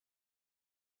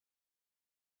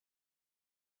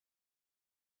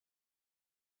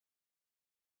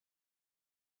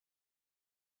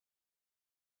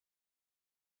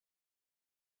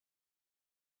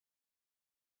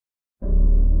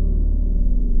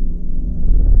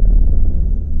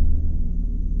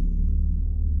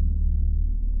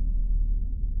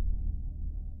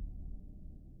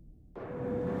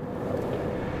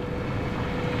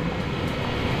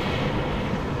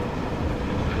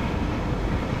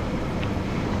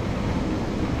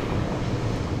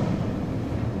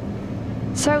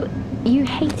So, you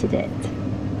hated it?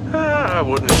 I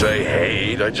wouldn't say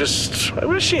hate, I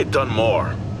wish he had done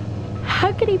more.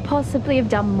 How could he possibly have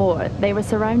done more? They were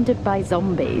surrounded by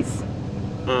zombies.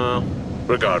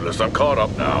 Regardless, I'm caught up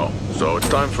now, so it's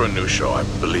time for a new show. I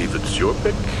believe it's your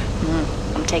pick.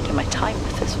 I'm taking my time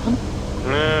with this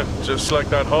one. Just like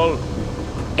that hull.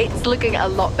 It's looking a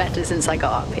lot better since I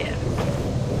got up here.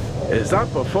 Is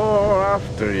that before or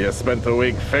after you spent a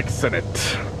week fixing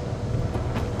it?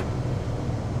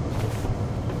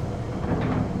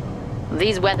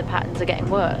 These weather patterns are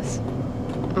getting worse.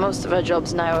 Most of our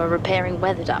jobs now are repairing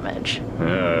weather damage.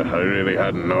 Yeah, I really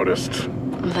hadn't noticed.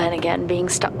 Then again, being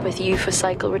stuck with you for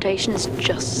cycle rotation is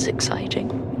just as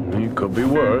exciting. You could be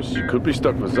worse. You could be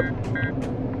stuck with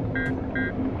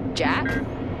Jack?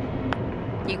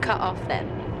 You cut off then.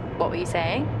 What were you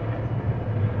saying?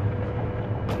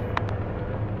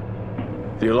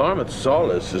 The alarm at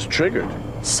Solis is triggered.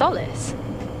 Solis?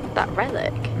 That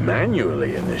relic?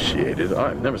 Manually initiated?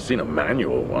 I've never seen a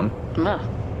manual one.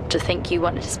 To think you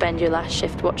wanted to spend your last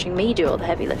shift watching me do all the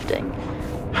heavy lifting.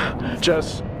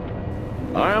 Jess,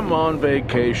 I am on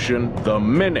vacation the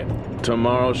minute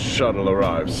tomorrow's shuttle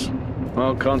arrives.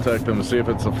 I'll contact them and see if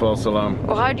it's a false alarm.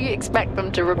 Well, how do you expect them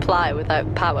to reply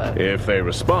without power? If they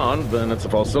respond, then it's a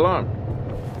false alarm.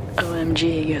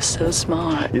 OMG, you're so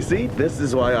smart. You see, this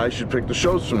is why I should pick the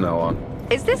shows from now on.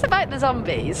 Is this about the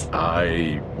zombies?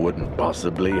 I wouldn't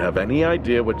possibly have any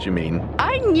idea what you mean.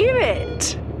 I knew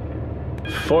it!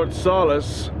 Fort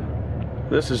Solis.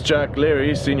 This is Jack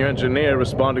Leary, senior engineer,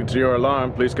 responding to your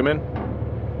alarm. Please come in.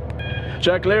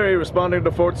 Jack Leary responding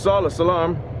to Fort Solis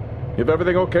alarm. You have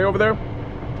everything okay over there?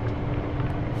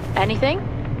 Anything?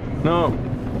 No.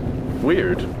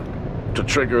 Weird. To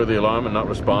trigger the alarm and not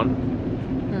respond.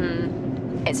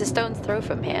 It's a stone's throw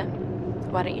from here.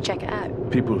 Why don't you check it out?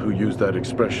 People who use that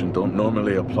expression don't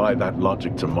normally apply that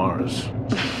logic to Mars.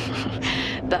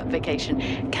 That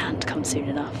vacation can't come soon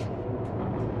enough.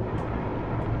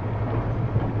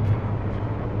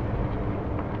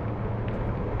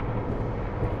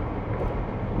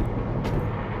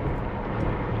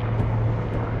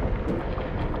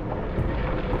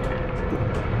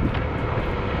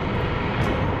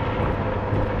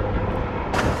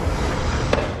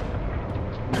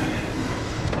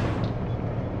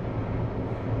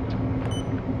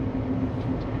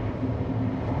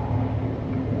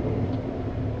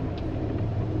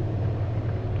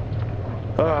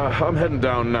 I'm heading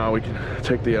down now. We can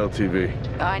take the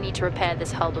LTV. I need to repair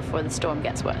this hull before the storm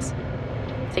gets worse.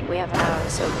 I think we have an hour or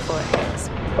so before it hits.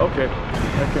 Okay.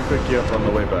 I can pick you up on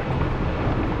the way back.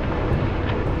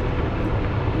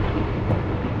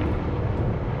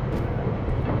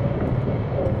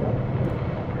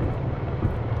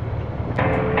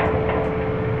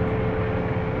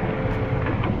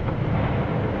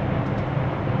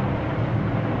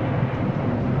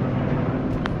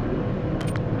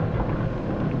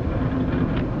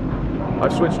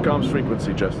 I've switched comms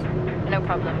frequency, Jess. No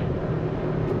problem.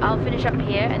 I'll finish up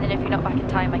here, and then if you're not back in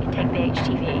time, I can take the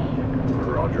HTV.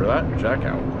 Roger that. Jack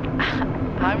out.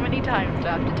 How many times do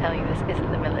I have to tell you this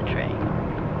isn't the military?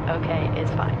 Okay,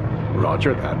 it's fine.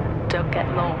 Roger that. Don't get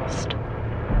lost.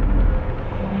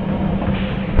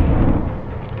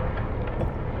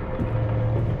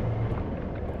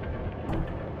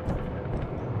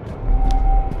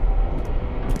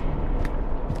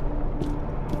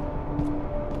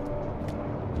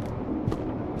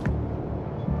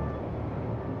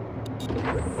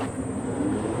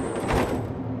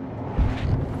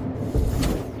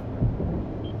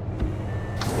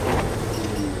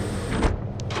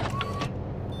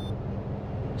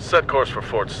 Set course for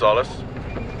Fort Solis.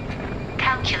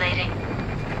 Calculating.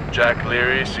 Jack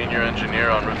Leary, senior engineer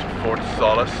en route to Fort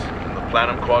Solis, in the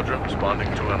Planum Quadrant, responding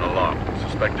to an alarm.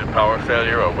 Suspected power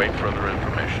failure. Await further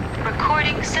information.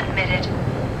 Recording submitted.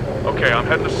 Okay, I'm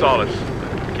heading to Solis.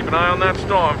 Keep an eye on that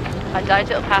storm. I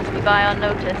doubt it'll pass me by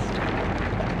unnoticed.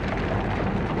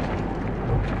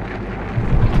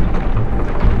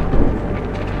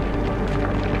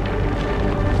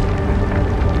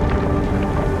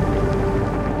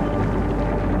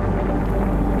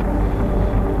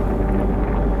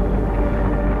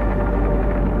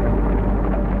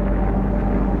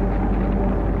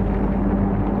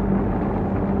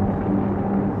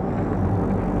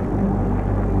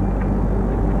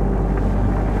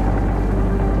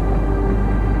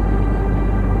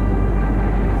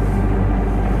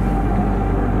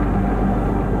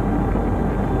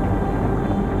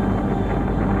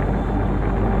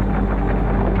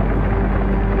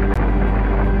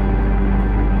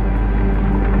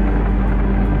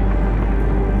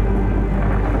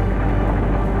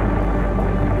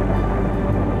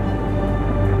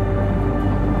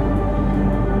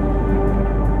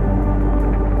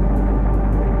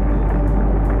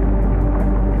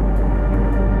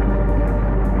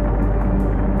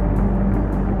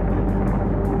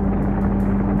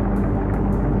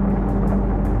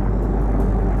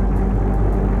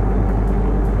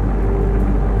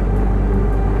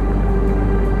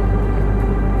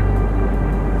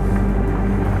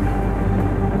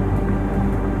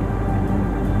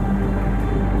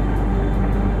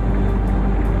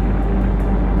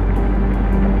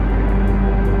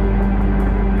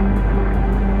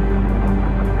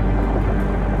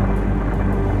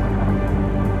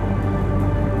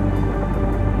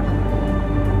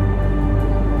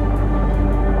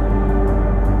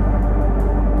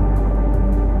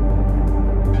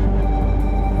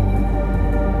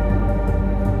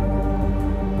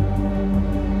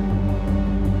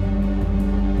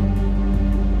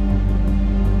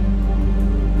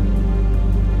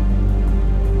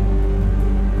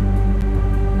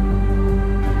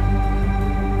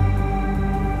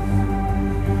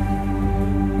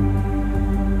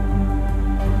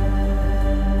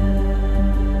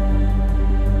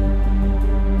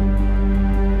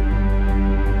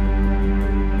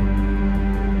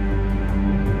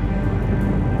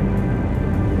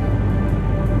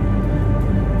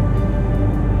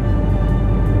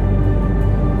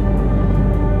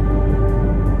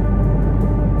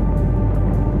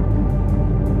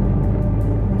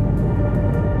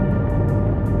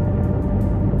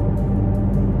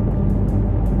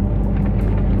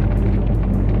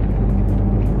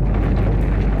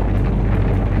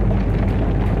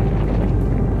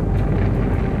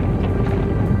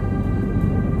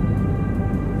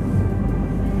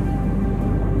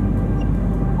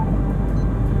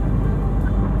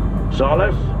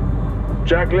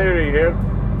 Jack Leary here.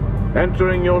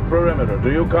 Entering your perimeter.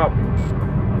 Do you copy?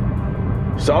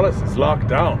 Solis is locked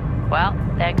down. Well,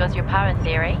 there goes your power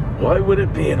theory. Why would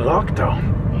it be in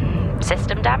lockdown?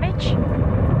 System damage?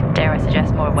 Dare I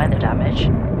suggest more weather damage?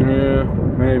 Yeah,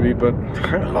 maybe, but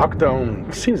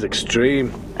lockdown seems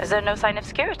extreme. Is there no sign of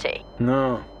security?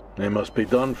 No, they must be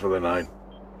done for the night.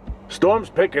 Storm's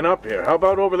picking up here. How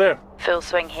about over there? Full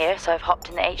swing here, so I've hopped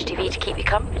in the HTV to keep you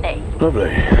company.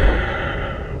 Lovely.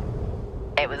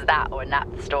 It was that or nap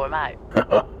the storm out.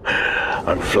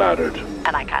 I'm flattered.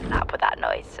 And I can't nap with that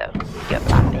noise, so you're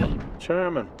plan B.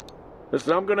 Charming.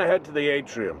 Listen, I'm gonna head to the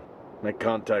atrium. Make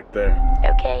contact there.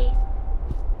 Okay.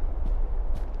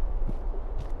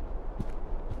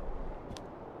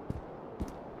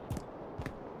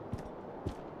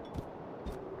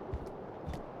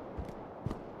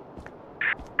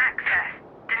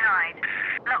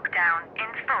 Lockdown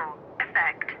in full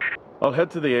effect. I'll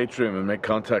head to the atrium and make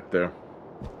contact there.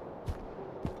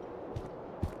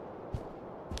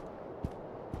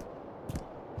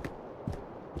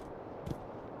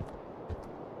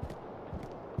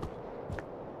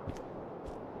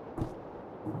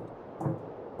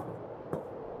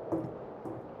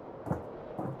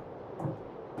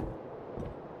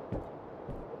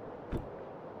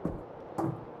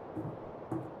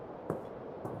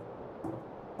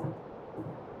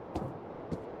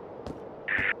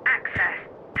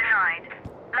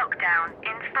 Lockdown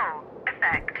in full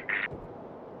effect.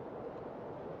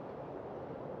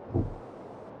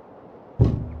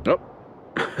 Oh.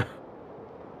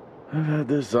 I've had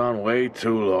this on way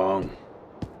too long.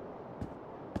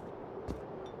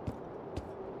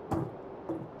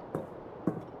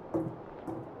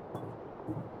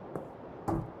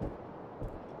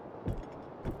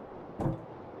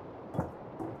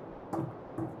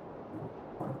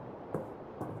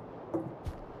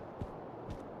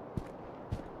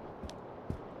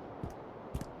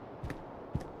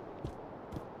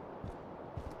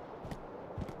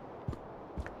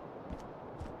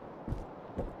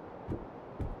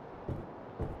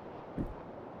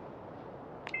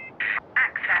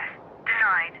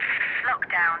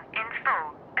 Lockdown in full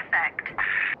effect.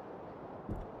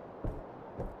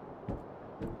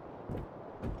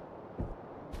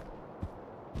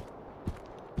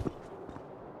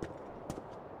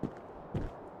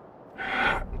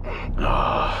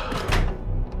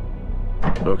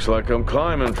 Looks like I'm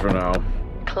climbing for now.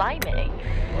 Climbing?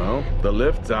 Well, the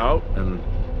lift's out and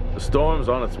the storm's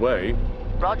on its way.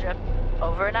 Roger.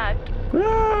 Over and out.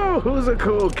 Oh, who's a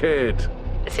cool kid?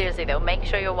 Seriously though, make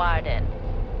sure you're wired in.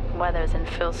 Weather's in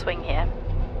full swing here.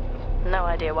 No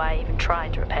idea why I even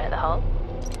tried to repair the hull.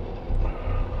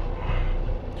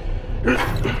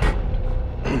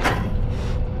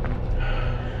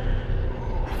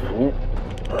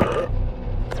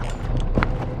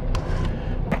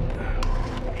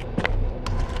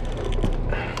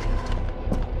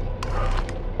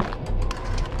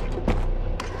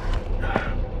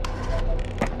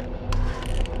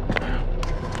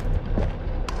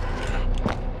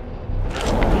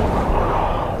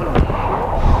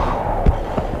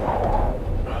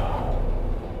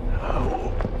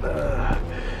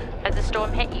 Has the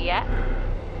storm hit you yet?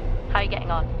 How are you getting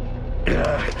on?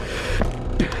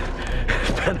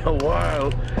 It's been a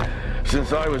while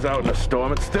since I was out in a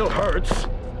storm. It still hurts.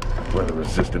 Weather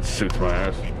resistance suits my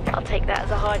ass. I'll take that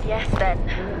as a hard yes then.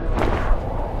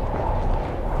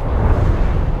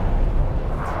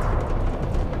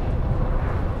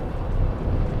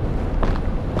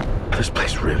 This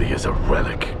place really is a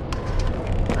relic.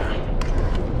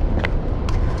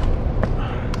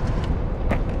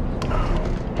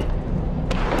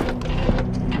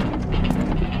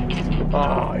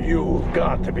 Oh, you've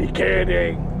got to be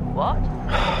kidding. What?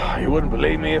 You wouldn't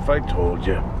believe me if I told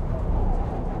you.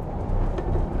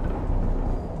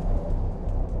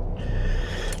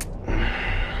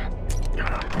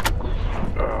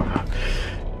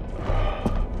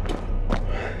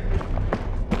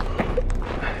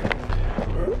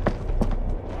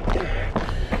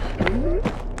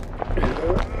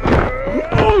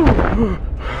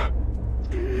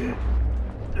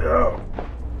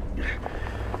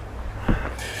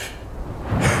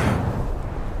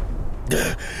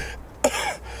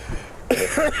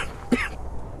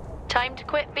 Time to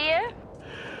quit beer?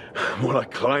 More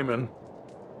like climbing.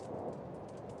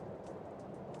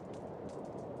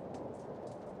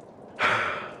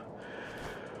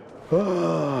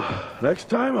 Next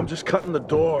time, I'm just cutting the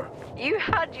door. You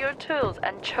had your tools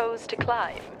and chose to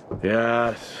climb.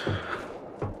 Yes.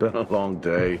 Been a long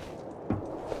day.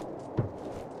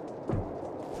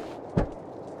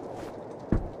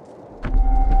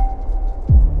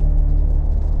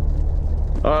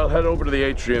 I'll head over to the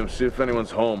atrium, see if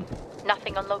anyone's home.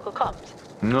 Nothing on local comms?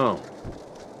 No.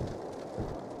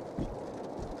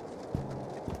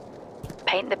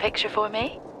 Paint the picture for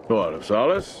me? What, of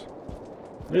Solis?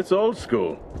 It's old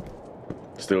school.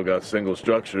 Still got single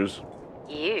structures.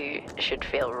 You should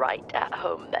feel right at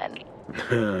home then.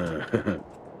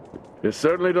 It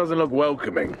certainly doesn't look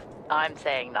welcoming. I'm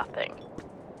saying nothing.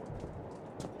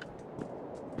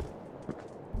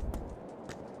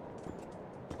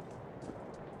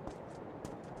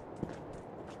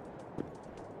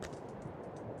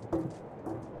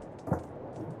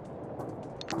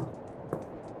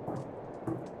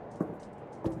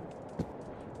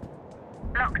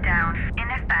 Lockdown in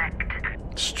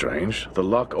effect. Strange. The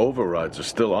lock overrides are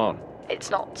still on. It's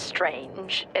not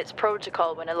strange. It's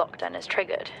protocol when a lockdown is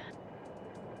triggered.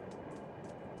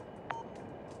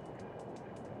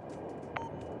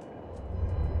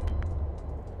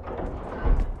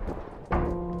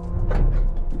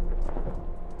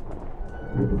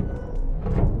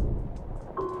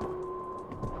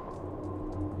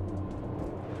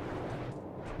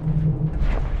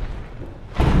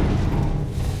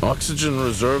 Oxygen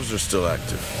reserves are still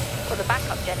active. Well, the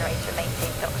backup generator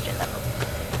maintains oxygen levels.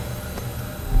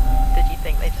 Did you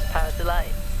think they just powered the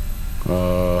lights?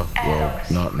 Well,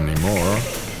 not anymore.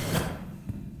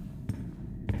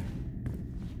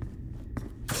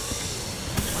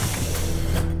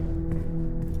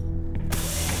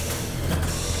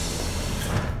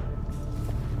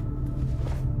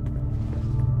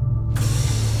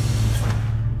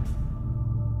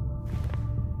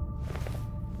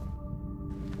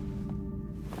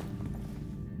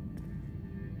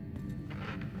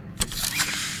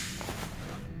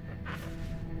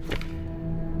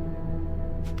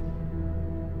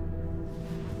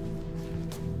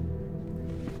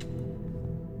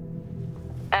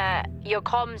 Your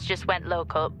comms just went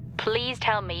local. Please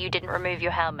tell me you didn't remove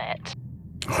your helmet.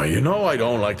 Oh, you know I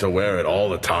don't like to wear it all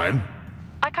the time.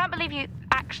 I can't believe you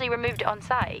actually removed it on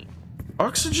site.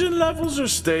 Oxygen levels are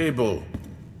stable.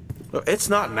 It's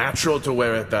not natural to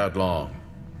wear it that long.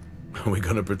 Are we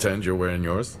gonna pretend you're wearing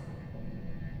yours?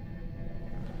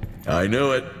 I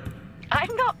knew it.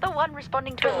 I'm not the one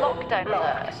responding to a lockdown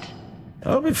alert.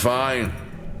 I'll be fine.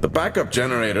 The backup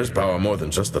generators power more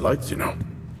than just the lights, you know.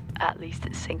 At least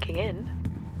it's sinking in.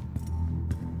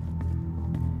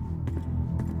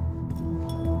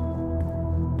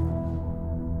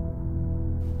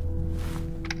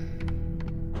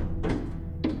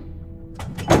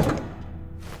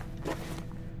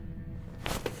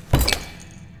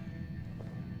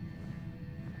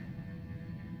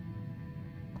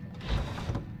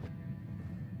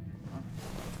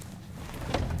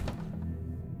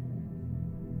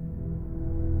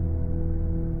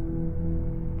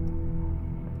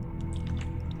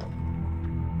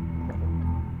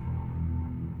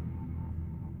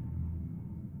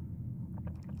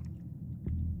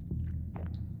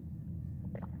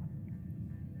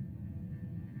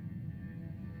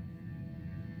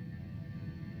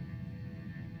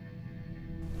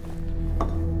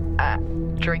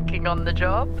 Drinking on the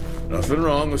job? Nothing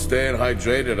wrong with staying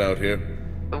hydrated out here.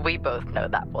 We both know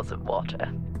that wasn't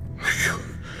water.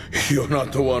 You're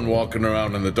not the one walking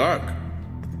around in the dark.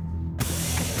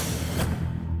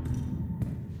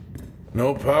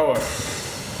 No power.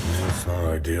 That's not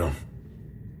ideal.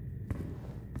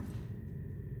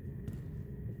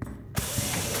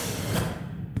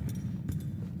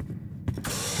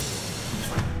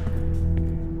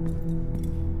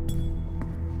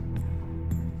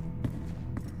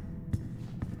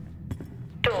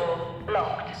 Door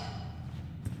locked.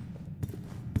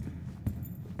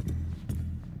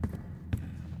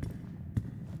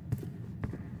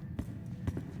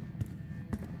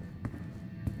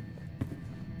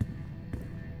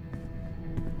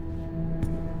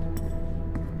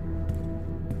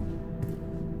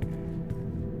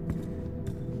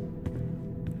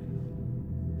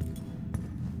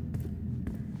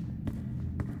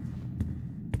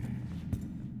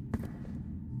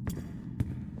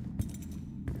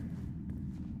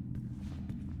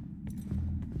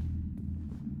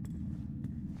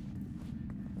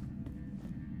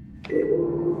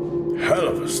 Hell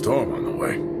of a storm on the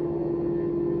way.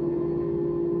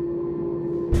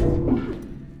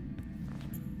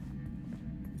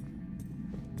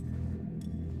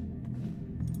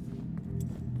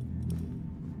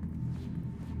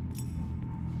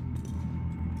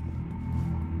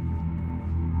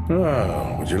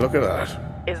 Oh, would you look at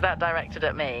that? Is that directed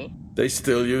at me? They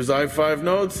still use i5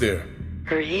 nodes here.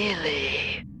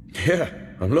 Really? Yeah,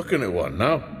 I'm looking at one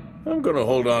now. I'm gonna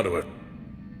hold on to it.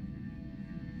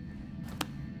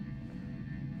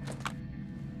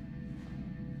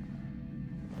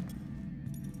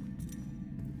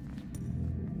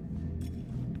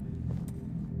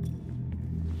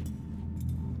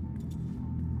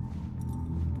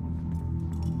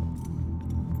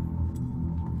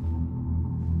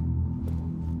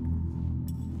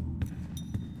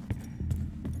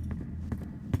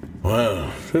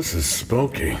 Well, this is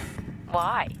spooky.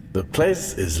 Why? The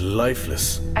place is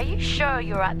lifeless. Are you sure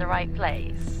you're at the right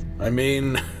place? I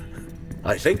mean,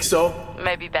 I think so.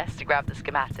 Maybe best to grab the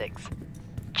schematics.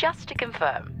 Just to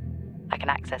confirm, I can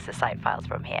access the site files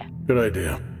from here. Good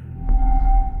idea.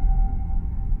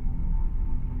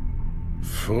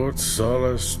 Fort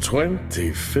Solis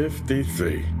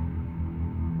 2053.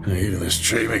 Even this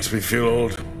tree makes me feel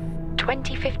old.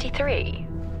 2053?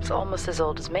 It's almost as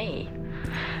old as me.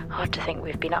 Hard to think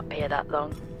we've been up here that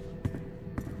long.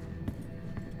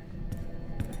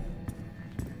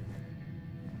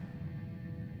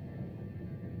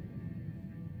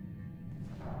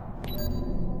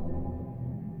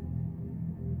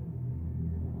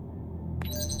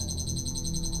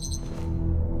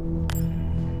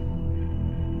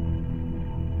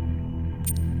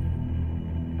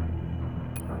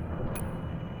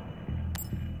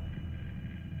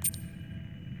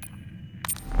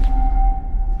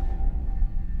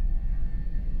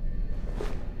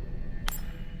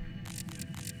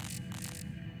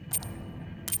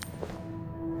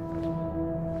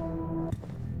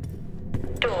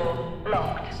 Door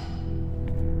locked.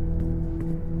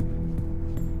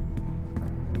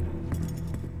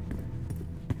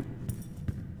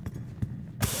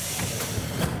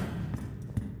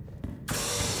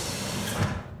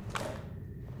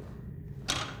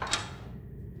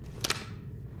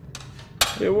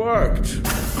 It worked.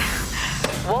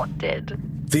 What did?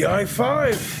 The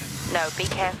I-5. No, be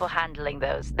careful handling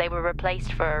those. They were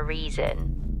replaced for a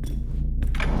reason.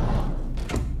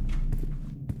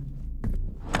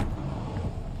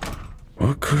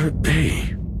 What could it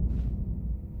be?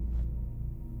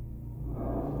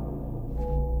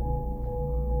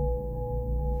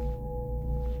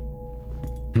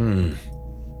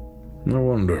 I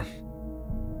wonder.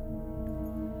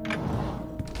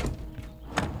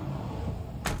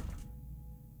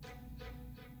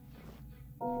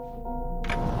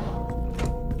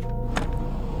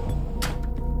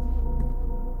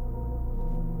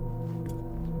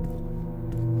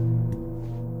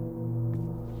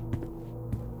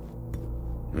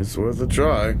 It's worth a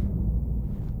try.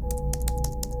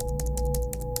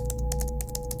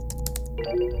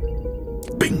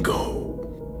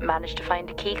 Bingo! Managed to find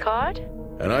a key card?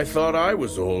 And I thought I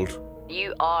was old.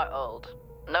 You are old.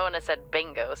 No one has said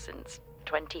bingo since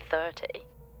 2030.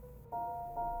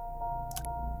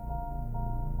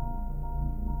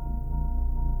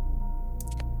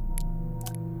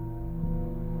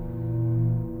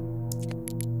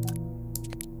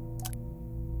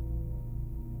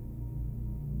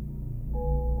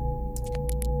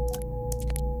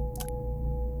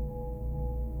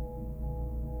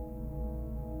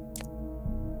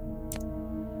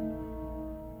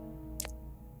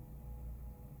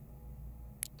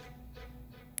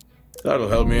 That'll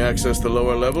help me access the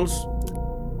lower levels.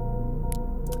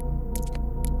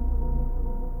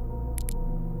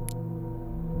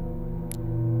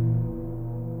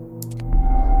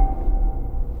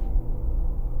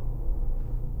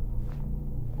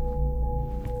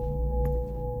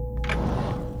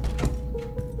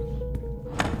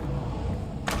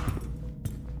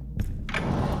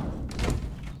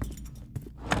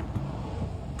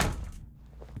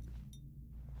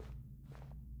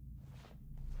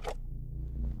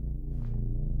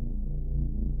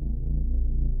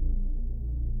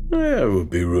 Yeah, it would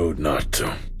be rude not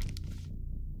to.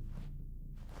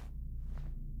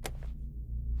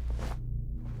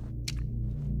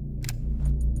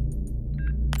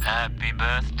 Happy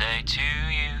birthday to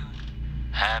you.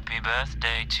 Happy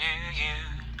birthday to you.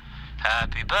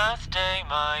 Happy birthday,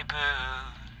 my boo.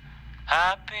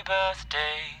 Happy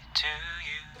birthday to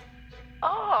you.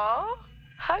 Oh,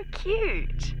 how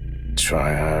cute.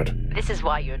 Try hard. This is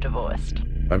why you're divorced.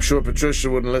 I'm sure Patricia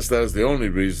wouldn't list that as the only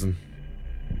reason.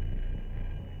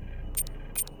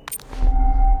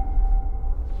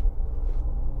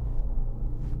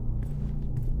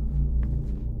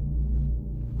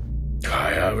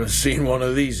 I haven't seen one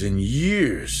of these in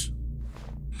years.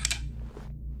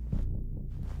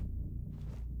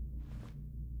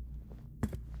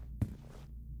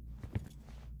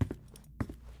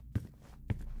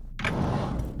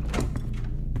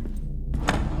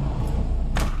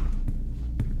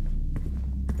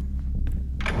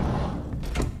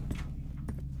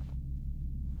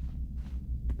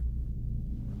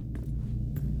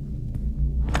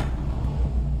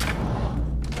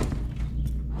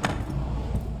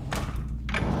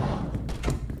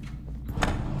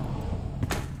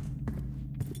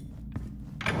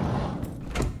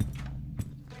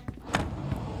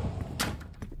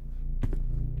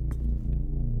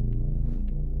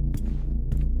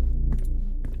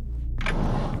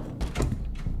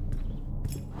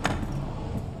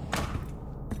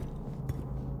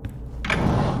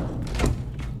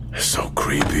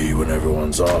 when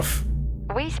everyone's off.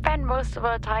 We spend most of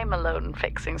our time alone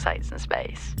fixing sites in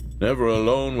space. Never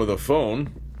alone with a phone.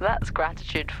 That's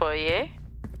gratitude for you.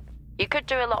 You could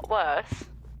do a lot worse.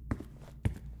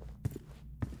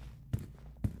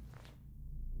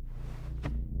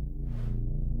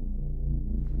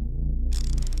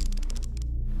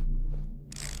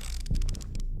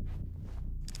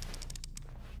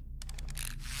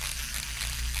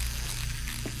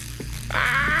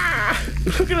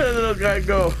 Look at that little guy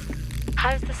go.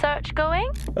 How's the search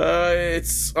going?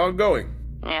 It's ongoing.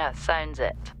 Yeah, sounds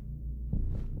it.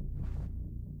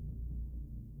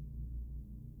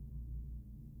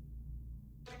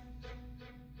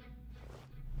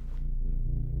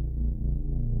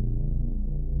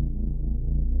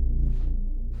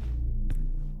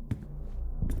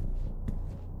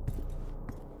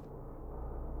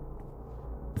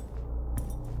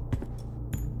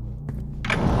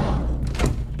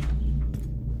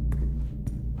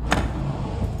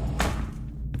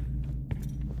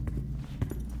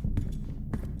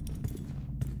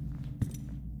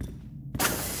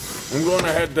 I'm going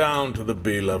to head down to the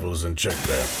B levels and check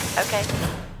there. Okay.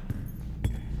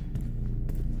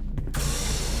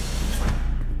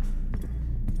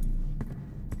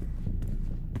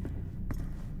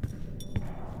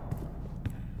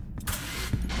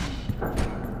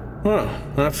 Well,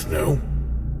 that's new.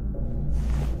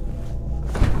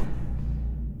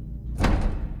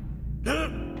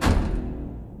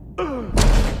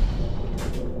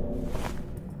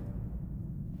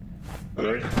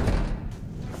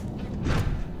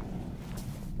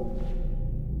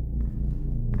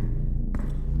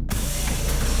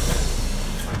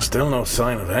 Still no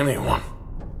sign of anyone.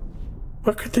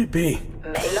 What could they be?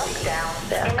 Maybe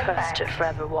they're cursed to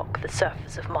forever walk the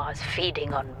surface of Mars,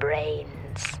 feeding on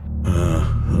brains.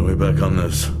 Are we back on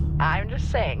this? I'm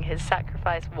just saying his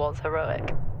sacrifice was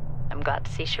heroic. I'm glad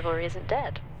to see chivalry isn't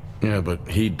dead. Yeah, but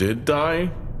he did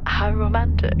die? How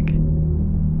romantic.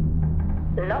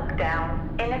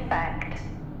 Lockdown in effect.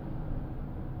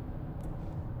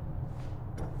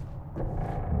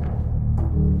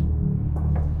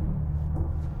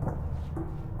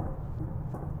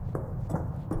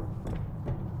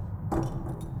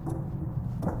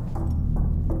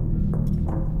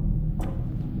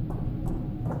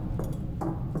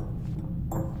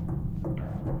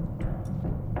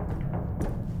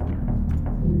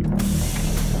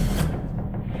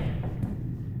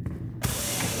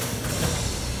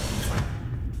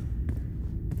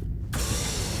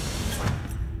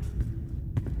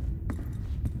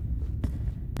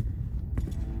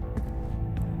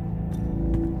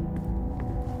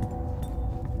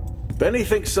 Benny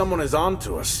thinks someone is on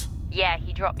to us. Yeah,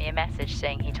 he dropped me a message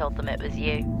saying he told them it was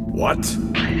you. What?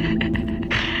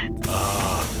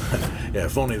 Yeah,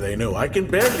 if only they knew. I can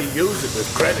barely use it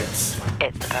with credits.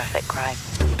 It's the perfect crime.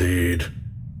 Indeed.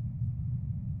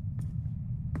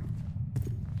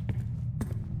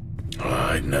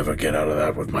 I'd never get out of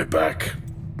that with my back.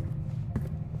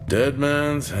 Dead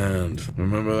man's hand.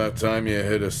 Remember that time you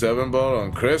hit a 7-ball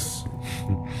on Chris?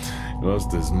 He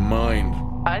lost his mind.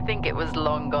 I think it was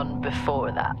long gone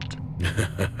before that.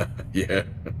 Yeah.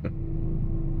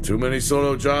 Too many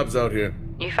solo jobs out here.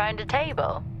 You found a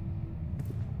table?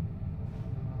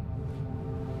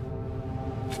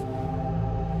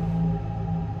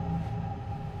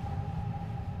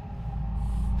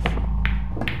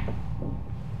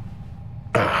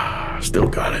 Still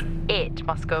got it. It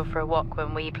must go for a walk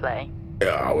when we play.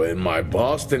 Oh, in my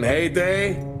Boston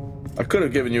heyday, I could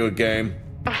have given you a game.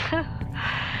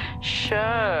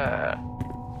 Sure.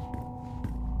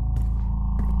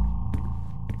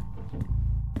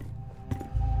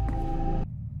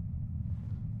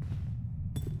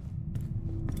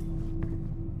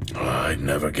 I'd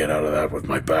never get out of that with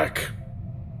my back.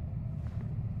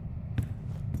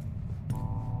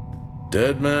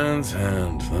 Dead man's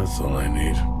hand, that's all I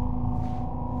need.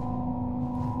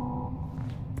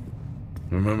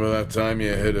 Remember that time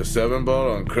you hit a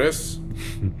 7-ball on Chris?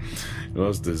 He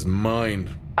lost his mind.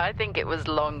 I think it was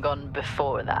long gone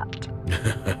before that.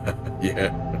 Yeah.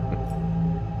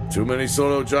 Too many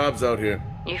solo jobs out here.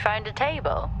 You found a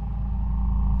table?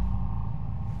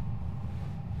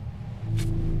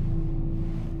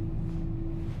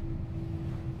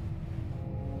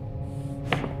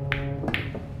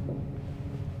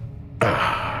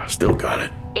 Still got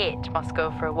it. It must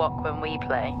go for a walk when we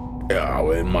play.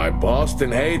 Oh, in my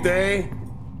Boston heyday,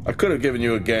 I could have given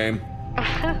you a game.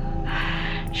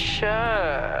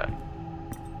 Sure.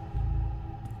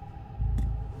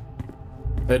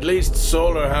 At least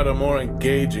Solar had a more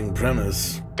engaging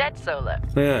premise. Dead Solar.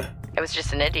 Yeah. It was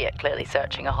just an idiot clearly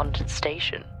searching a haunted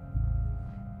station.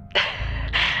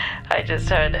 I just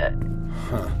heard it.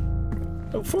 Huh.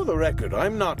 Oh, for the record,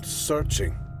 I'm not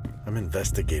searching. I'm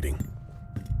investigating.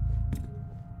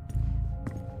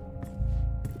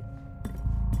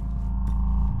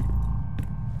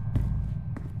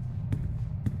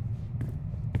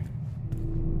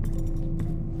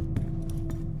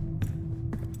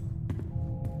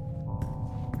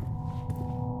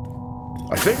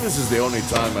 I think this is the only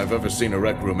time I've ever seen a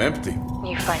rec room empty.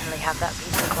 You finally have that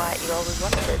peace and quiet you always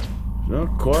wanted.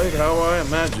 Not quite how I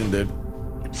imagined it.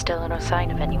 Still no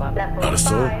sign of anyone. Not a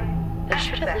soul? There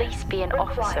should at least be an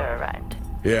officer around.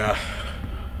 Yeah,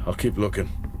 I'll keep looking.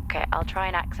 Okay, I'll try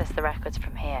and access the records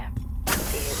from here.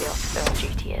 See who the officer on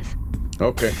duty is.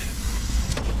 Okay.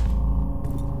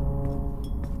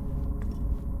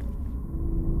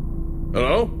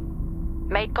 Hello?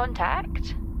 Made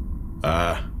contact?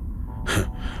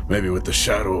 Maybe with the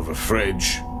shadow of a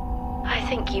fridge. I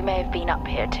think you may have been up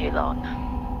here too long.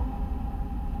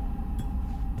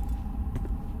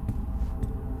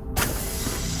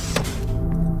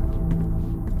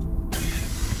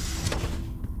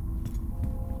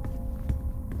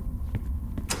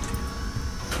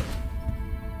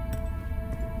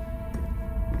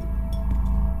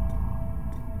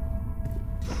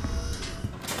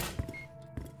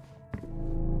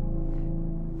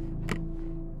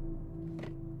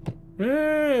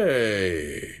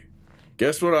 Hey!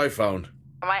 Guess what I found?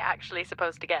 Am I actually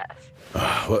supposed to guess?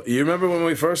 Well, you remember when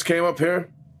we first came up here?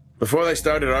 Before they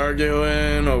started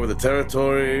arguing over the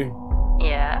territory?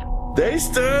 Yeah. They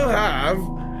still have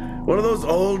one of those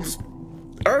old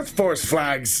Earth Force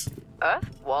flags. Earth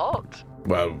what?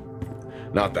 Well,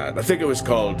 not that. I think it was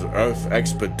called Earth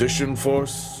Expedition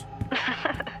Force.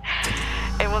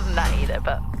 It wasn't that either,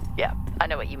 but yeah, I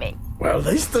know what you mean. Well,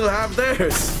 they still have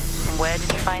theirs. And where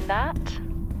did you find that?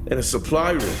 In a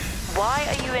supply room. Why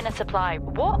are you in a supply?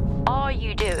 What are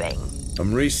you doing?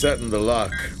 I'm resetting the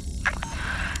lock.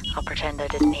 I'll pretend I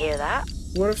didn't hear that.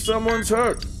 What if someone's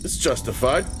hurt? It's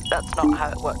justified. That's not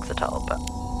how it works at all, but...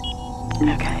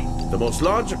 Okay. The most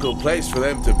logical place for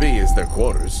them to be is their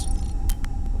quarters.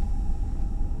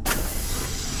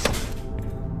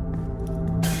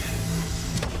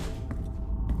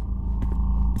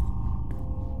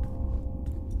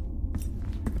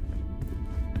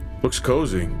 Looks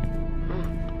cozy.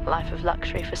 Life of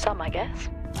luxury for some, I guess.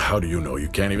 How do you know? You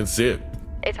can't even see it.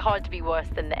 It's hard to be worse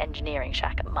than the engineering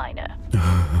shack at Minor.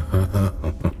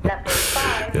 Level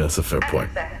 5. Yeah, that's a fair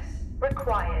point. Access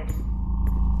required.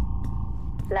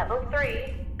 Level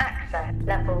 3. Access.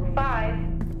 Level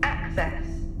 5. Access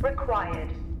required.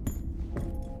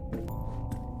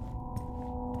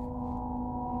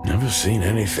 Never seen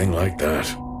anything like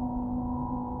that.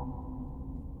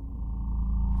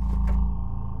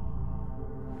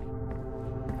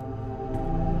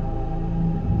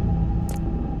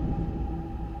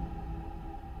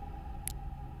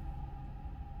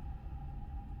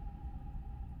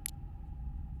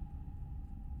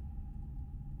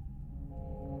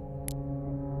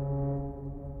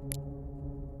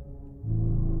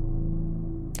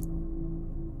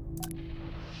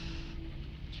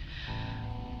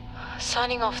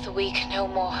 Signing off the week no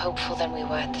more hopeful than we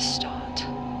were at the start.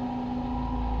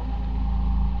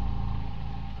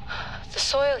 The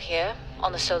soil here,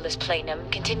 on the Solis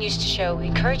Planum, continues to show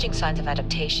encouraging signs of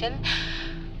adaptation,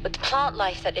 but the plant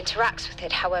life that interacts with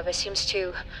it, however, seems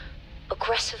to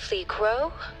aggressively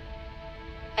grow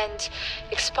and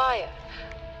expire.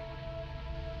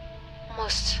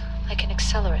 Almost like an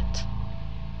accelerant.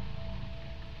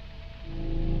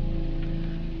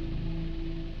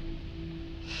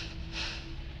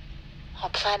 Our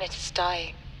planet is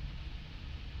dying.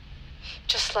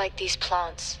 Just like these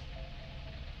plants.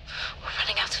 We're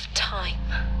running out of time.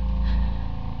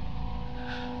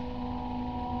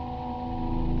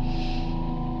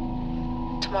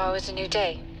 Tomorrow is a new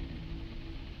day.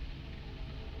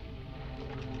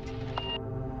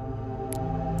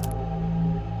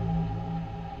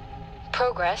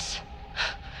 Progress,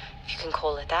 if you can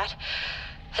call it that,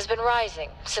 has been rising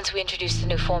since we introduced the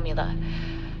new formula.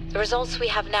 The results we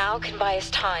have now can buy us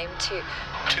time to...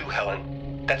 2,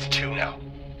 Helen. That's 2 now.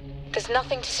 There's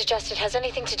nothing to suggest it has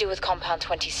anything to do with Compound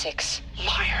 26.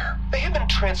 Liar. They have been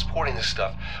transporting this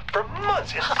stuff for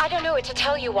months. I don't know what to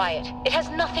tell you, Wyatt. It has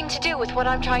nothing to do with what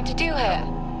I'm trying to do here.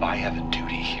 I have a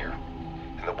duty here.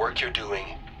 And the work you're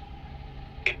doing,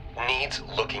 it needs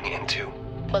looking into.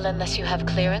 Well, unless you have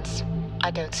clearance,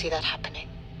 I don't see that happening.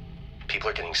 People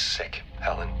are getting sick,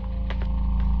 Helen.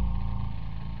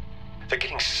 They're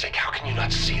getting sick. How can you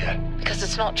not see that? Because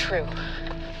it's not true.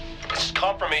 This is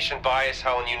confirmation bias,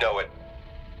 Helen. You know it.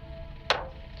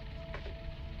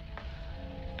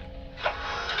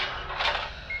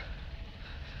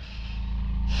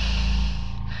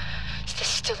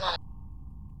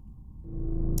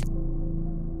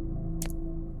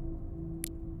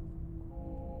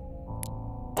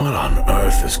 What on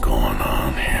earth is going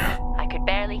on here? I could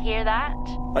barely hear that.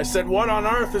 I said, what on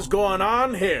earth is going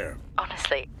on here?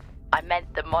 Honestly, I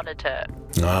meant the monitor.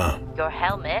 Ah, Your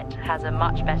helmet has a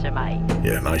much better mic.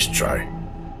 yeah, nice try.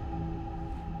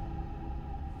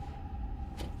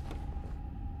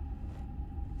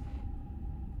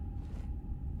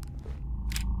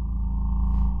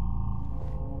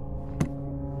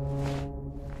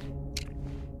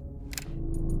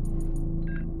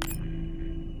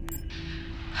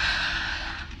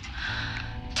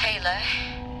 Taylor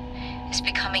is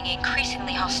becoming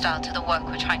increasingly hostile to the work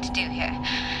we're trying to do here.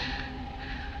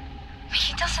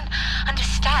 He doesn't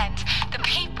understand the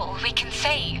people we can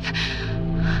save.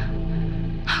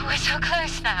 We're so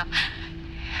close now.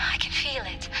 I can feel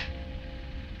it.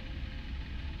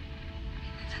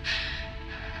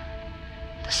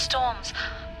 The storms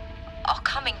are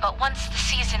coming, but once the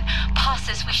season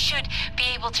passes, we should be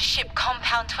able to ship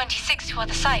Compound 26 to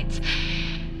other sites.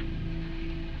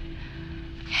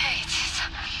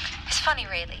 It's funny,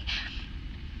 really.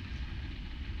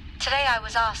 Today I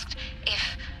was asked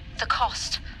if the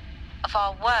cost of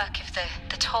our work, if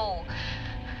the toll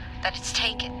that it's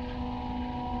taken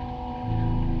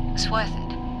is worth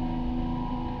it.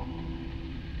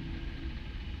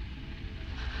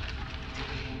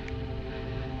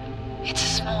 It's a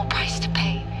small price to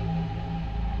pay.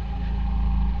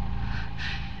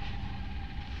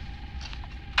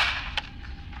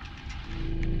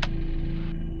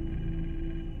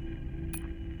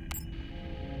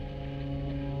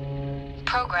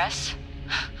 Progress,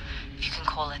 if you can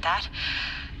call it that,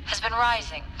 has been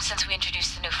rising since we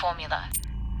introduced the new formula.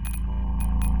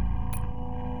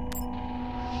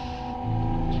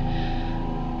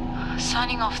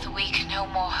 Signing off the week, no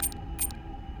more.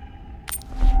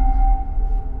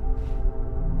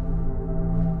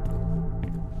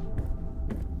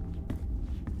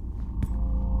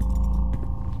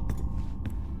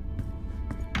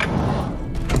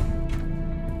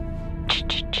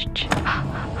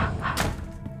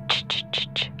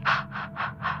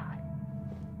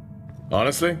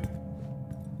 Honestly?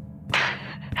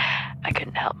 I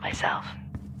couldn't help myself.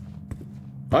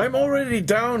 I'm already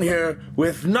down here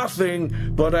with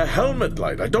nothing but a helmet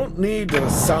light. I don't need a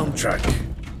soundtrack.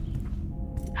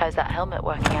 How's that helmet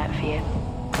working out for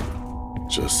you?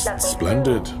 Just Level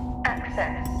splendid. 4.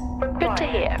 Access Good to required.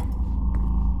 hear.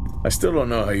 I still don't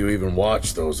know how you even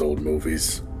watch those old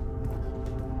movies.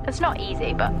 It's not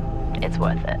easy, but it's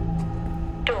worth it.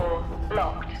 Door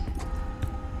locked.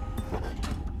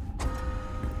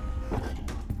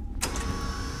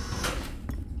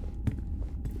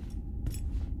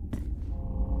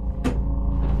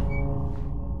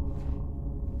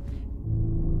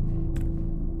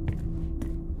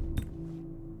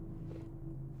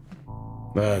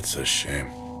 That's a shame.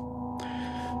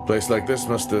 Place like this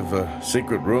must have a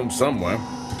secret room somewhere.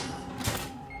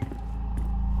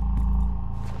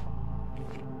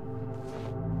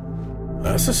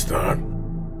 That's a start.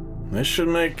 This should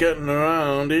make getting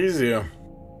around easier.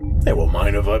 They won't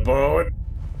mind if I borrow it.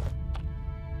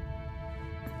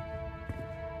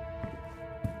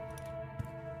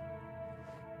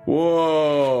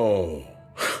 Whoa!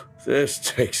 This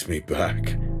takes me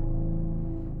back.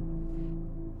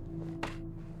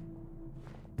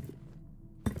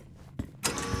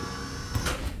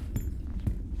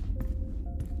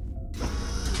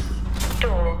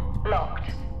 Door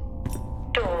locked.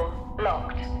 Door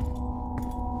locked.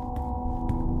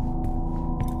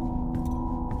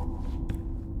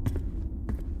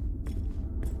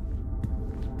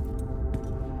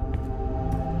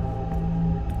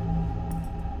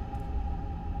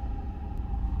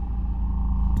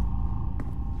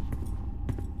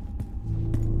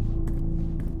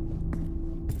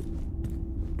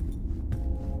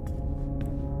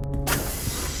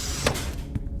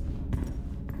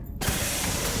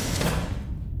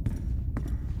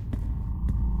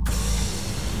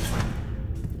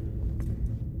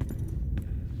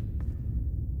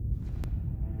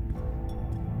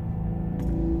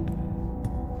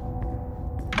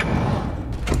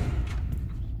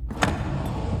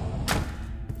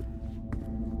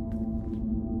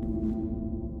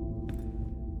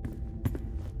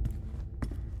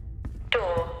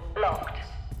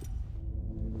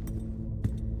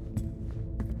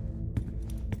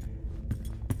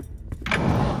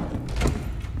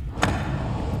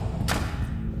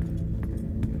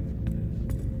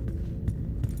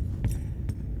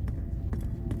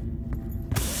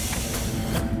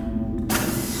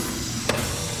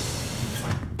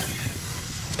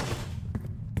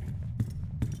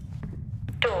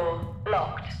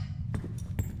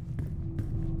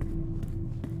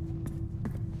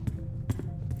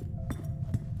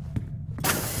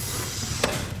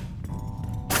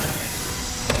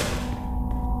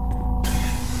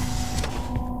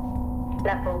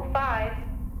 Level 5.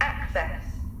 Access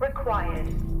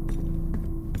required.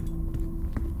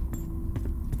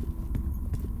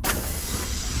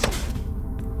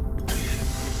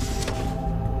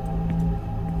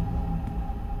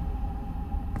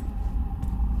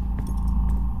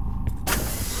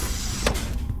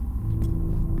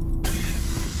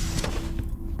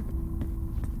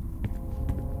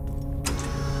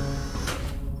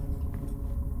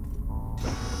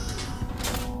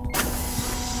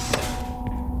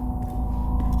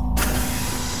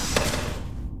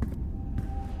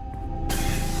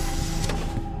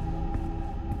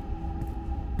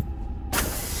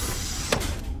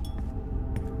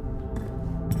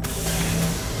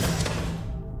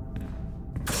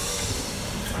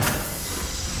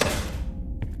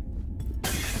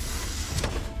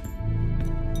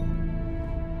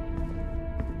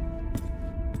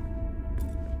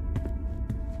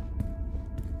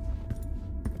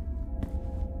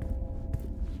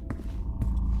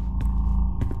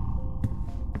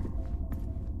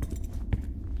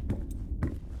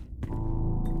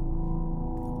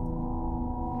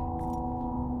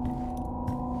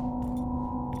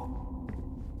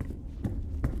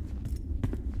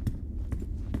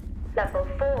 Level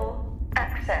 4.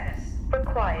 Access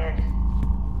required.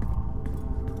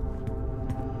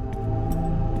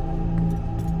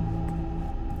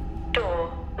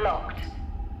 Door locked.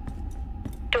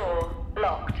 Door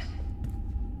locked.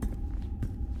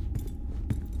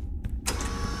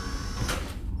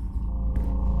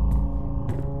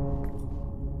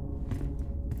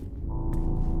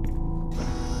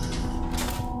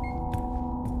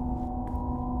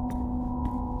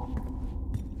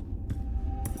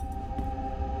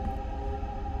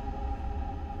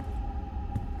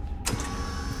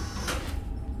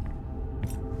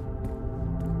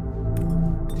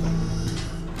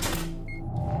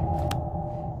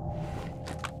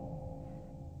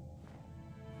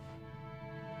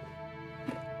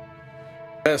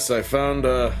 Yes, I found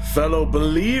a fellow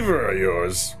believer of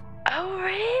yours. Oh,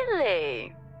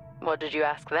 really? What did you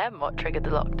ask them? What triggered the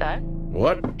lockdown?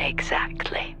 What?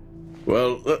 Exactly.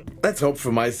 Well, let's hope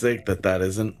for my sake that that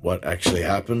isn't what actually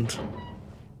happened.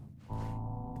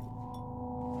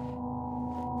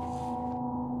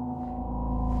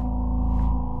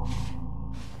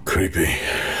 Creepy.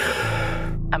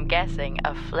 I'm guessing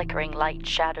a flickering light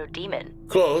shadow demon.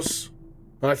 Close.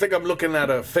 I think I'm looking at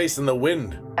a face in the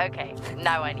wind. Okay,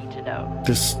 now I need to know.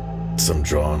 Just some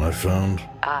drawing I found.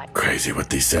 Crazy what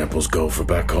these samples go for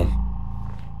back home.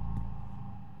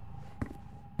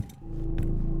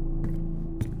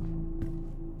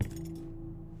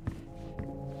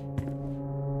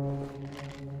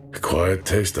 Quiet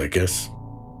taste, I guess.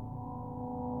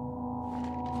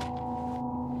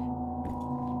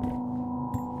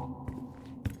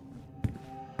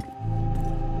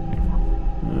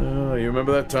 You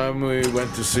remember that time we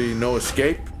went to see No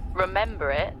Escape? Remember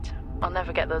it? I'll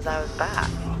never get those hours back.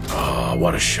 Oh,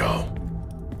 what a show.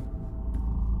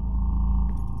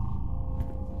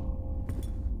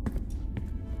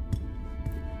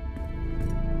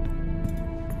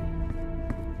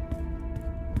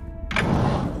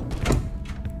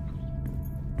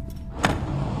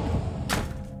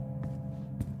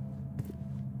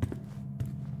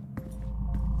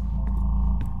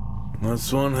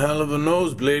 That's one hell of a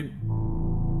nosebleed.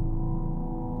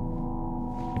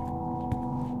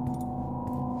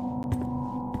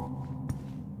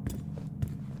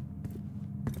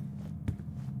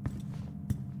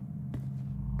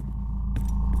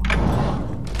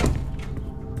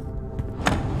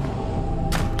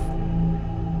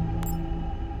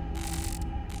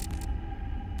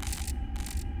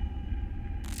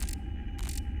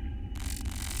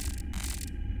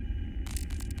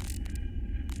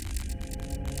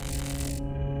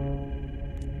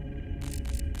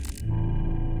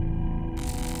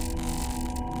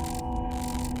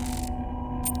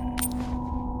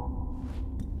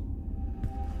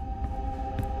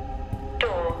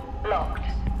 Locked.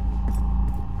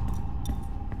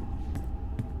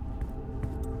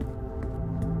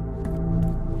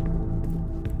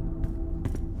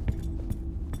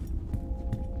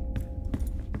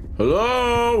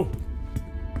 Hello?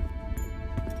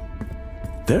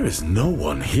 There is no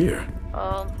one here.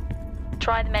 Well,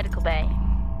 try the medical bay.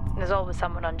 There's always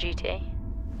someone on duty.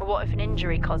 But what if an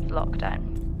injury caused the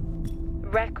lockdown?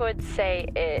 Records say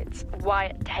it's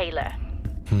Wyatt Taylor.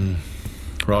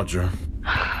 Roger.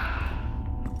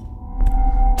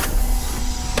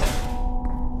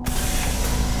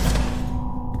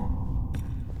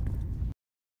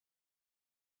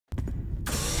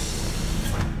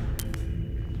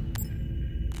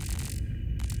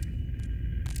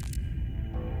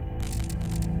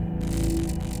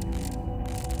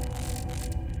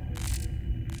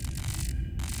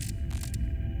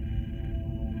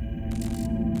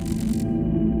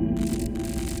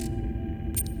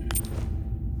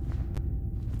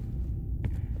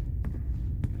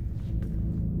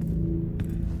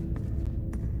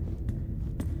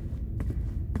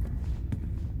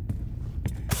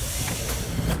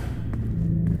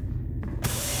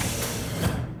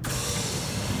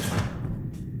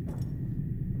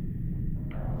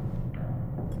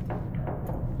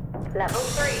 Level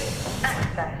 3.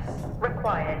 Access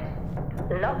required.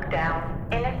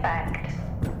 Lockdown in effect.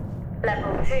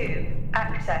 Level 2.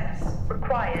 Access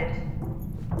required.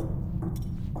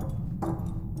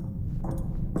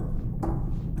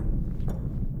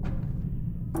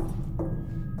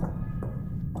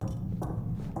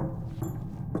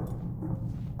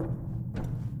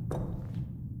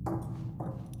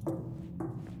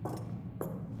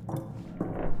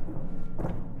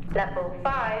 Level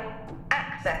 5.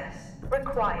 Access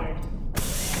required.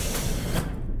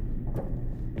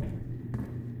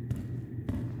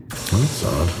 That's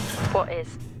odd. What is?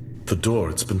 The door,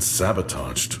 it's been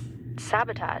sabotaged.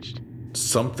 Sabotaged?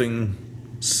 Something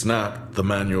snapped the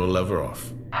manual lever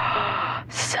off.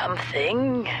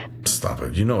 Something? Stop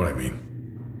it, you know what I mean.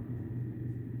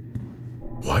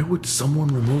 Why would someone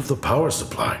remove the power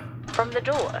supply? From the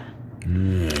door?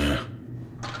 Yeah.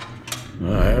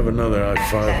 I have another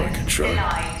i5 I can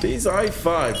try. These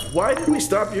i5s, why did we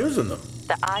stop using them?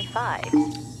 The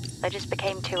I-5s? They just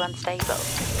became too unstable.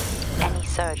 Any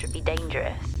surge would be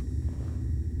dangerous.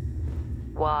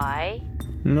 Why?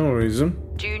 No reason.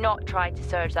 Do not try to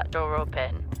surge that door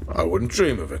open. I wouldn't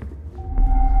dream of it.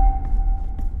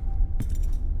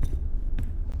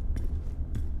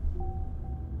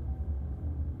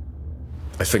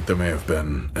 I think there may have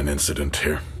been an incident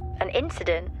here. An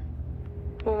incident?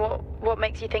 What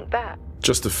makes you think that?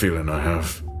 Just a feeling I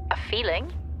have. A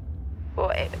feeling?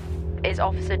 What, is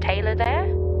Officer Taylor there?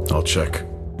 I'll check.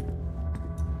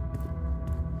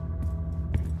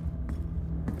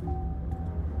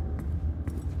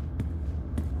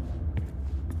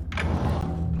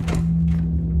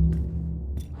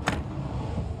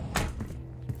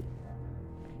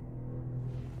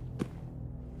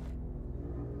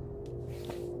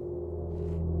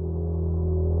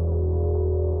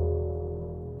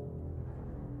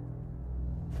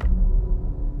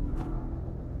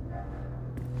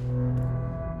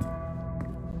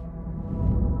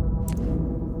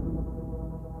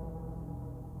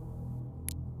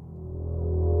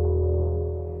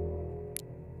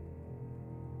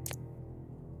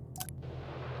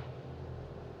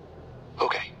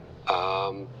 Okay.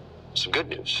 Some good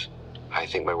news. I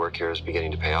think my work here is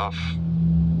beginning to pay off.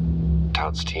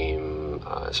 Tout's team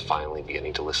is finally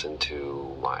beginning to listen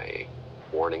to my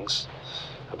warnings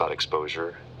about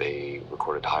exposure. They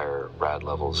recorded higher rad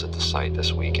levels at the site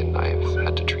this week, and I've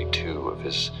had to treat 2 of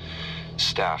his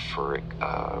staff for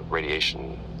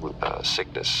radiation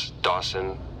sickness.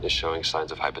 Dawson is showing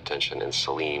signs of hypotension, and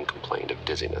Salim complained of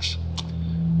dizziness.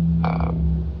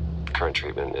 Current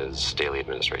treatment is daily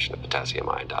administration of potassium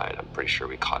iodide. I'm pretty sure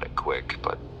we caught it quick,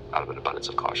 but out of an abundance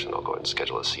of caution, I'll go ahead and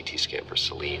schedule a CT scan for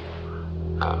Salim,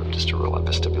 just to rule out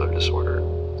vestibular disorder.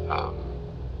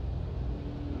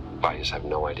 I just have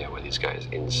no idea why these guys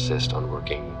insist on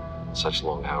working such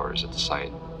long hours at the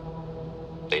site.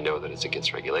 They know that it's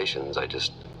against regulations. I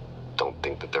just don't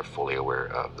think that they're fully aware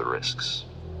of the risks.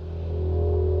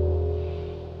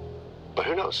 But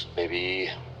who knows? Maybe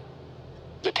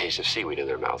the taste of seaweed in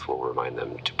their mouth will remind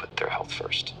them to put their health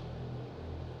first.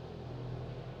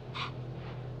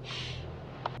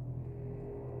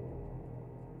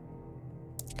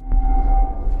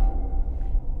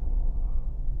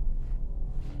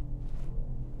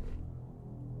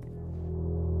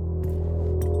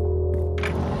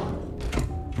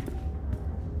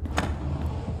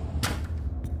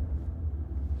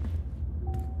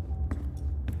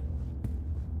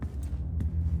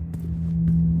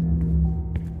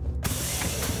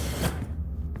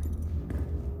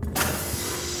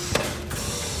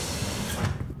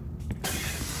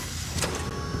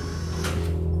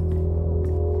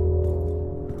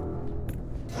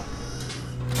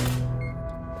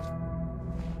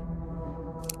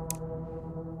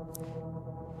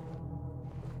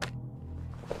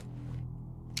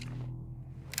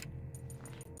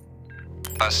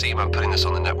 Seem, I'm putting this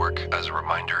on the network as a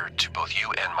reminder to both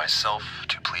you and myself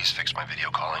to please fix my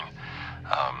video calling.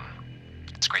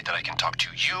 It's great that I can talk to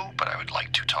you, but I would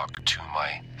like to talk to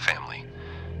my family.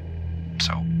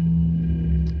 So,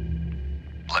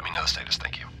 let me know the status.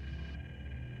 Thank you.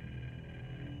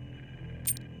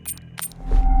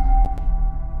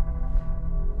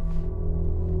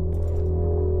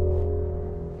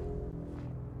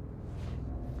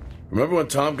 Remember when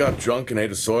Tom got drunk and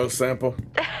ate a soil sample?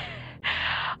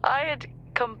 I had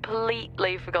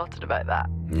completely forgotten about that.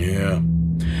 Yeah.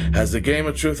 Has the game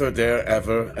of truth or dare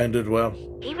ever ended well?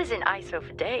 He was in ISO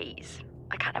for days.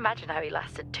 I can't imagine how he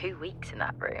lasted 2 weeks in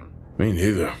that room. Me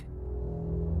neither.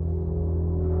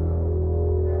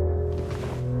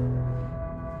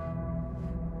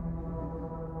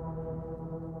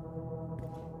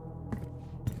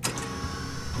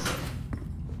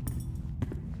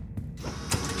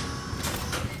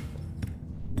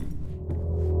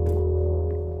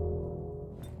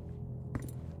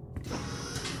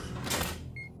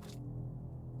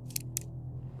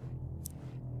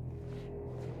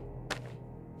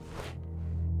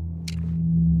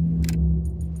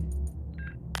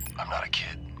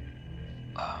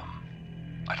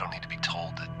 I don't need to be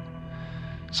told that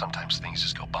sometimes things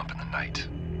just go bump in the night.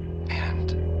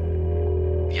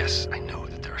 And yes, I know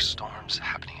that there are storms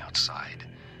happening outside,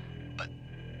 but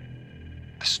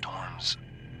the storms,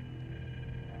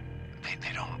 they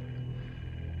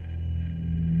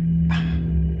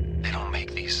don't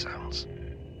make these sounds.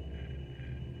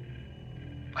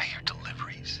 I hear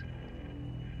deliveries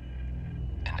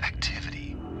and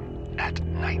activity at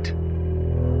night.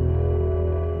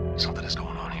 Something is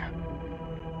going on here.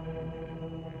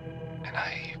 And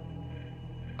I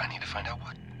need to find out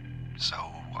what. So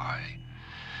I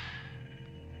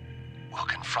will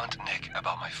confront Nick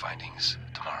about my findings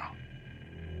tomorrow.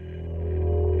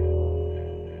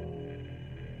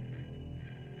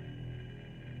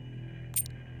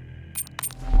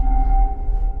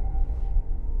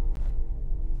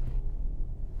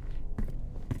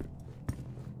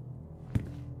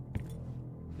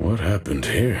 What happened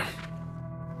here?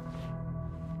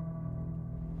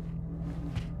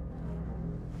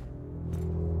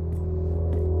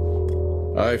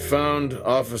 I found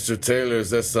Officer Taylor's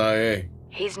SIA.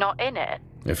 He's not in it.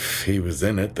 If he was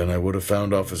in it, then I would have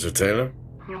found Officer Taylor.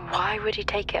 Why would he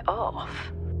take it off?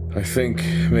 I think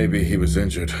maybe he was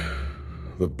injured.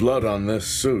 The blood on this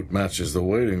suit matches the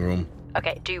waiting room.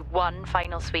 Okay, do one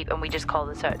final sweep and we just call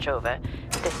the search over.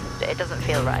 It doesn't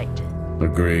feel right.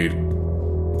 Agreed.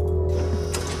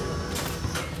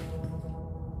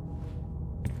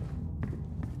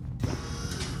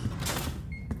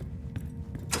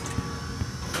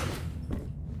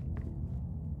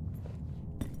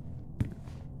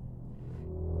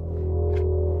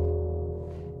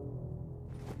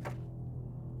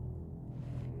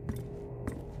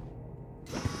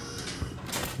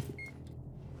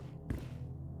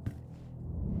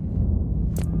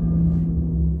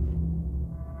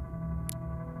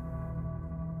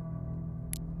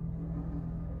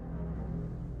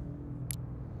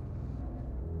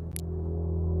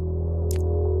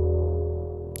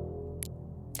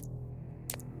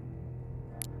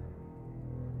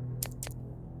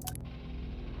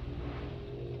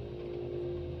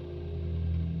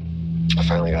 I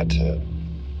finally got to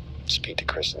speak to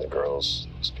Chris and the girls.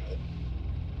 It was good.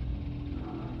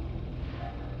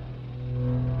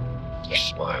 Their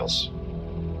smiles.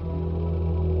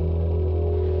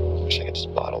 Wish I could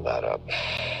just bottle that up.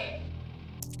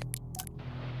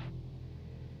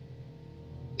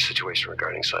 The situation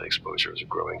regarding site exposure is a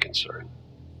growing concern.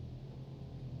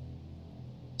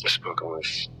 I've spoken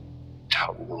with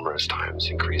Tout numerous times,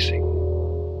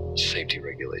 increasing safety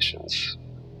regulations.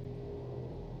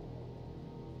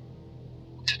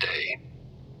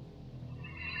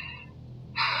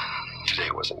 Today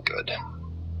wasn't good.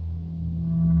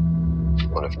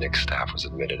 One of Nick's staff was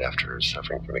admitted after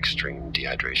suffering from extreme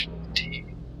dehydration and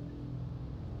fatigue.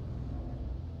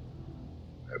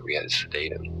 We had to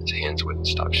sedate him. His hands wouldn't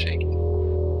stop shaking.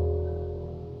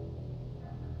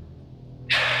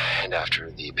 And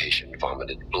after the patient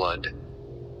vomited blood,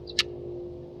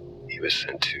 he was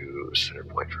sent to Center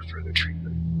Point for further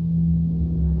treatment.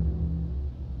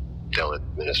 They'll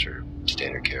administer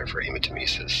standard care for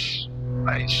hematemesis.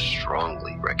 I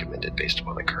strongly recommend it based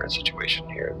upon the current situation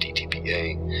here at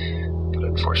DTPA, but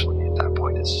unfortunately at that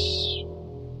point it's...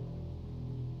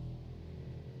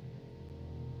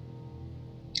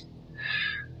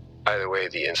 Either way,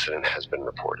 the incident has been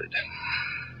reported.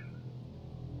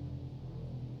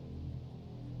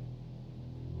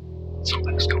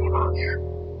 Something's going on here.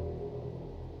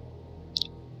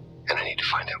 And I need to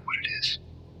find out what it is.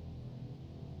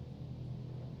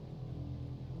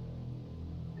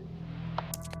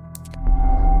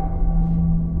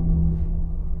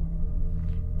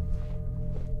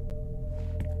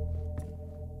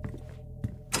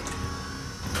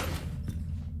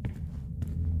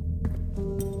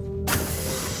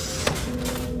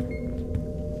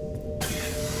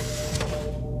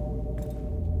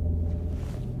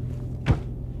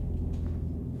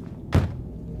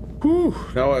 Whew,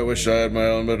 now I wish I had my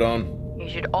helmet on. You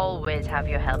should always have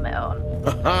your helmet on.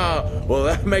 Haha, well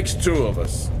that makes two of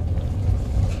us.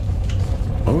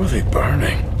 What were they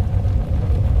burning?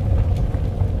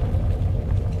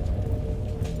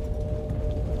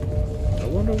 I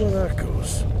wonder where that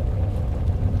goes.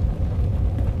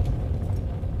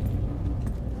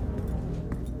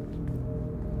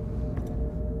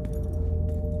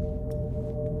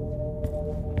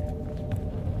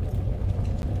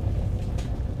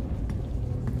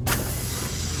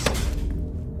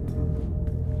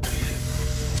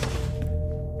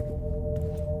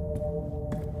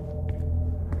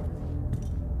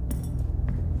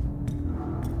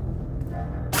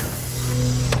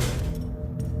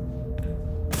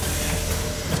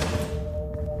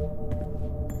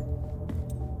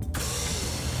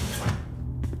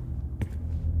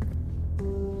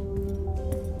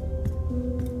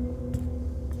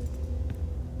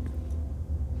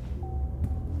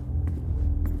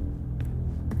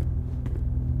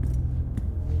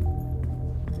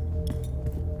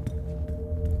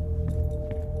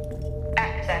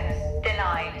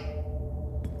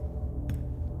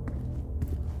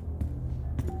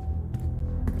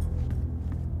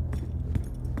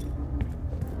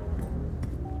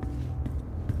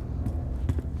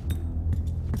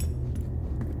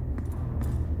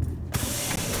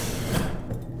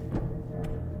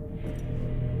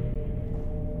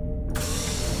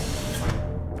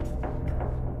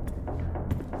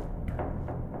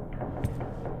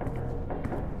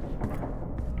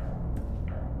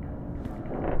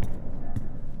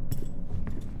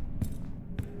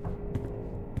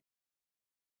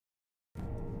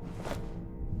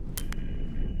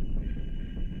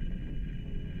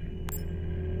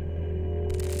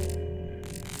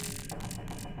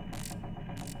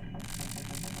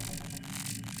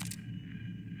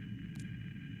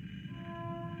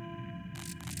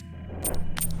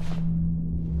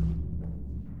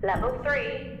 Level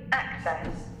 3, access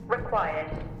required.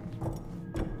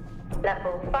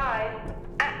 Level 5,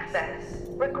 access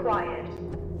required.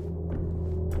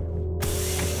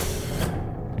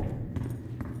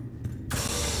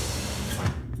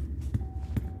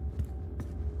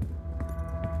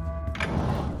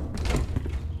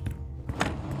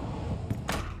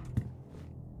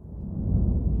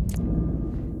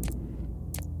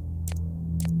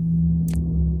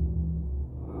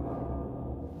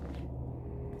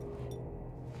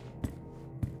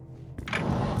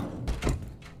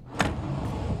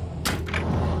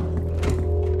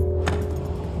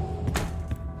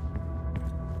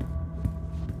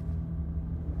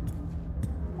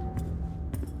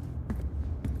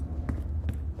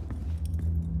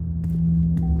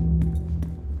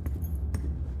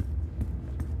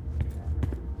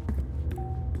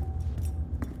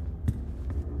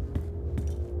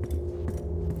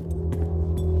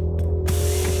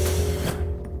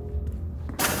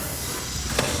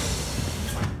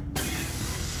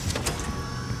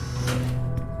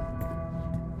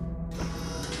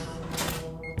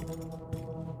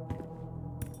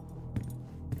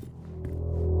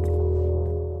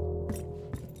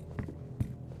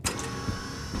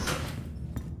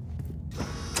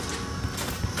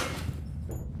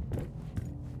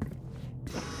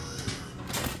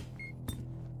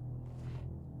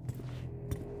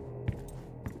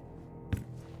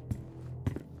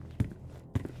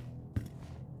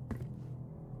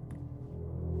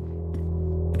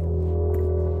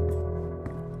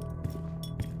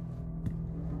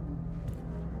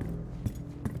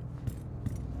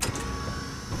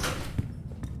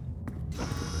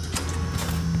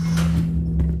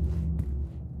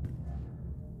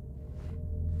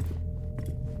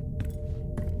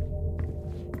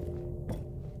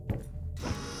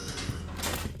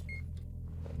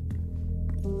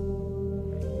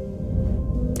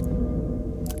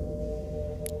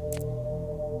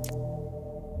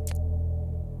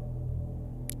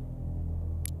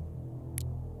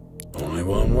 Only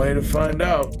one way to find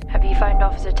out. Have you found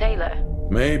Officer Taylor?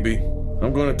 Maybe.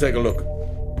 I'm going to take a look.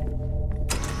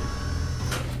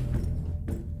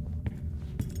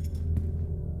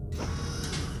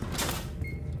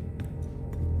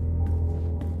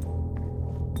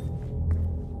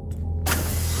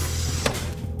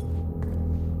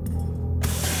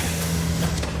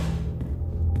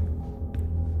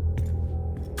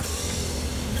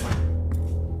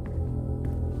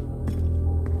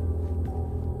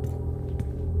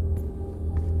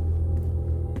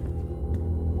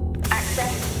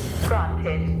 Access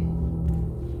granted.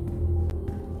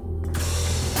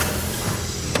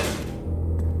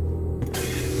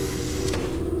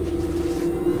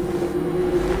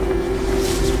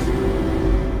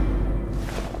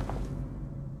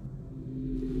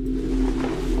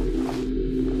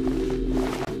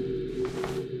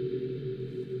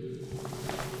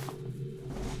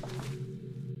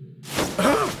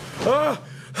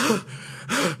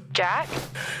 Jack?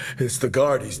 It's the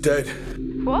guard. He's dead.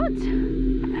 What?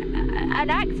 An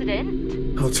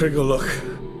accident? I'll take a look.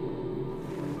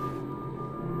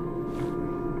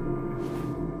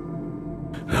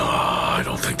 No, I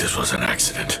don't think this was an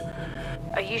accident.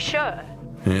 Are you sure?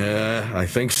 Yeah, I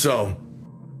think so.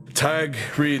 Tag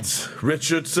reads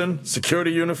Richardson,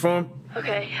 security uniform.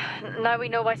 Okay, now we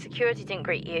know why security didn't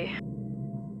greet you.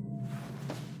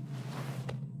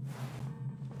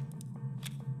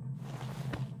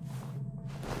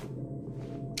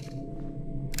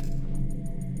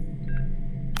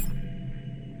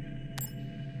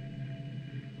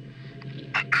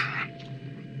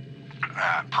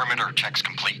 Perimeter checks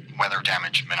complete. Weather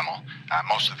damage minimal.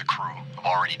 Most of the crew have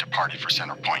already departed for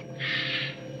Center Point.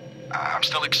 I'm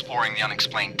still exploring the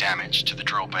unexplained damage to the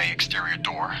drill bay exterior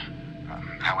door.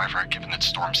 However, given that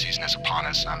storm season is upon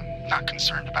us, I'm not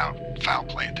concerned about foul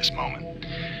play at this moment.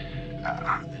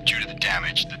 Due to the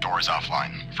damage, the door is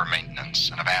offline for maintenance,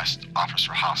 and I've asked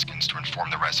Officer Hoskins to inform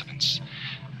the residents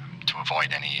to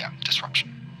avoid any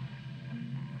disruption.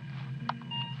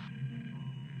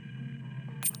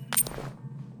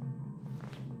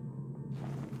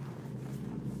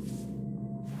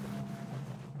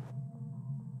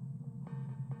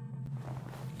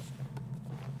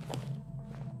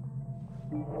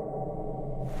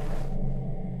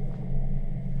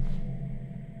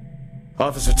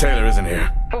 Officer Taylor isn't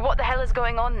here. Well, what the hell is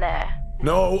going on there?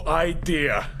 No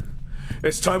idea.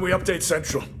 It's time we update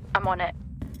Central. I'm on it.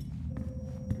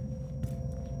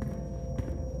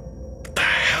 What the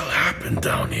hell happened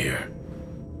down here?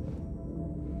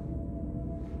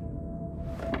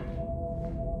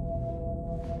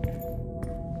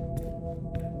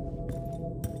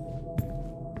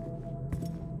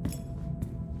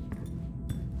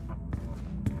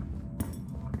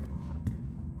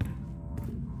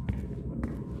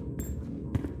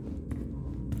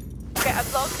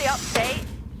 I've logged the update.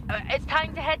 It's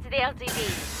time to head to the LTV.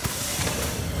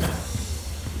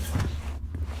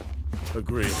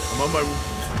 Agreed. I'm on my...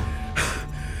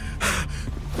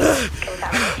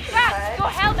 Jack, your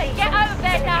helmet! Get out of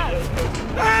there now!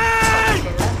 Hey!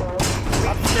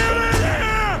 I'm still in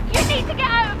here! You need to get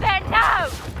out of there now!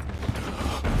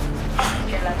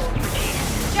 Oxygen levels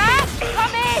reduced. Jack,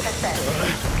 come in!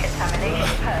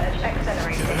 Contamination purge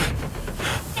accelerating.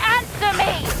 Answer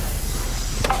me!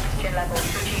 Oxygen levels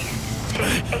reduced to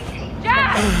 80.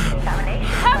 Jack!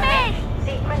 Contamination Come purge in!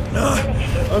 sequence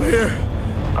initiated. I'm here.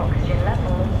 Oxygen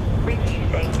levels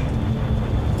reducing.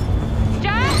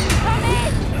 Jack, come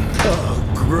in! Oh,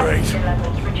 great. Oxygen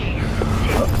levels reduced to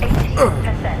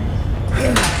 80%.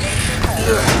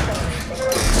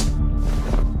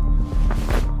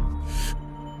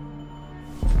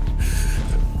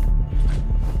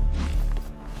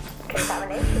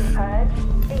 Contamination purge accelerating. Contamination purge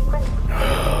sequence.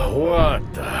 What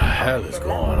the hell is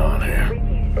going on here?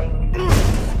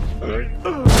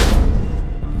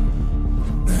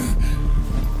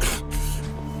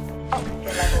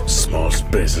 Small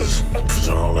spaces. That's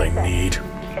all I need.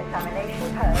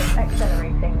 Contamination purge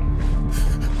accelerating.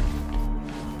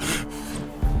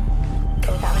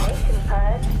 Contamination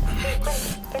purge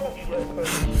sequence initiated.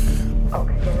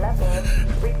 Oxygen levels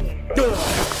reducing.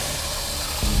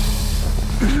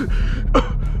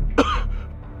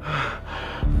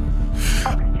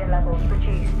 Oxygen levels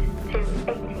reduced to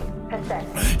 80%.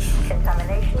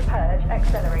 Contamination purge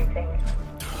accelerating.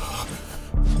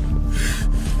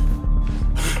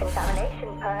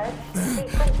 Contamination purge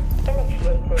sequence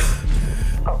initiated.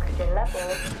 Oxygen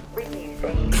levels reducing.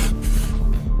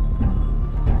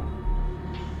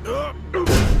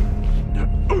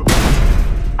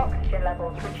 Oxygen levels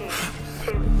reduced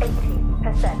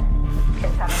to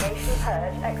 80%.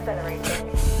 Contamination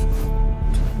purge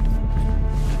accelerating.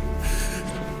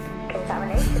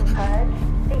 Contamination purge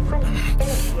sequence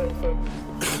initiated.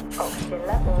 Oxygen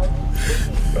levels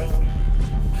reducing.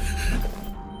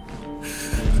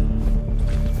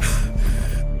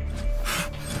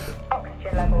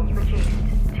 Oxygen levels reduced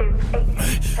to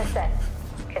 80%.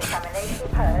 Contamination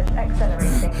purge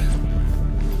accelerating.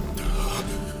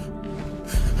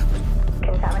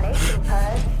 Contamination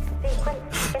purge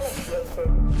sequence initiated.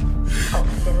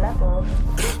 Oxygen levels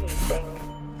reducing.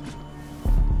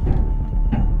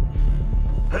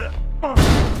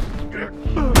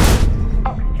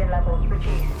 Oxygen levels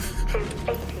reduced to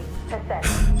 80%.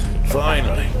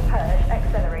 Finally. Contamination purge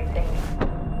accelerating.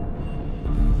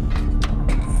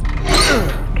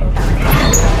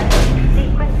 Contamination purge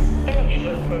sequence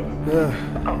initiated.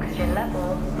 Oxygen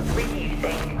levels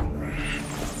reducing.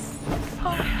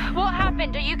 What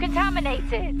happened? Are you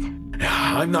contaminated?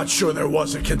 I'm not sure there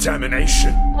was a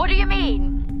contamination. What do you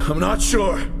mean? I'm not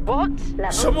sure. What?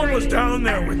 Level Someone was 3 down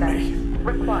there with access me.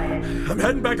 Required. I'm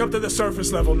heading back up to the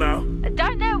surface level now.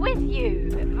 Down there with you?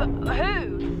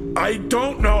 Who? I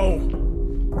don't know.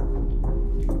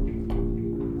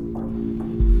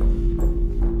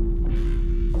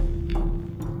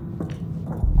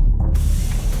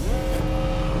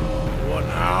 What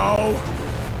now?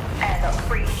 Airlock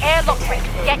breach. Airlock breach.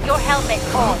 Get your helmet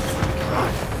on.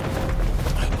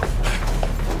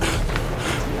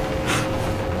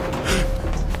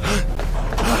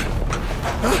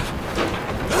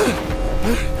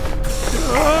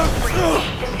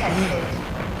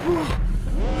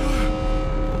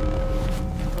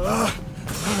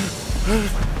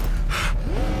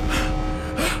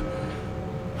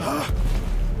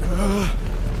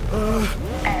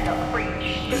 Airlock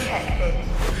breach detected.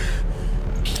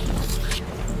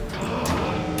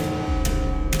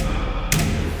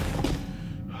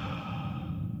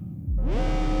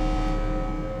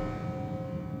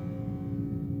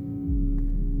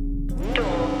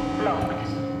 Door locked.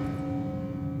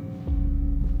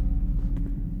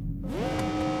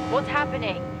 What's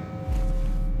happening?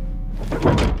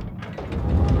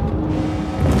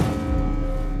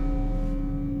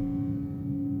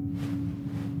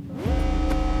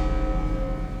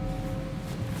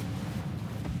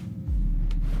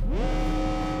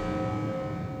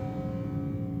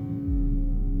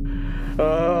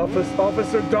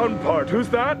 Officer Dunpart, who's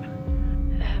that?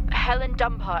 Helen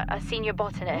Dumpart, a senior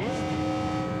botanist.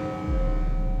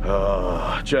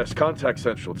 Jess, contact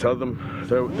Central. Tell them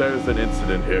there's an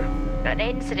incident here. An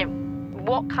incident?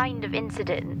 What kind of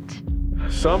incident?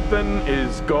 Something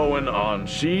is going on.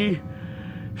 She's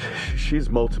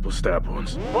multiple stab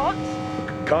wounds. What?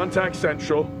 Contact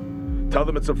Central. Tell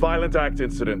them it's a violent act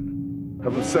incident.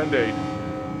 Have them send aid.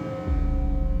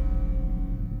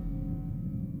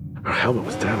 Her helmet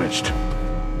was damaged.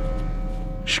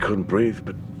 She couldn't breathe,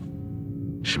 but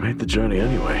she made the journey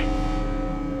anyway.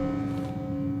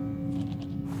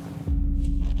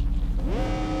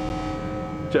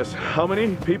 Jess, how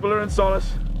many people are in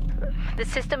Solis? The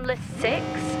system lists 6.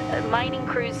 Mining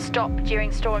crews stop during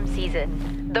storm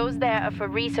season. Those there are for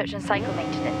research and cycle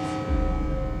maintenance.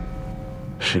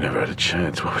 She never had a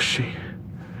chance. What was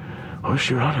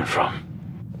she running from?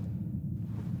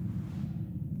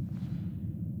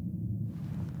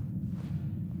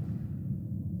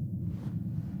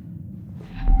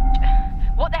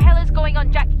 What the hell is going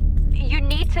on, Jack? You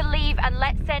need to leave and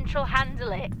let Central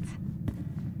handle it.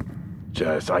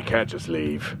 Jess, I can't just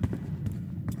leave.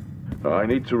 I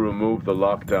need to remove the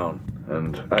lockdown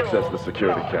and access the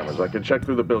security cameras. I can check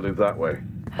through the buildings that way.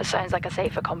 That sounds like a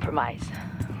safer compromise.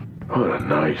 What a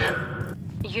night.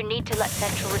 You need to let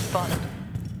Central respond.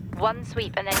 One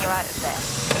sweep and then you're out of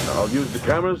there. I'll use the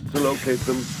cameras to locate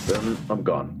them, then I'm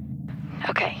gone.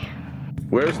 Okay.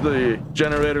 Where's the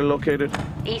generator located?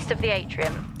 East of the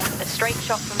atrium. A straight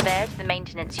shot from there to the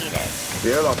maintenance unit.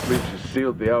 The airlock breaches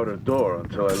sealed the outer door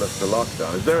until I left the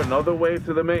lockdown. Is there another way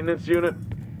to the maintenance unit?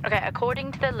 Okay,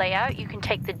 according to the layout, you can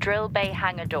take the drill bay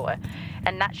hangar door,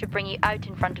 and that should bring you out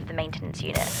in front of the maintenance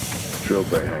unit. Drill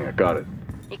bay hangar, got it.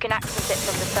 You can access it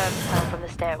from the service tunnel from the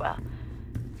stairwell.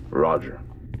 Roger.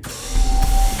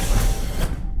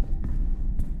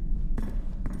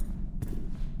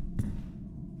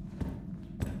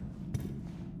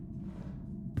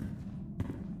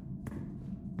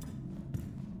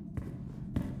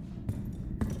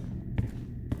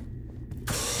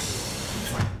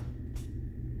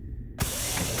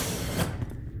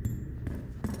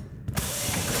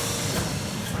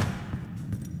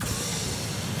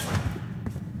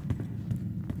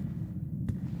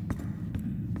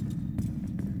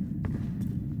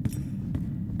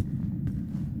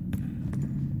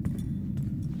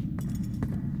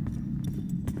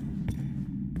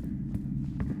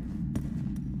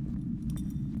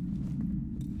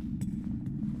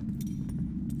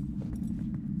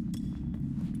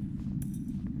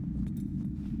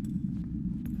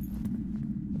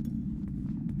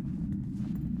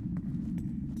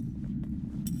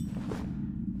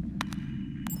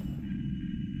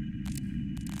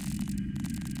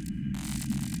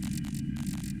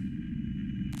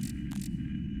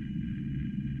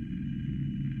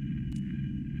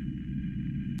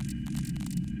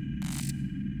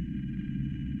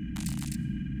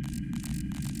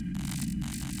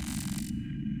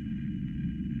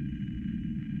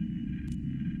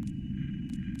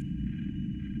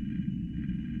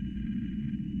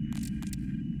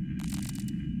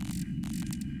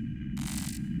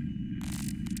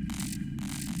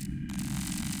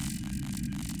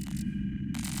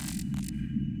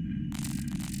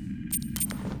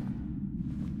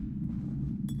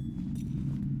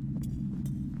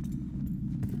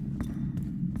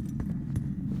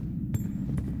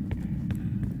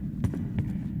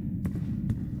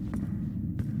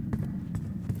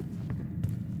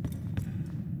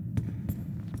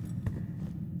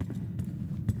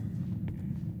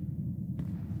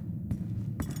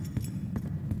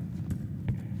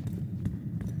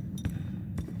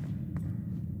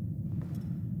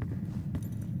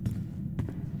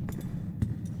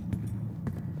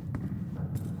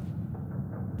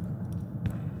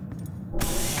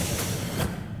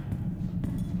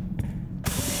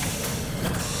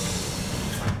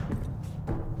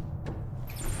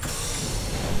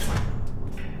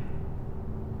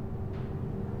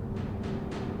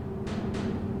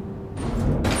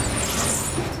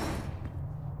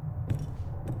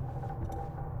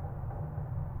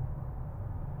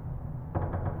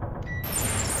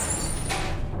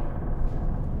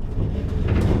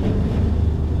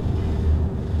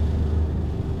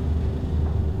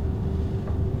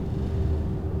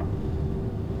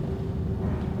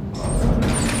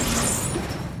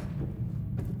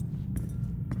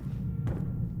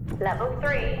 Level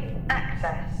 3,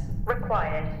 access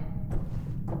required.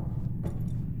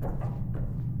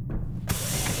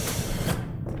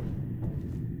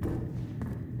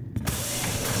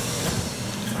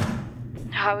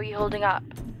 How are you holding up?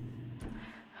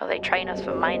 Well, they train us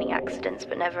for mining accidents,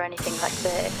 but never anything like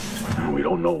this. We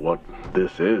don't know what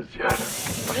this is yet.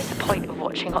 What is the point of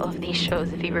watching all of these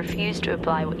shows if you refuse to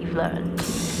apply what you've learned?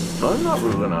 I'm not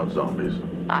ruling out zombies.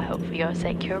 I hope for your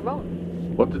sake you're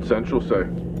wrong. What did Central say?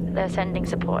 They're sending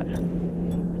support.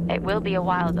 It will be a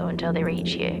while, though, until they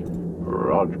reach you.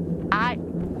 Roger.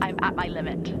 I'm at my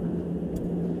limit.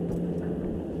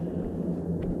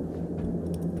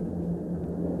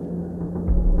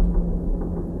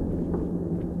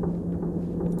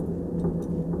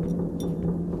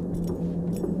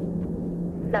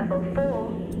 Level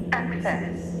 4,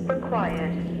 access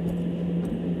required.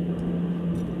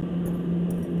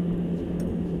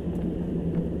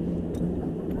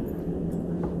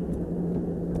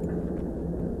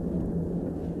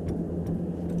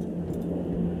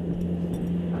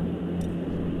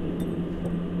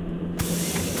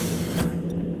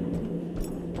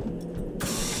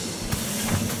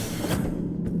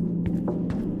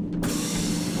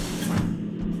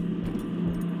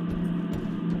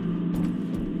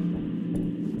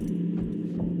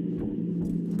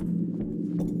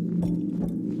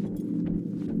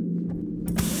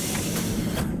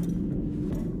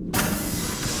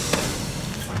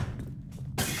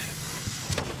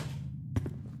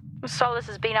 Solis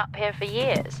has been up here for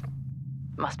years.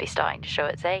 Must be starting to show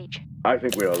its age. I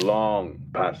think we are long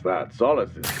past that. Solis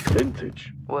is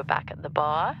vintage. We're back at the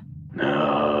bar.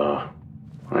 No.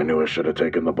 I knew I should have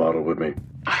taken the bottle with me.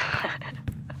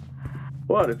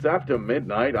 What? It's after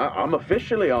midnight. I'm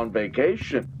officially on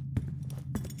vacation.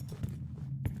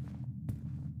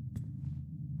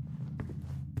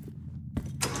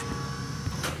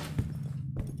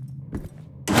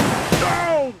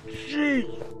 Oh, gee!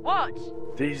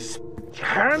 What? These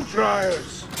hand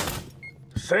dryers.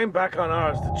 Same back on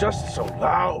ours. They're just so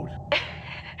loud.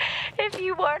 If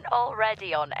you weren't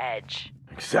already on edge.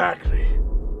 Exactly.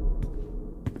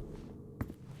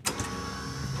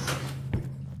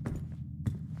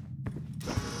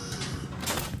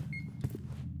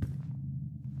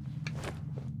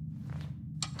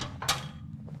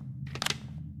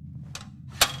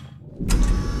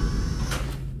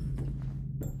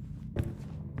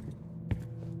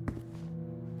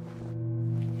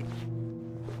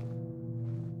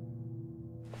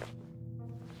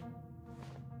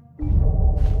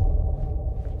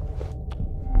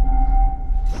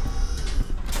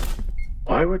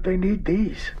 Why would they need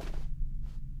these?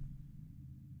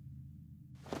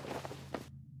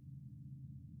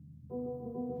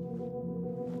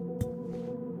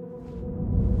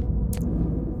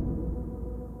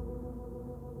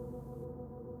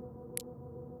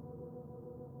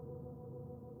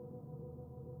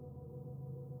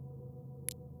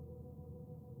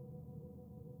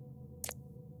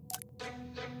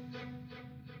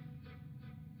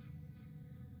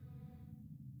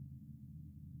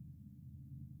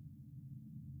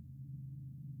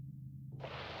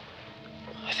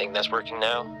 I think that's working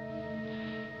now.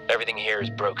 Everything here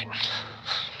is broken.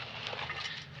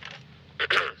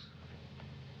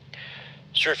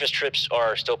 Surface trips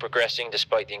are still progressing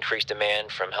despite the increased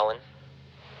demand from Helen.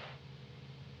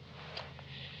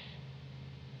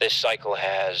 This cycle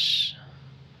it's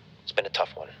been a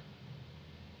tough one.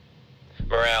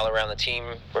 Morale around the team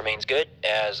remains good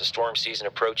as the storm season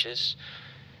approaches.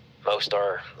 Most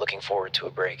are looking forward to a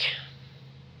break.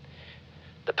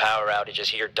 The power outages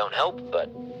here don't help, but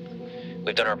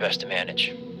we've done our best to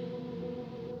manage.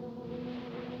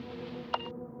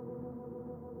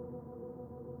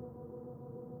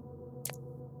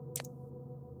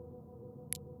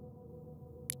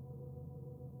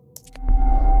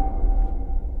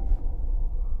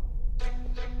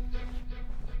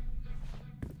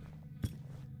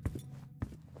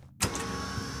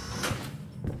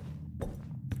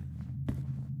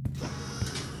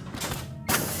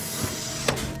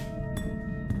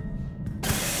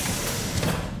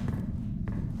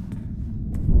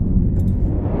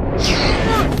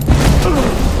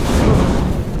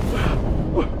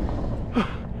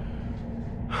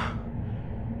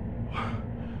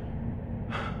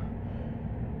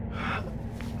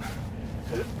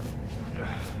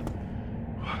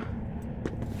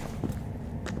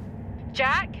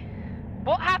 Jack?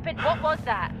 What happened? What was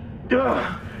that?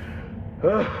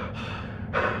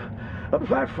 A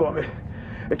platform.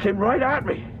 It came right at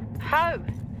me. How?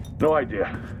 No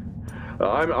idea.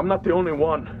 I'm not the only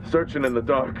one searching in the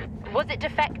dark. Was it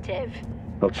defective?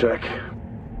 I'll check.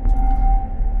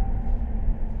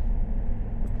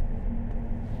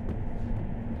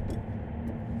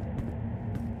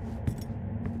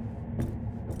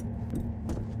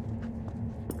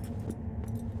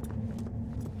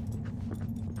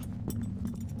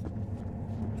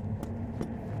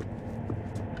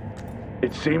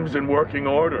 It seems in working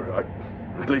order.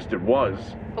 At least it was.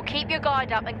 Well, keep your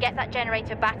guard up and get that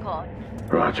generator back on.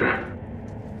 Roger.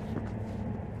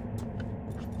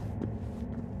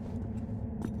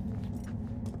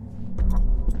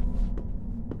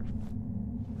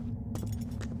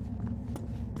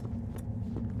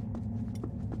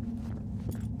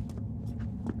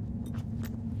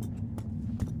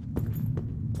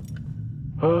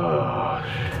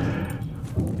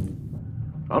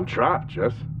 I'm trapped,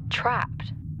 Jess.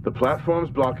 Trapped? The platform's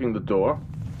blocking the door.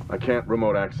 I can't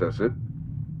remote access it.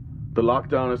 The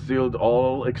lockdown has sealed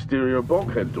all exterior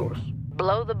bulkhead doors.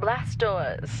 Blow the blast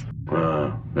doors.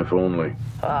 If only.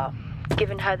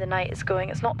 Given how the night is going,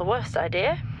 it's not the worst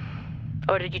idea.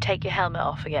 Or did you take your helmet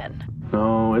off again?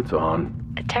 No, it's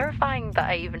on. Terrifying that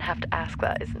I even have to ask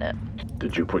that, isn't it?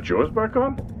 Did you put yours back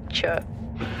on? Sure.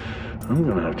 I'm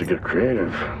gonna have to get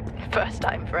creative. First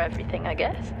time for everything, I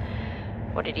guess.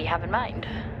 What did he have in mind?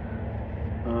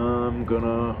 I'm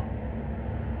gonna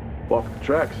walk the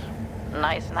tracks.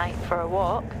 Nice night for a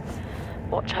walk.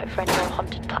 Watch out for any more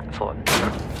haunted platforms.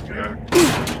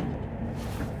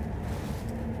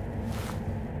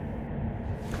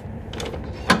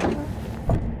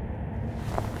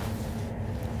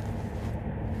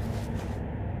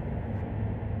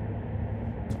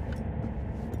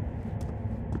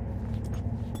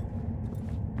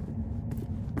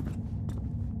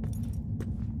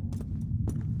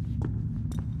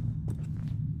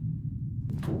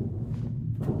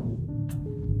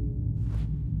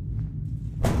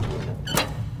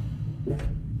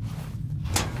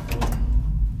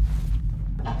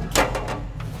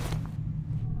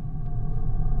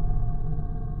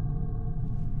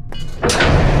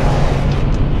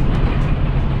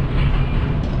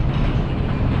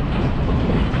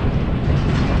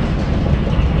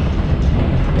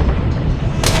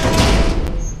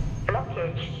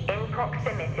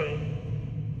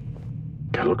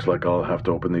 It looks like I'll have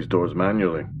to open these doors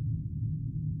manually.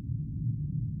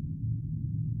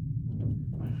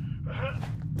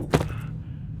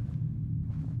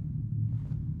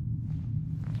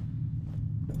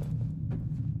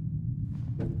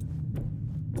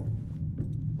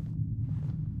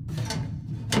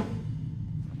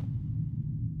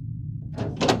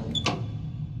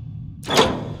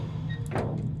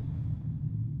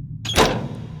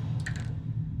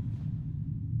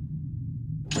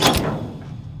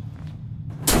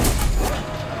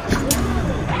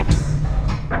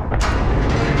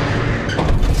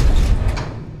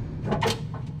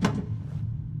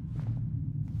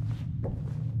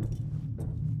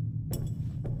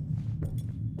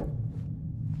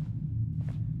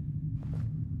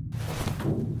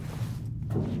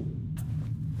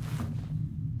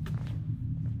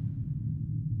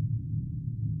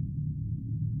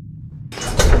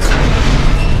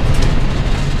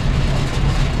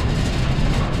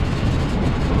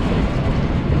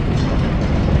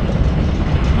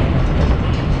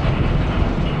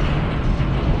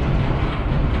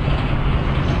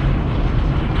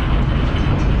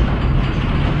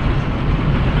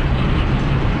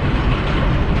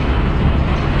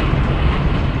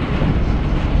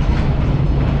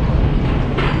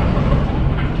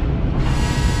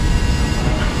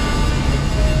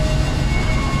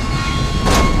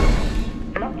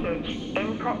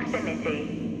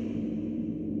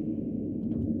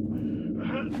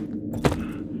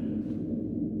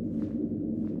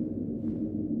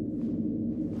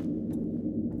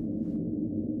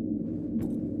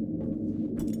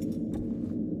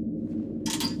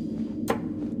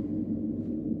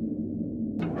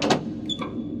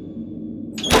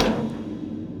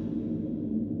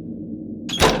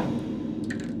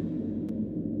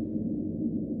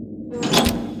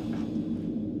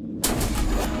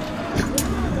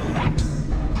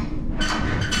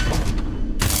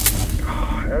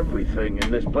 Everything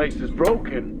in this place is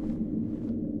broken.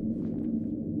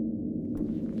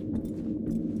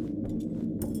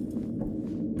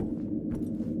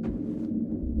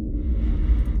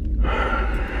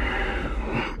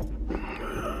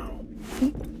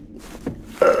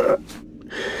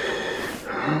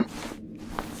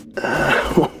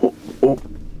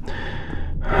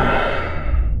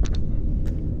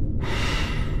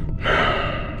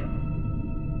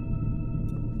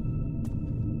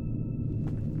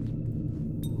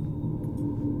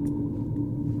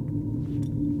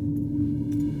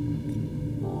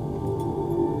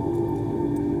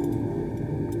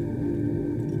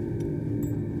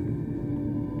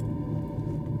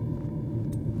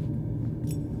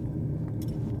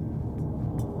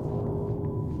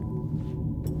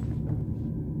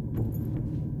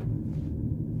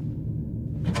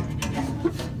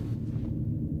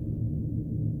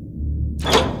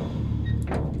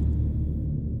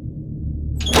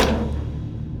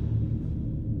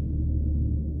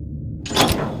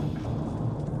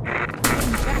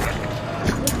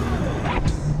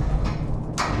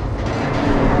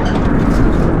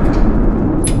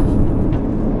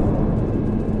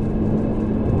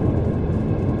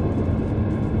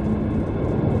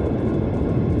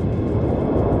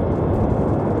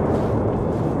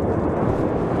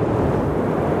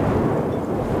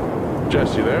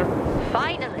 Jess, you there?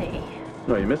 Finally.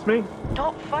 No, you missed me?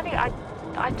 Not funny. I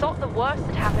thought the worst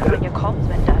had happened when your comms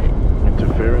went out.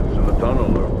 Interference in the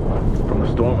tunnel, or from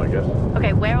the storm, I guess.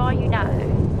 Okay, where are you now?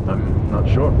 I'm not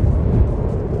sure.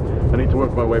 I need to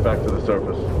work my way back to the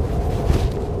surface.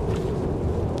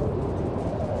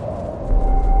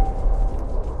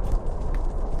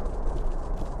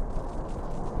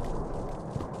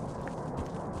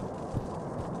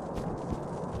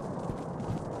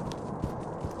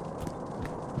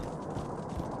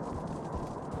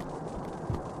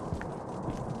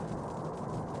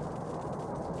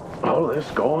 All this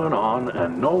going on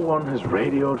and no one has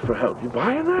radioed for help. You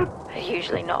buying that?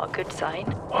 Usually not a good sign.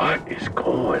 What is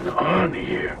going on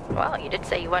here? Well, you did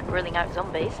say you weren't ruling out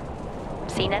zombies.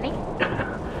 Seen any?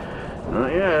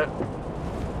 Not yet.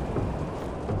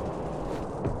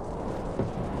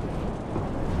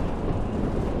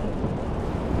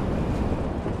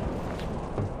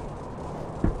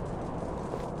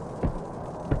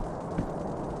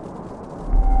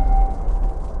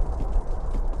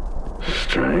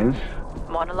 Strange.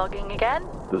 Monologuing again?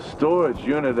 The storage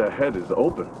unit ahead is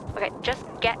open. Okay, just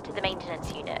get to the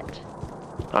maintenance unit.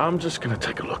 I'm just gonna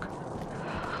take a look.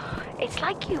 It's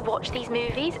like you watch these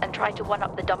movies and try to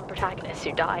one-up the dumb protagonists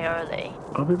who die early.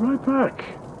 I'll be right back.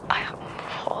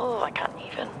 I can't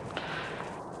even.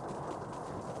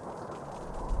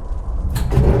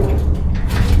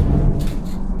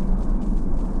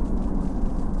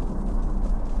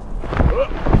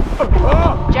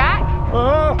 Jack?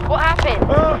 What happened?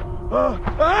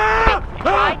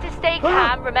 Try to stay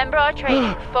calm. Remember our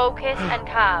training. Focus and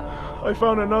calm. I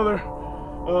found another.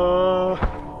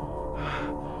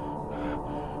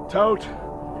 Tout.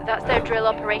 That's their drill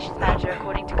operations manager,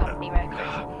 according to company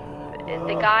records.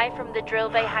 The guy from the drill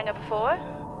bay hangar before?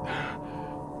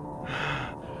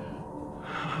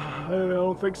 I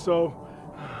don't think so.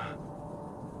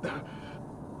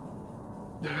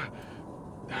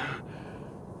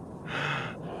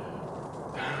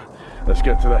 Let's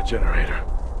get to that generator.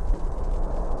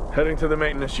 Heading to the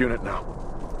maintenance unit now.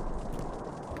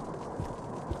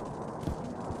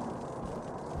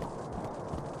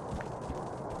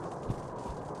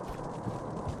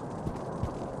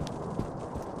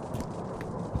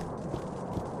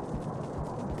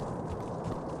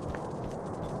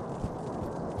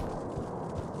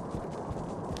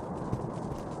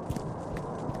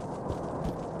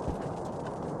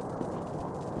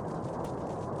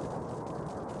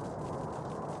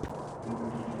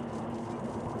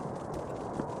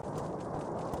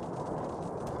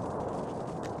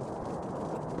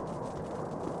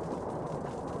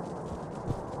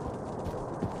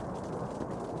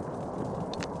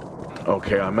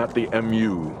 Okay, I'm at the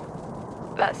MU.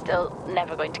 That's still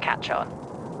never going to catch on.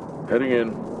 Heading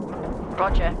in.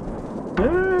 Roger.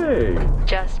 Hey!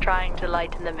 Just trying to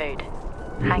lighten the mood.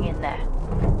 Hang in there.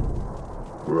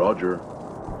 Roger.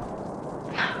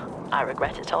 I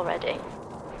regret it already.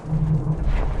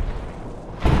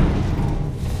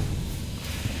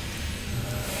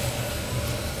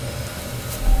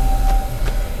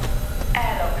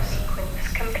 Airlock sequence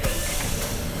complete.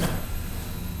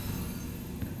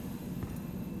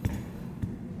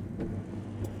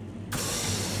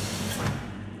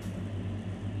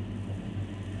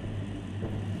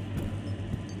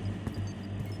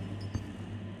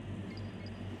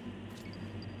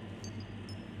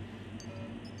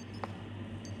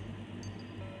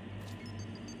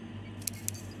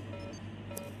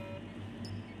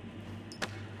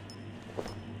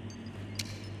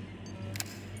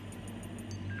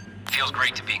 Feels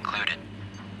great to be included.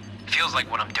 Feels like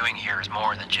what I'm doing here is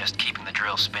more than just keeping the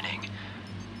drill spinning.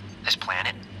 This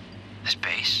planet, this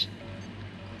base,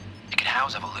 it could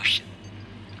house evolution.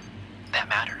 That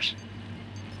matters.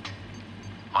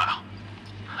 Wow,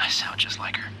 I sound just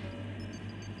like her.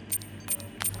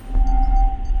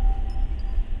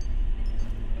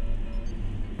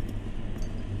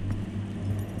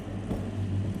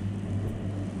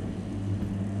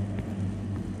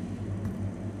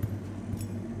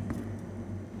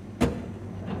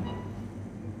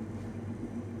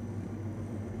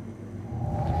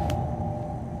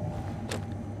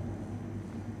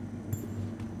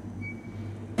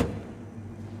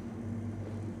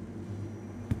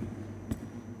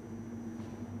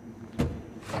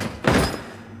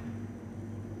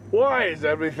 Why is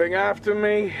everything after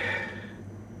me?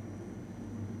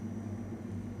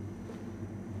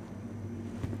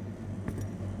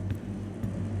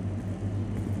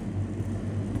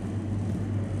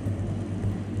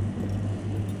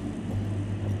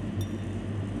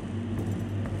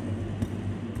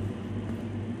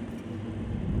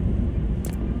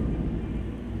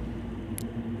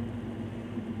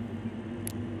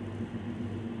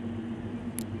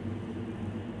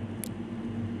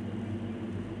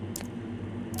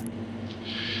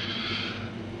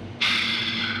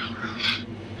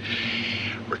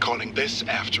 Recording this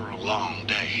after a long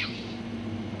day.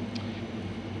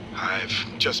 I've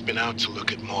just been out to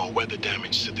look at more weather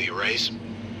damage to the arrays.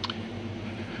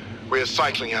 We're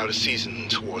cycling out of season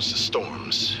towards the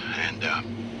storms, and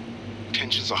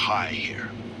tensions are high here.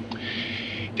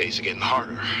 Days are getting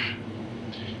harder.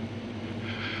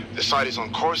 The site is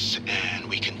on course, and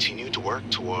we continue to work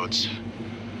towards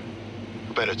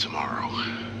a better tomorrow.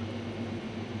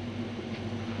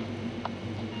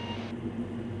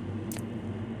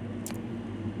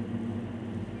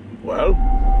 Well,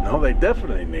 now they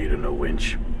definitely need a new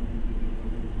winch.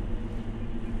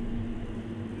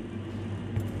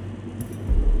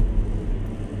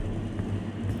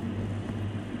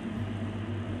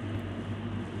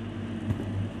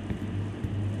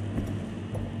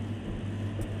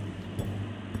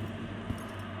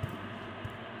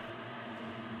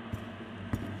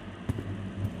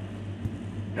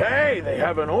 Hey, they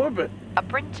have an orbit. A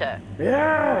printer,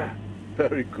 Yeah,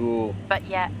 very cool. but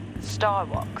yet Star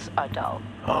Walks are dull.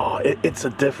 Oh, it's a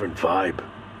different vibe.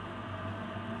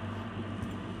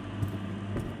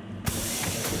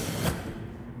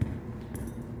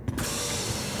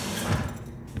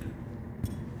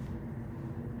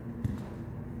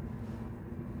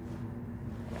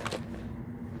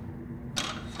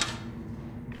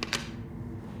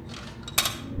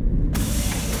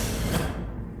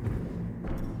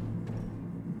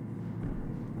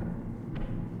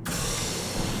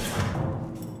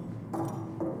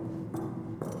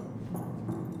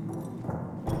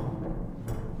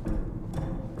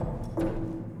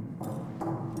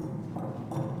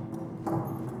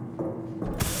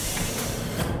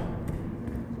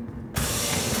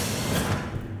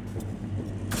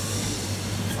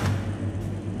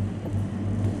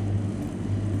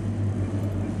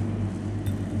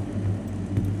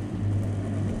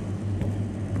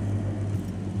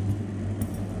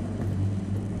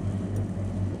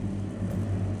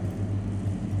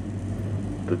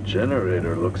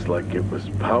 generator looks like it was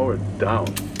powered down.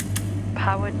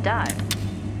 Powered down?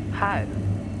 How?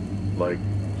 Like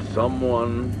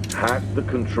someone hacked the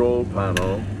control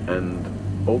panel and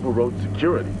overrode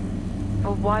security.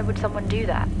 Well, why would someone do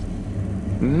that?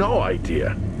 No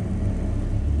idea.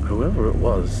 Whoever it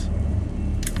was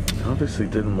obviously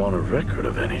didn't want a record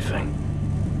of anything.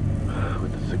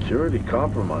 With the security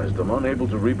compromised, I'm unable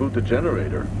to reboot the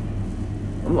generator.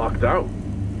 I'm locked out.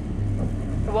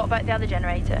 What about the other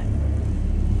generator?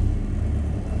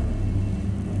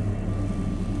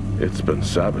 It's been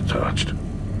sabotaged.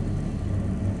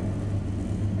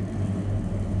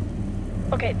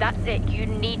 Okay, that's it. You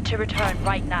need to return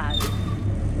right now.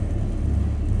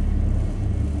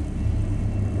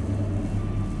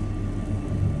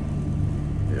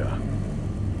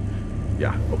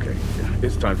 Yeah, okay. Yeah,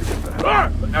 it's time to get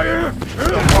back.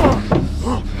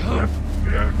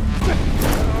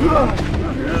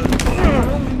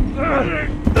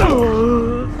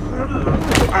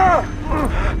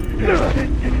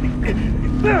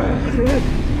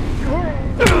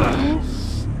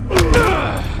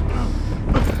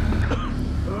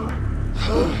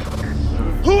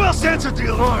 Who else answered the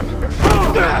alarm?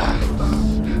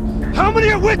 How many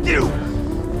are with you?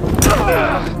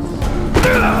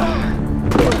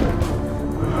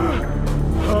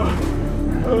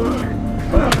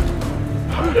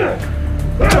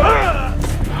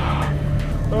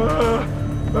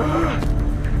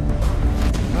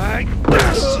 I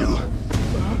asked you a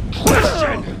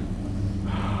question.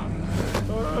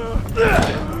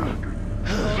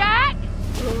 Jack!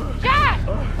 Jack!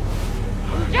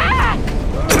 Jack!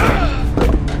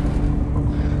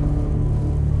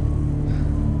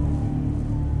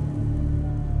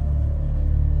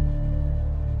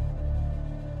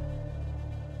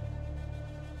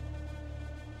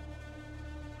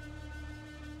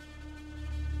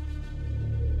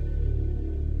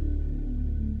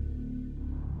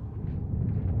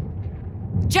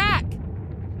 Jack!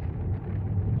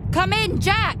 Come in,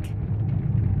 Jack!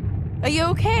 Are you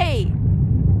okay?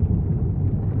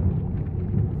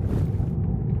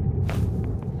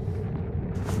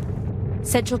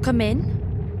 Central, come in.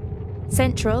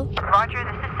 Central. Roger,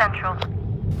 this is Central.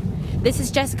 This is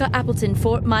Jessica Appleton,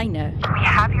 Fort Minor. We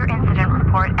have your incident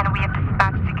report and we have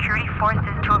dispatched security forces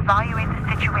to evaluate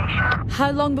the situation.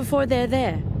 How long before they're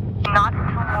there? Not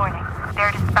until morning. They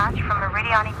are dispatched from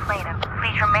Meridiani Planum.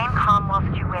 Please remain calm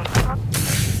whilst you wait.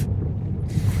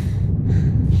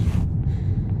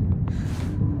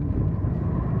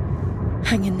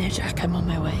 Hang in there, Jack. I'm on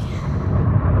my way.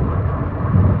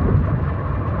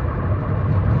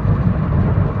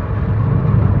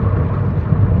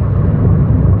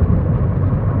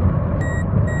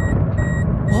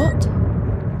 What?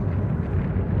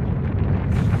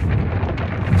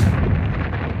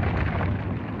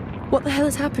 What the hell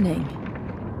is happening?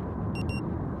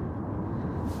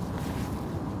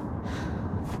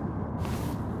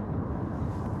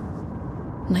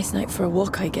 Nice night for a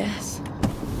walk, I guess.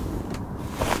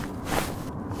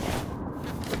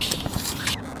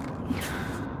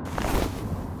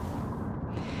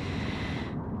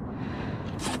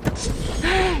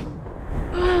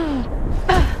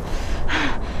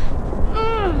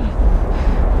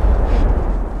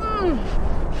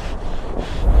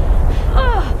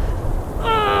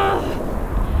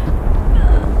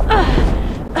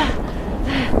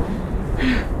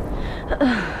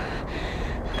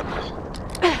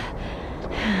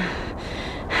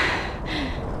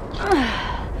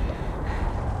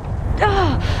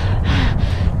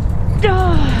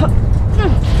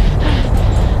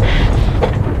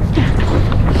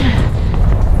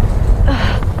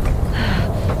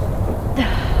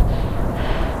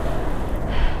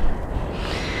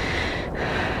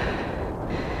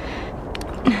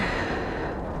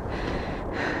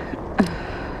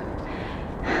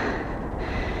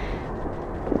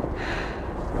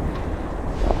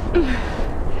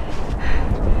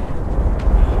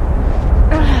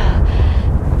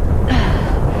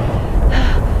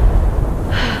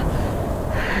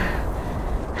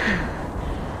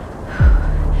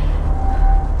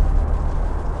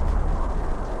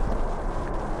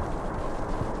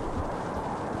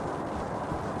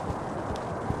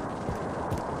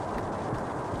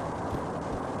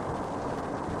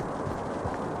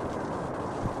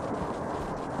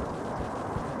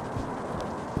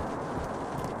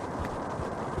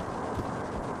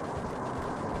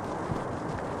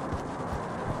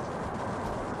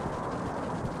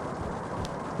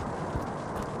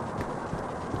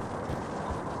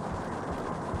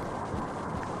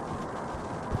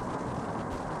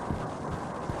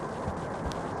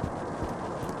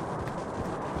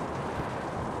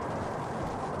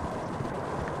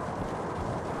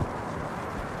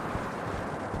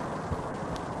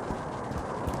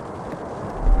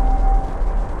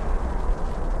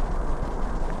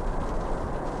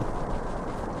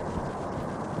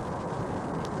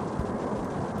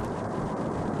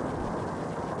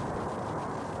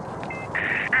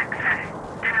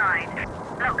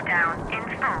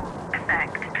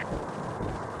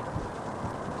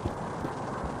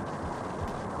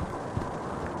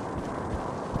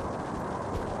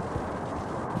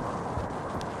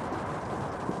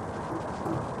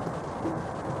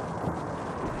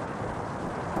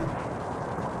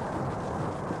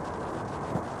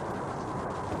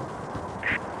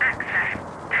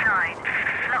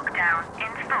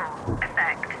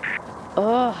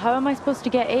 how am I supposed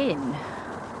to get in?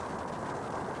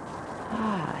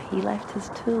 Ah, he left his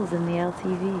tools in the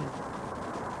LTV.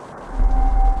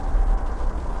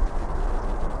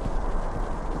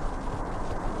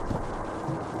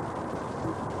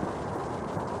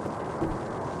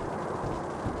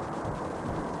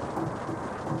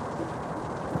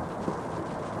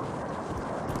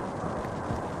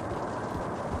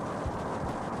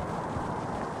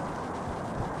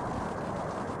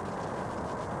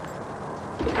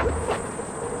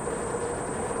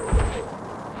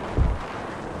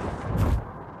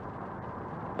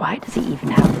 Why does he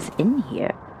even have this in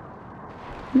here?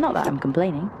 Not that I'm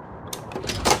complaining.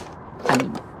 I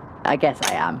mean, I guess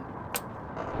I am.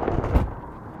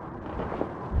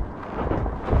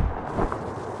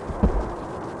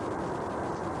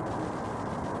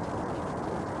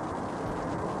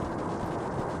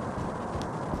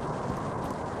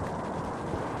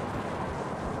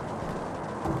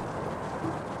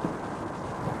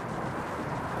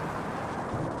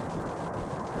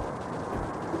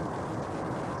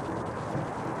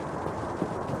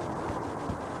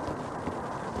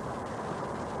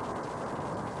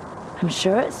 I'm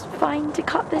sure it's fine to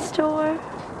cut this door.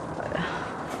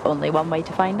 Only one way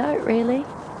to find out, really.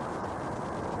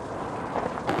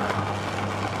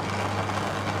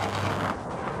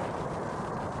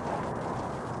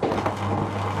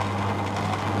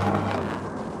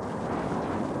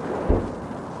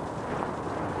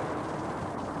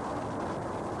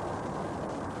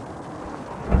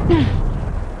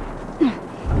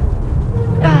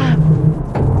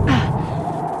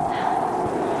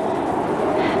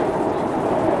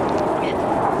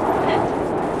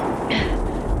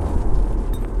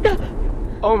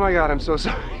 Oh my god, I'm so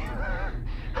sorry.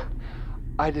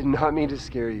 I did not mean to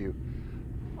scare you.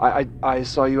 I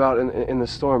saw you out in the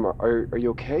storm. Are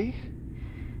you okay?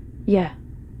 Yeah.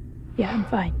 Yeah, I'm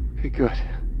fine. Okay, good.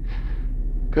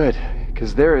 Good.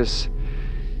 Because there is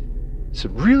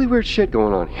some really weird shit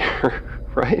going on here,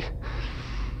 right?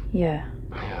 Yeah.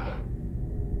 Yeah.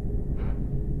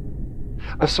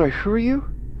 I'm sorry, who are you?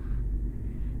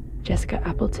 Jessica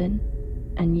Appleton.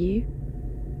 And you?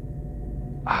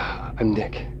 I'm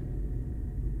Nick.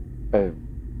 I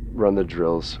run the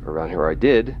drills around here. I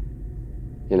did,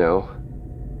 you know.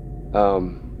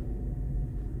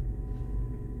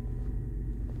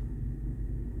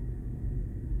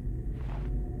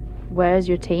 Where's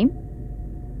your team?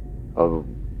 Oh,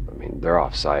 I mean, they're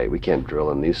off-site. We can't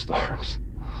drill in these storms.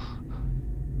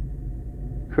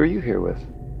 Who are you here with?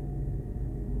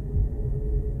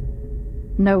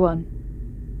 No one.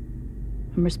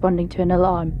 I'm responding to an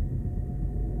alarm.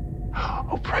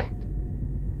 Oh, right.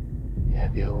 Yeah,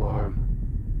 the alarm.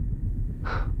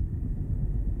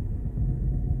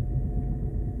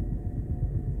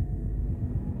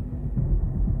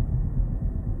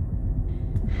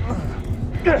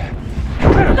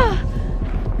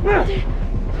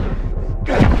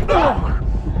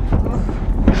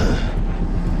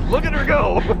 Look at her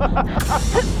go!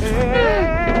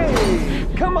 Hey!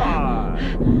 Come on!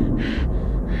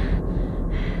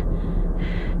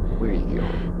 Where are you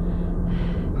going?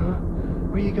 Huh?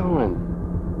 Where are you going?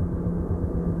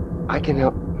 I can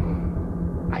help.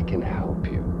 I can help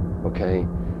you, okay?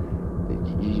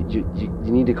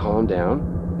 You need to calm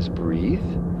down. Just breathe,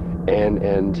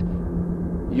 and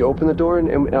you open the door,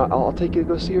 and I'll take you to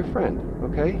go see your friend,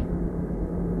 okay?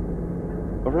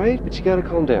 All right, but you gotta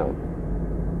calm down,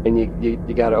 and you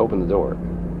gotta open the door,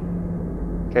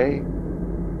 okay?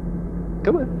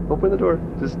 Come on, open the door.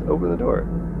 Just open the door.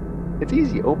 It's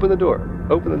easy. Open the door.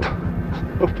 Open the door.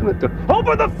 Open the door.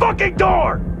 Open the fucking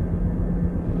door!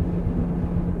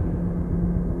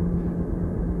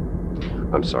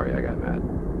 I'm sorry I got mad.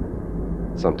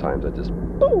 Sometimes I just...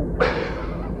 Boom!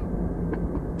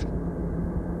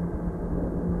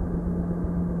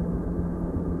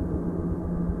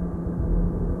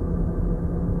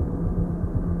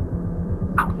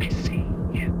 I'll be seeing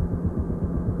you.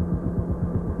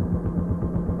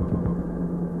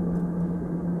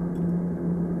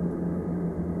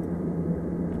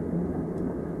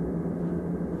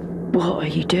 What are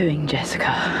you doing,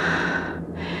 Jessica?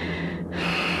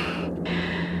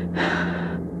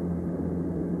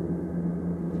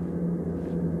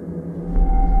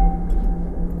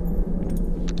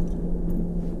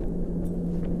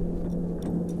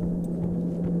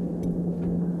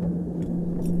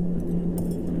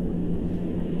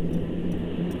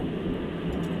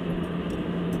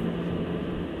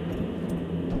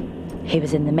 He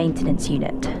was in the maintenance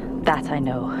unit. That I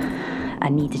know. I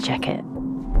need to check it.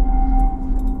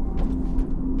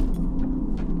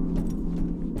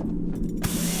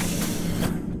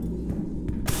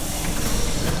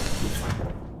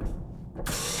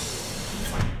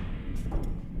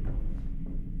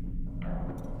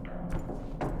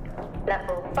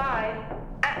 Level 5,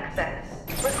 access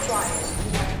required.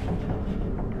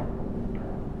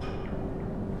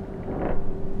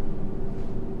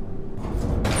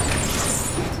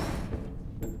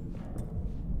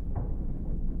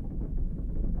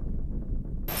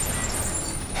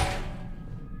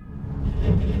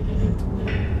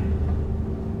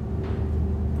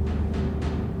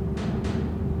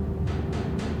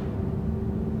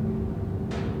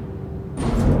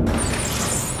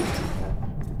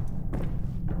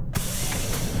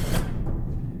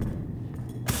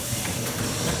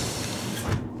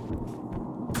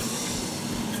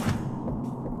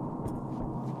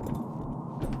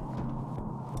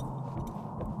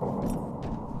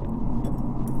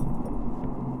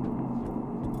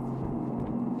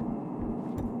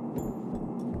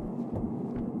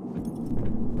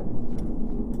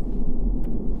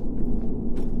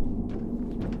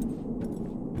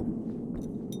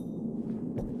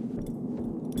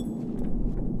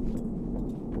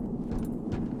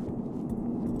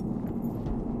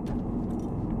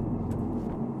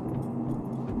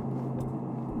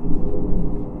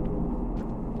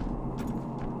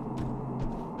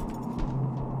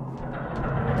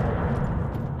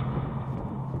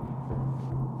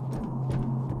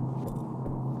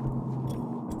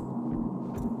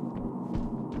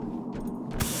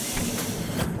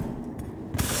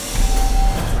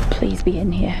 Please be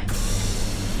in here.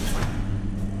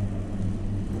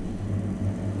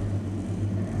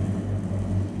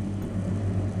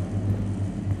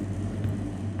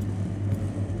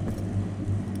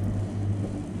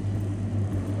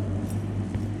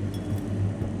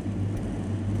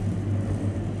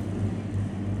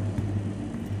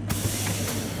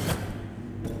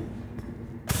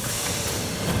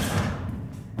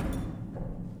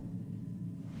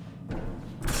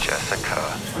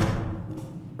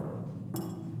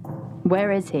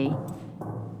 Where is he?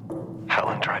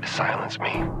 Helen tried to silence me.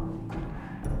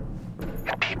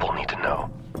 And people need to know.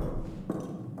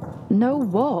 Know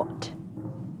what?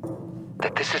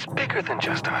 That this is bigger than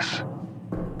just us.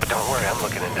 But don't worry, I'm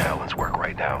looking into Helen's work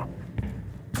right now.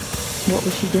 What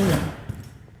was she doing?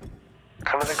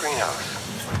 Come to the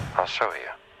greenhouse. I'll show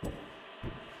you.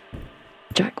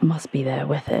 Jack must be there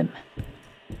with him.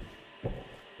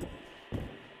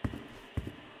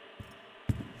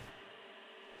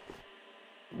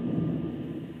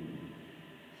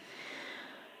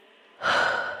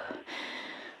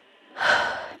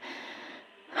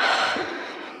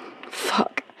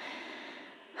 Fuck.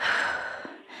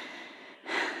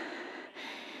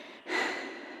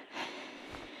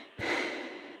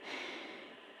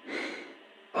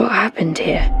 What happened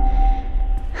here?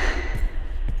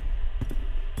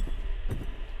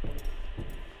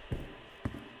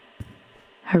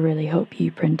 I really hope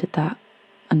you printed that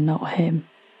and not him.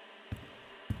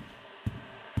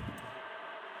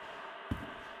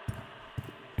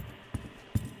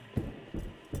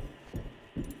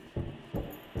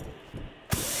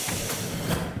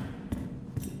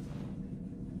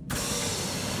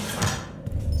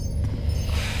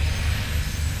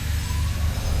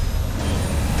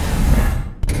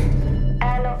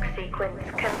 Airlock sequence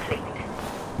complete.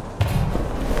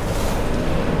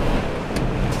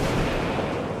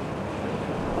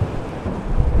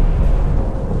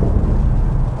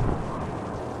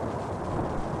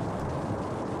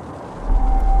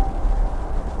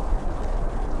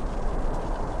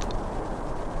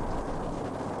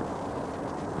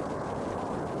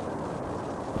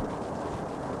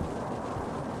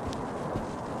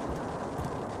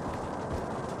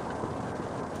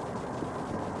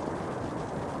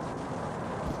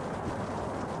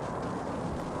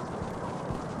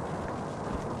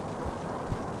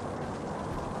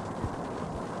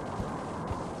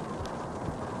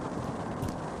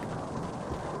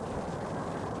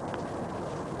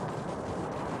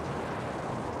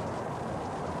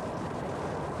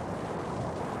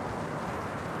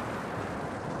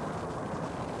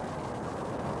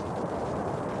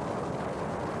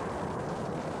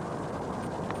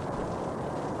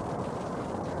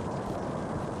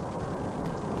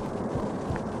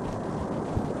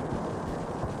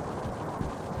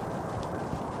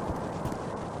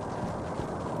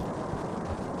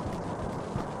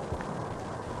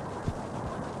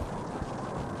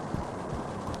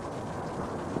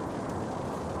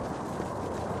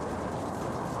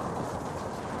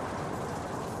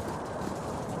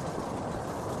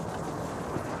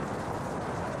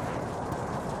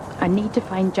 I need to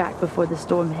find Jack before the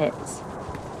storm hits.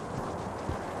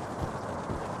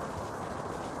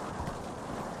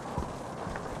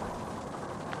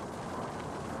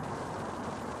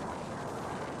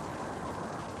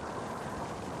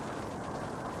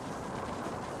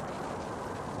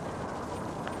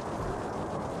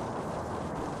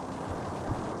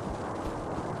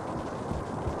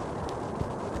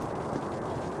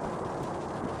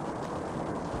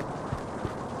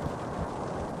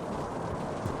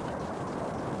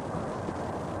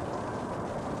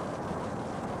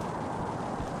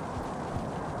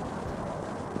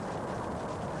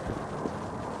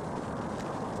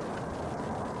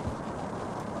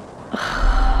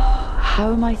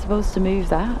 How am I supposed to move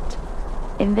that?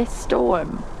 In this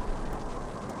storm?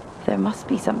 There must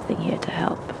be something here to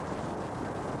help.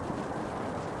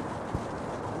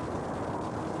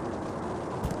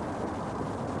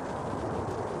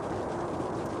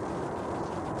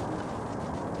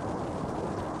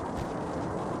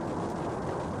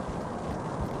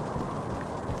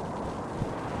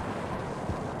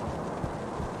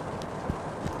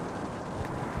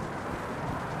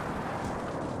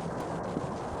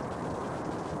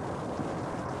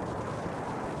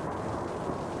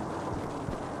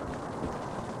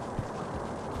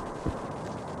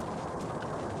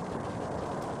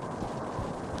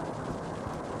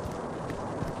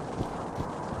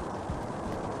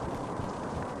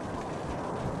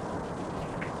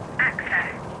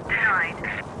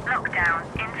 Lockdown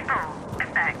in full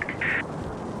effect.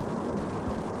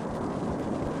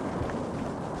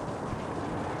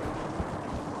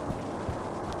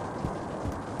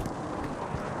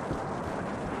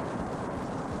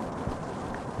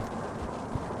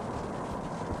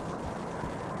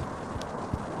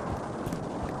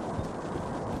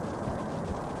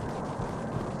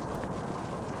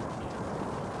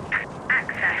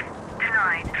 Access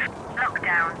denied.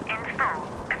 Lockdown in full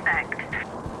effect.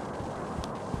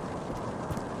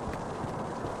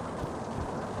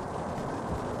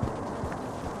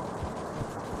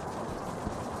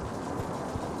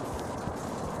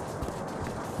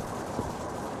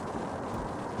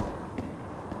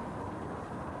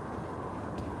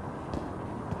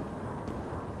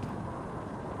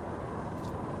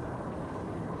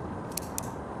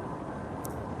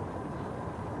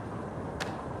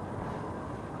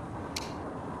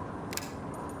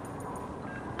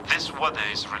 This weather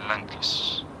is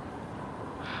relentless.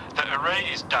 The array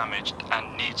is damaged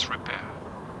and needs repair.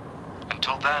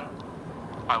 Until then,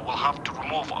 I will have to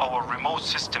remove our remote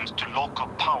systems to local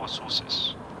power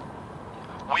sources.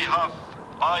 We have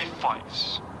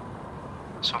I-5s,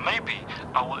 so maybe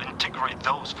I will integrate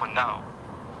those for now.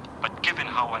 But given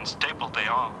how unstable they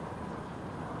are,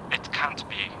 it can't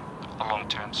be a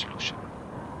long-term solution.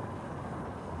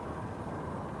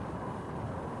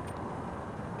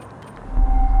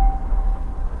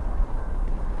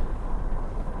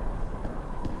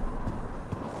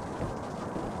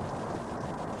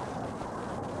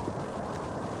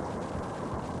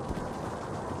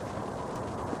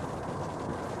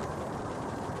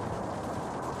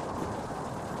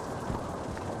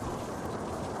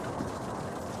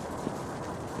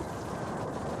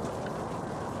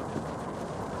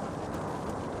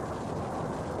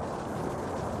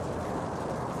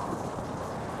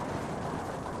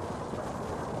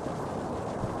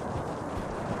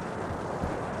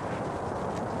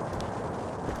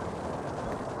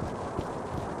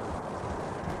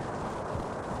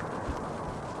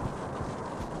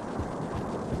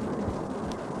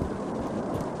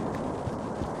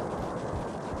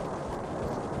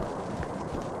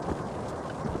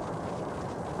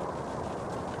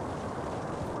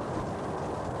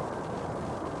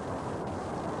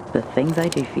 The things I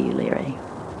do for you, Leary.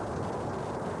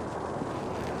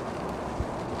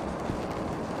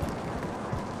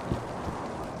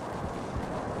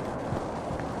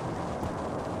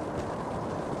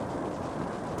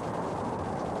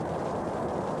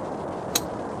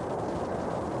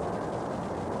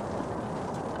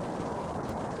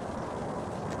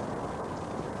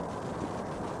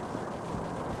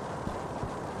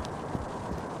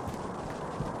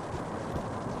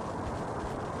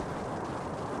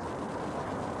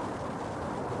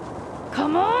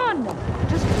 Come on!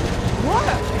 Just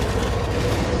work!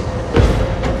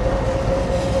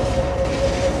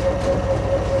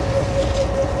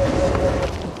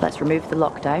 Let's remove the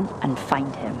lockdown and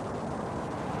find him.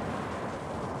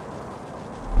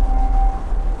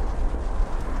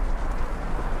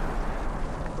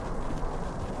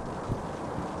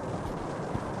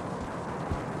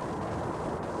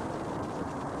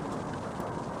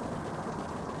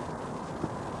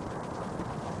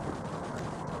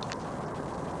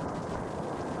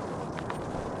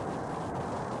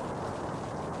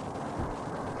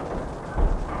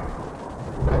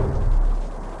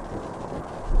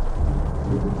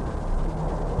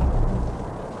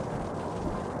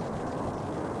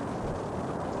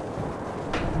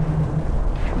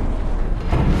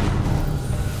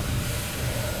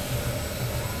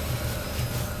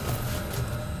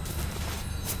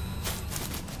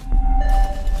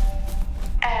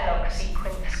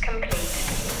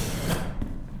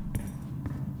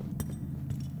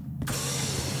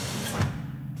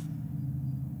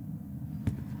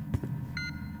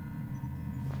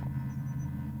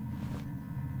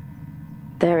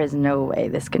 There is no way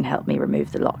this can help me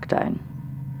remove the lockdown.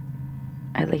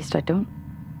 At least I don't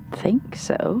think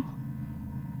so.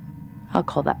 I'll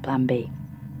call that Plan B.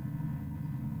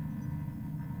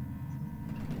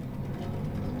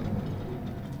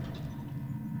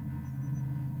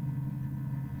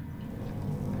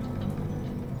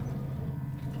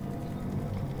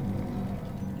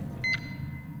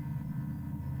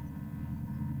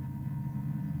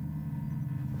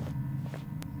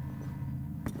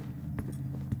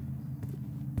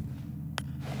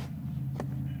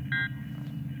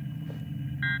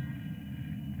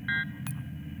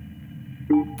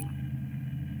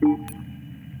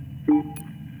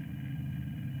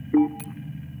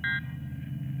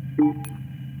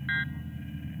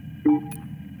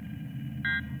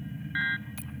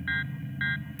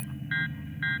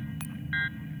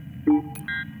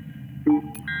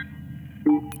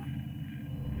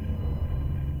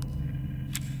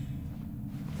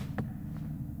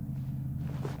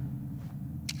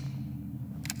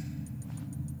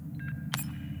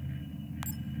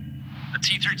 The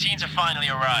T-13s have finally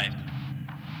arrived.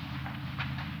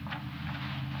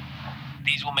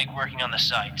 These will make working on the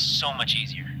site so much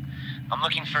easier. I'm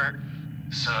looking for...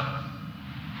 Sir,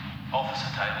 Officer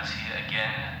Taylor's here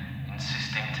again,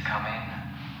 insisting to come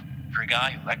in. For a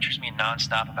guy who lectures me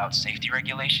non-stop about safety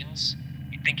regulations,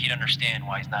 you'd think he'd understand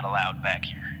why he's not allowed back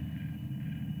here.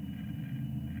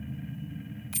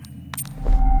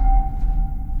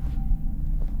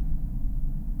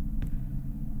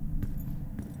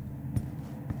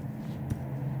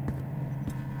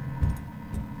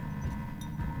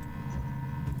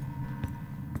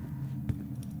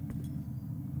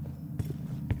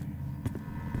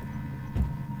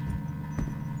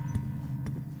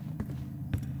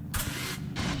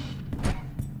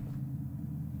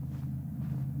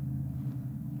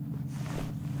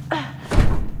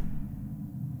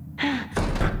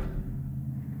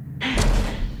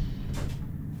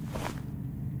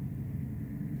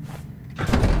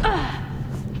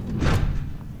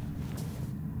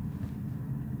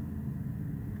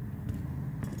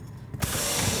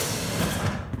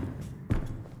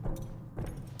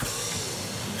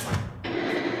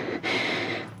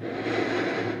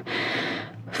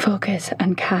 Focus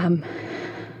and calm.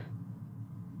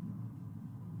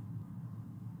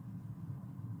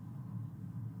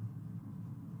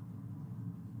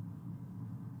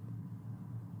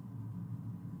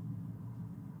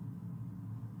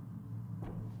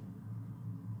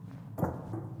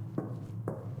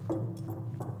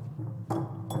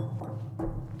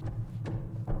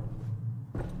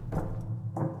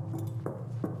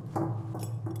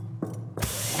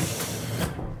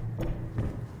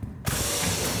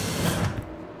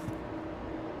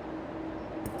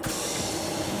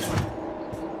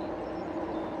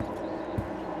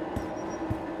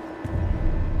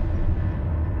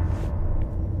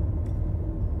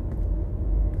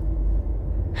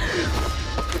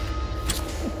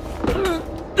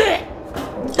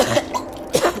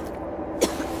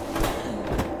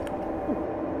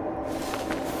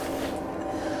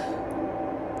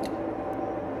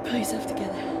 Pull yourself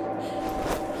together.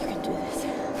 You can do this.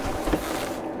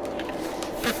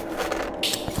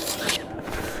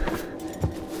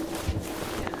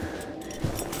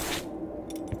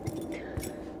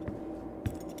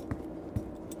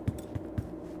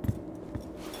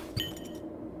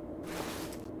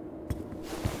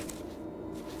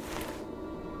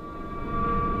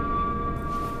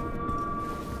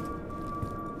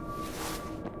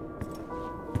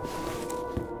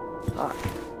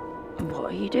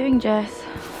 What are you doing, Jess?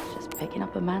 Just picking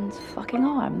up a man's fucking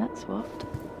arm, that's what.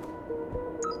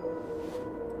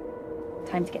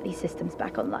 Time to get these systems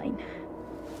back online.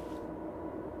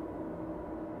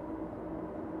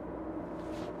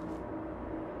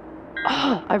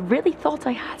 Oh, I really thought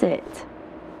I had it.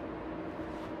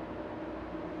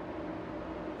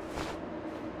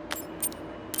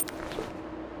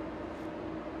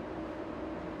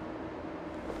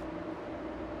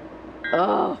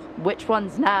 Oh, which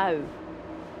ones now?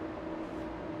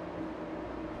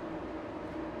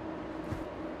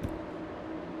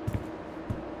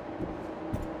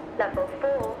 Level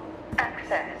 4,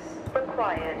 access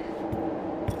required.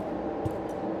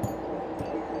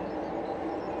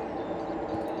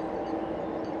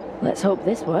 Let's hope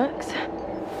this works.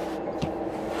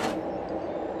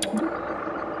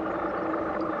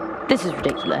 This is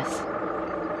ridiculous.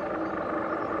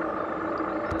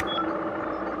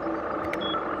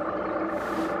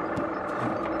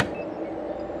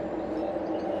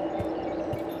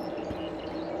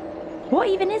 What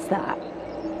even is that?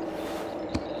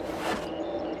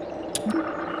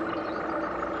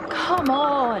 Come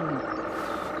on!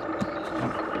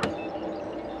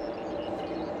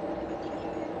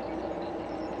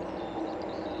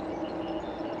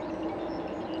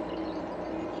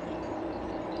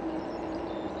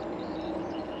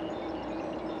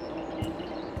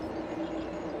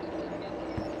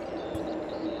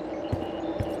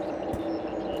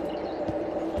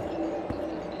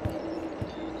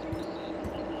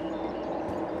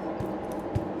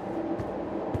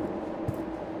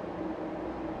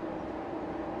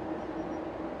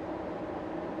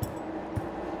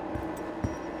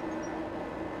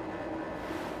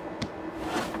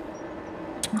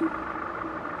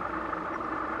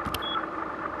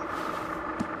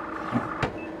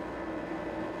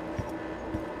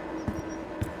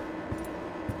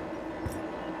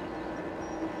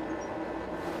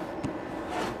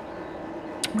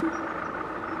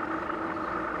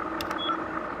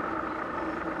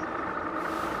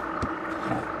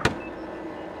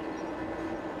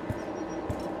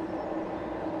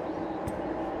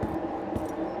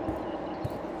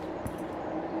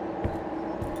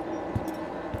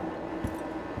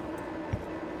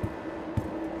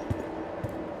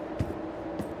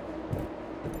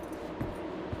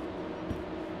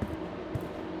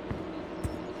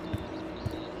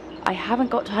 I haven't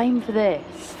got time for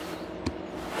this.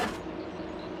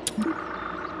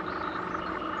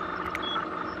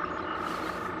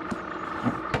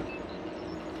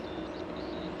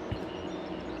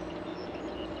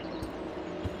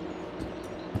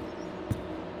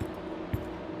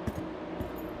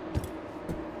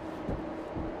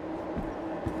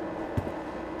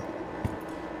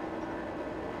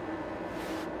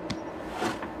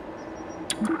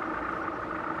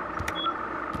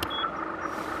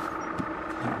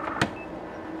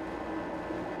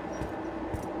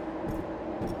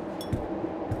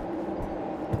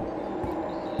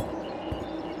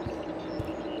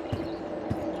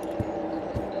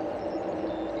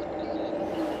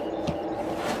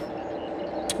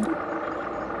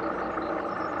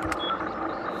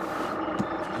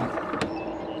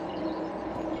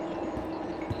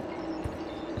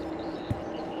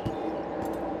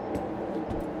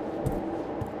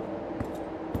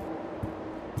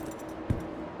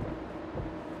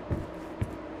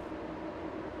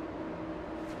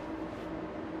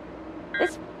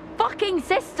 This fucking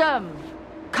system!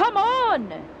 Come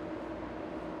on!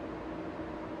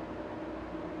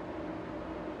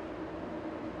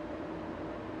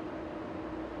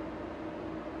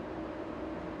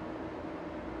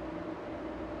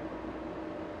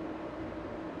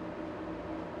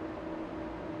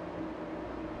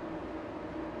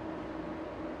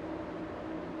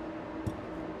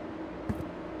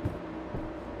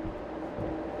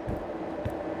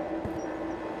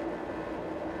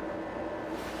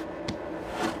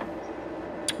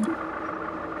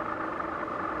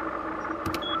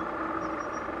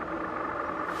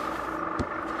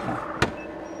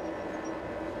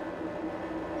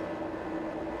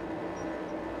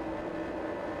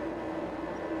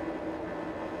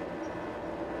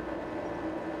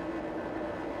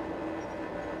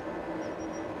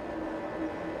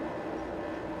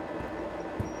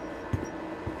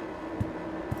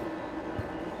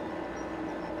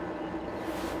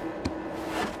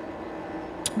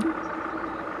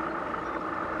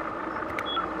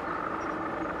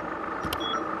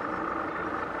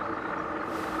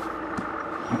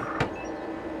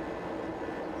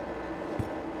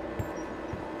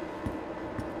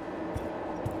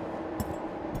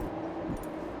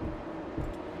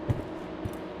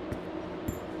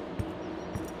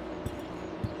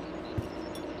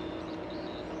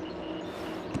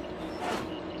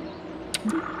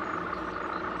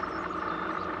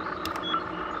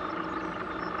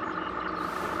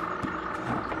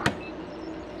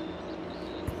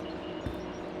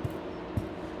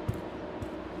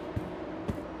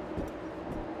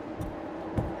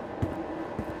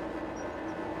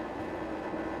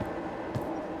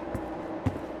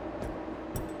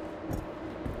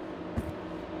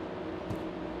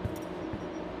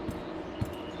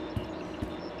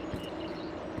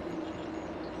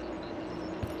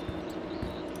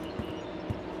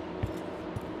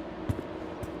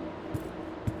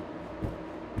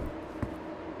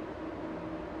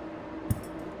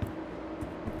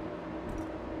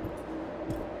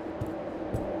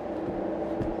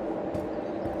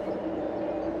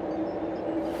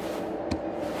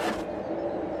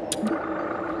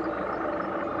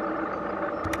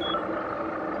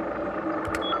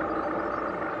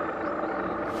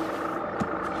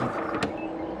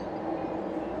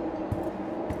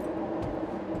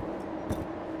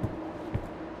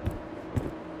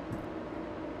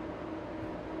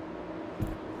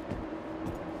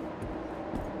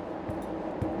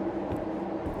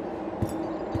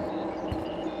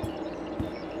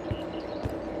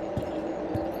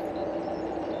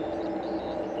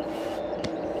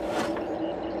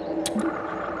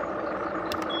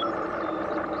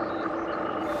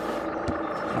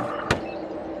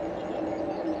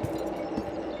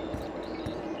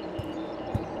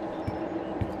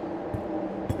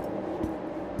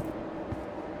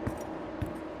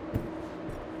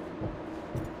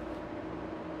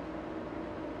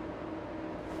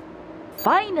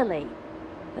 Finally!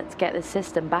 Let's get the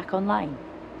system back online.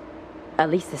 At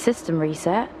least the system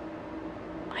reset.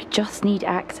 I just need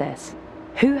access.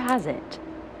 Who has it?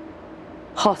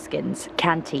 Hoskins,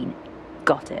 canteen.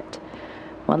 Got it.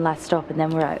 One last stop and then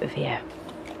we're out of here.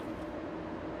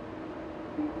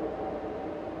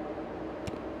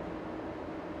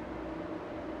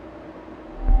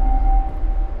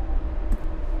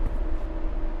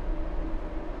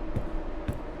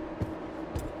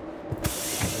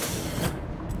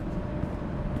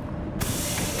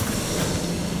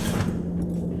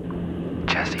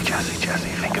 Jesse,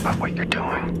 think about what you're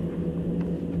doing.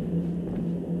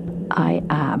 I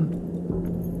am.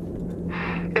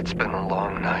 It's been a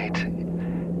long night,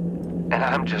 and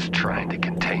I'm just trying to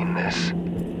contain this.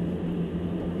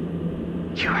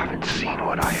 You haven't seen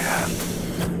what I have.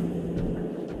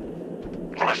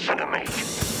 Listen to me.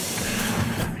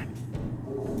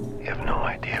 You have no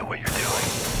idea what you're doing.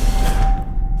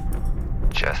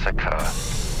 Jessica.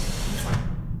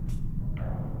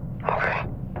 Okay.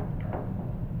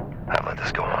 I've let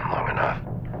this go on long enough.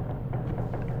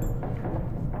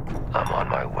 I'm on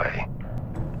my way.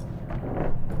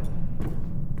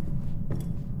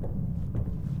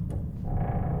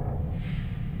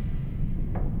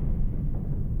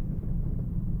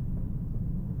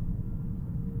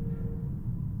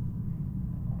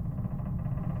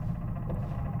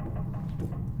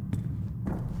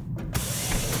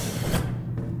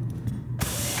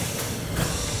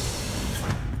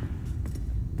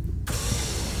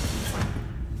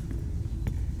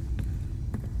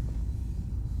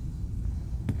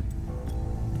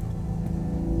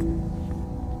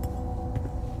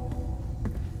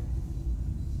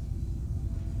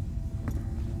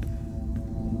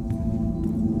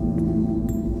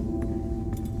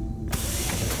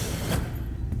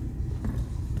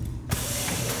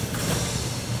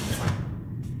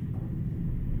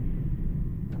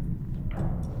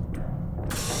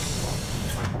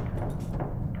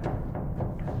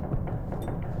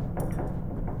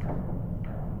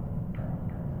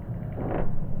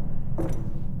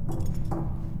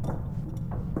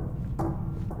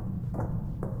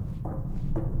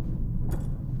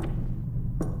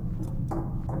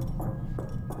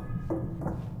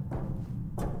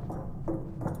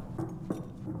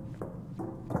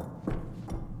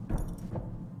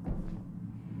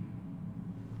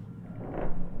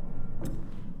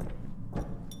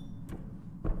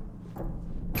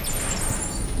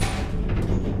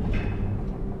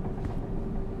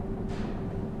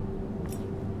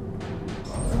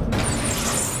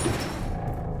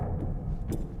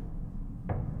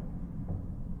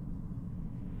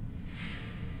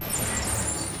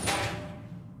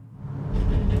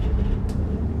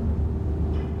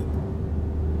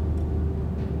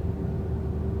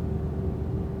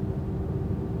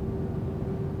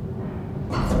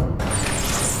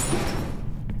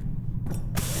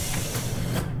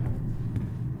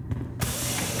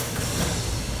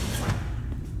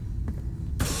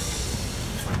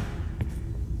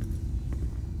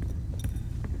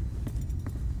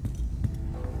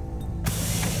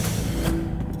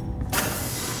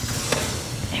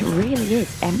 It really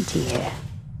is empty here.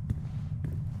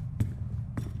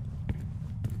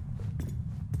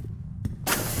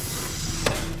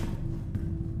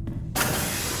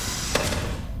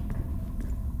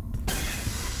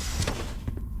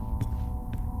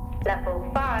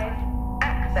 Level 5,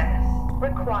 access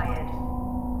required.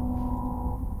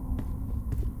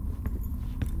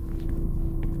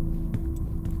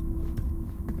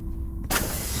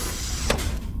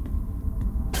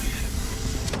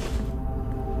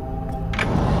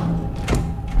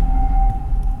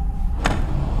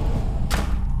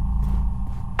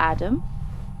 Adam?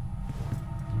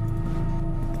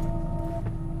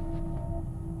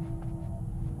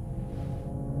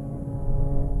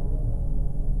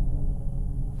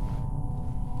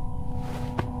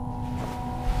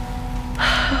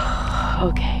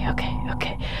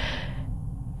 Okay.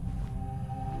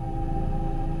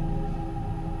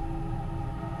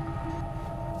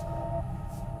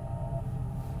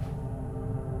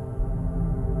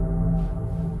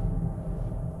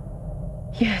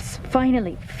 Yes,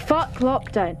 finally. Fuck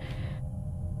lockdown.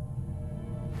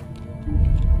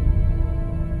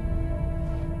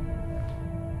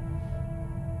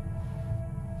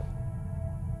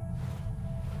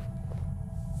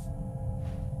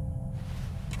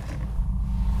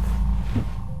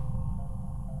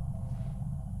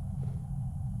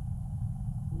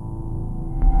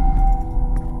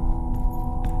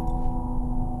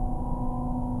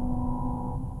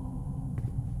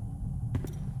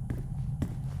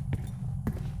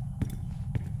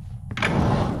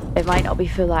 It might not be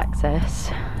full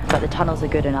access, but the tunnels are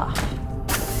good enough.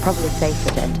 Probably safer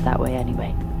to enter that way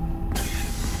anyway.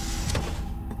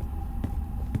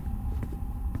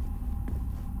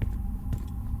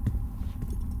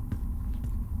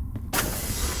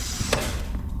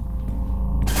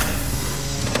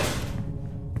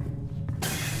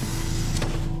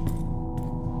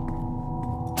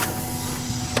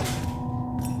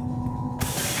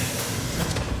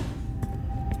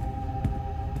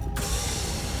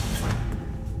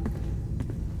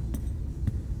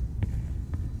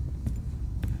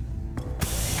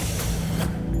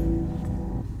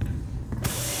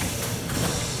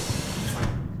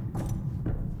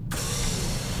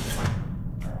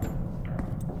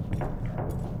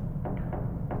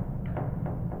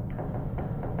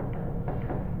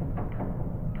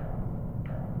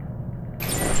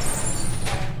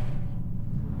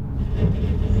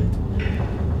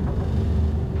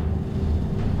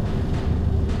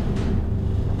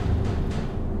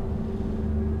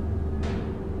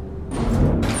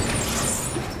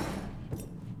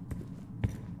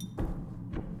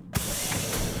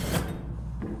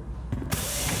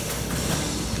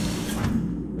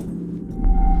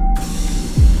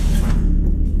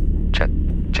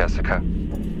 Walker.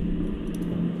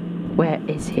 Where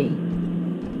is he?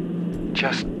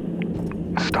 Just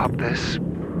stop this,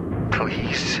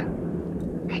 please.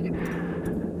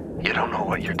 You don't know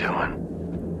what you're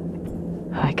doing.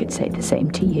 I could say the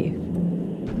same to you.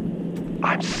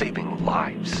 I'm saving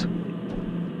lives.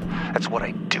 That's what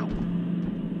I do.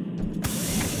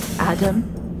 Adam?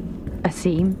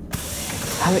 Asim?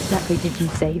 How exactly did you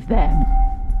save them?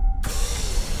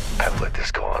 I've let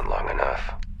this go on long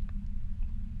enough.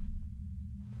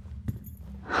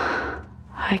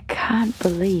 I can't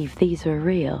believe these are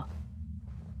real.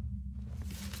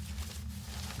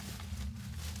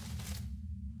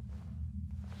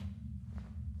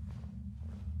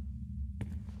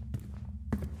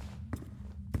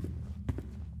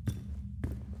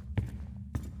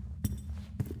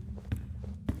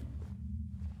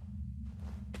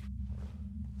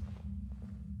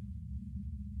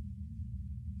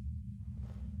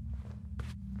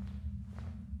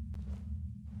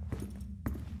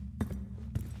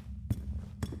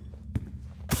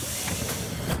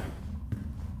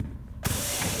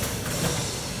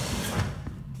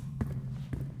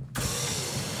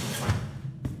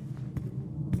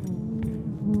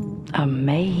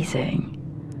 Amazing.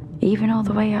 Even all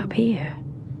the way up here.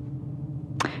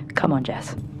 Come on,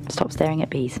 Jess. Stop staring at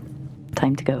bees.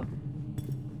 Time to go.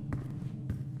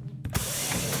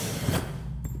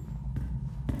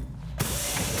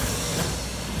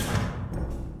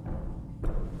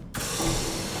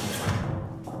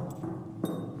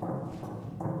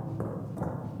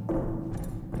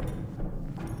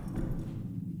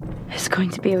 It's going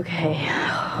to be okay.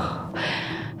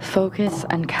 Focus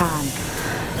and calm.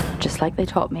 Just like they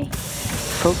taught me.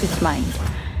 Focused mind.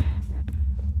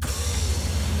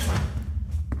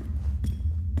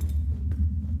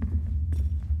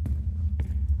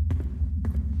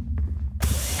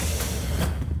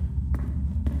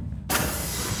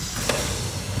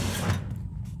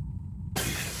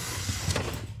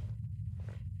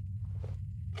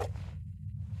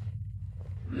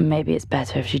 Maybe it's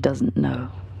better if she doesn't know.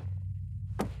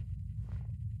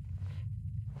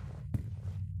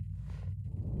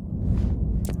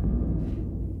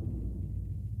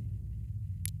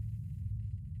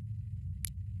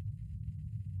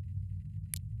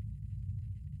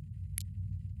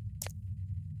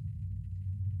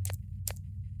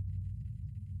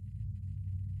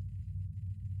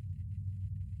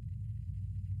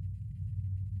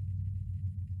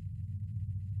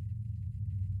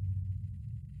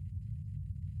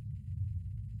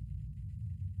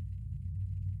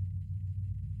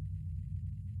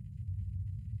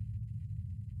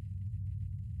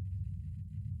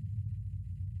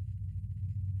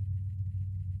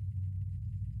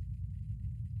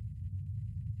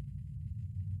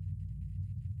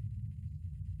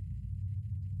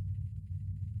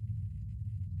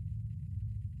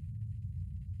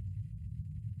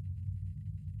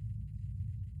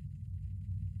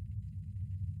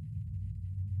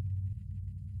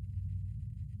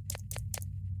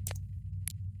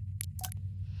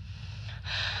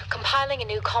 Compiling a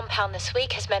new compound this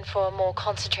week has meant for a more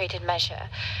concentrated measure.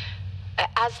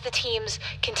 As the teams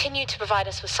continue to provide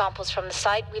us with samples from the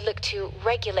site, we look to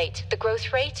regulate the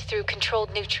growth rate through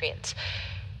controlled nutrients.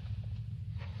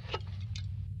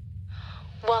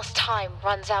 Whilst time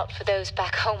runs out for those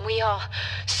back home, we are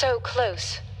so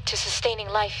close to sustaining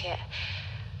life here.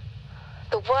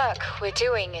 The work we're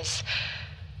doing is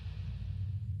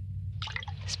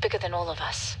bigger than all of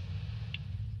us.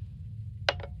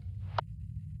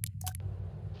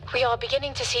 We are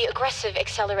beginning to see aggressive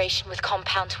acceleration with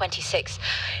Compound 26.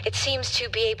 It seems to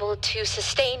be able to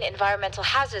sustain environmental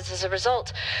hazards as a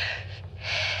result.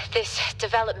 This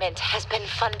development has been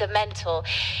fundamental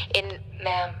in...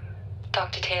 Ma'am,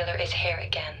 Dr. Taylor is here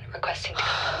again, requesting to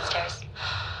come downstairs.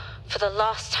 For the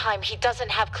last time, he doesn't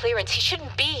have clearance. He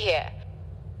shouldn't be here.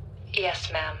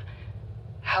 Yes, ma'am.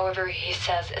 However, he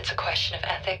says it's a question of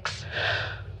ethics.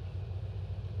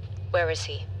 Where is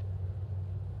he?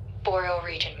 Boreal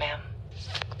region, ma'am.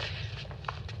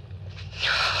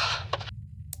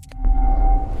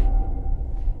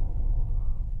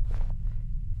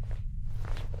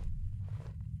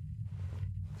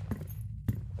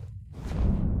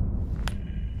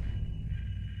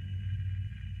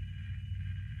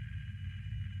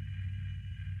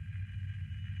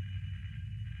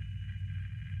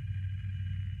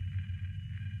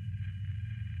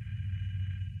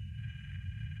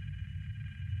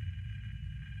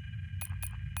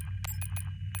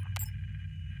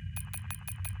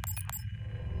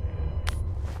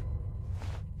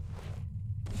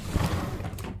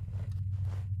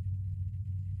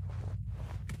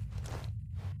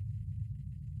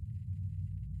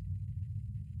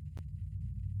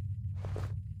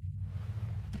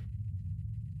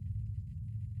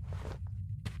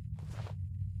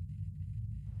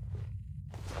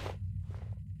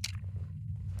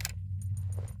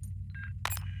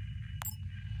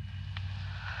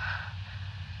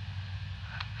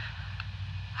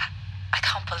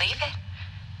 believe it.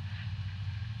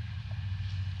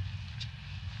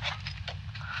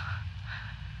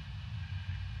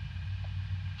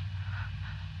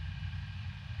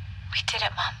 We did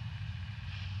it, Mom.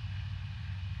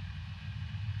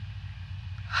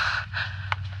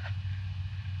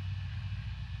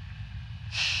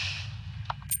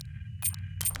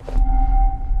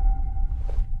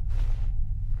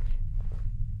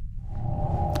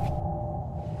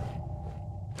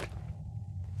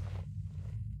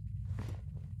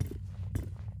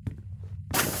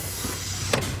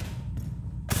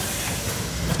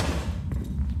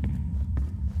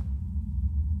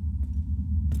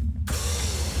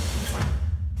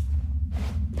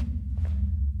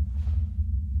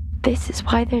 This is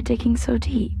why they're digging so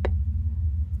deep.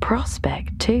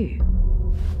 Prospect, too.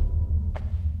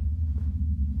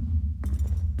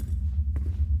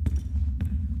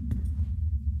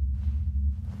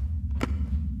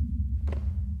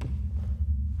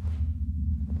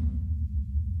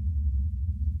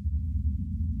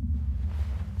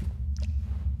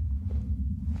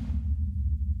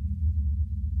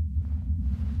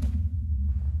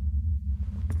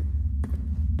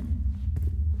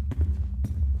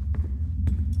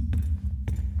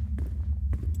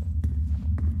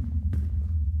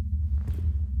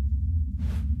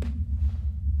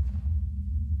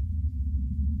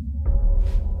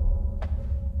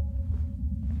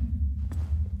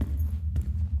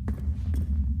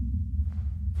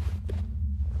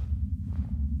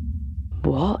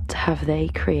 What have they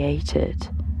created?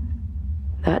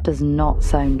 That does not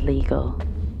sound legal.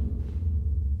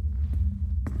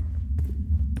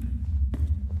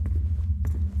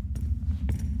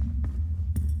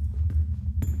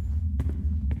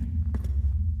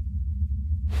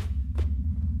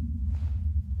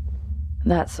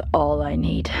 That's all I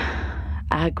need.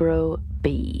 Aggro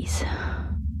bees.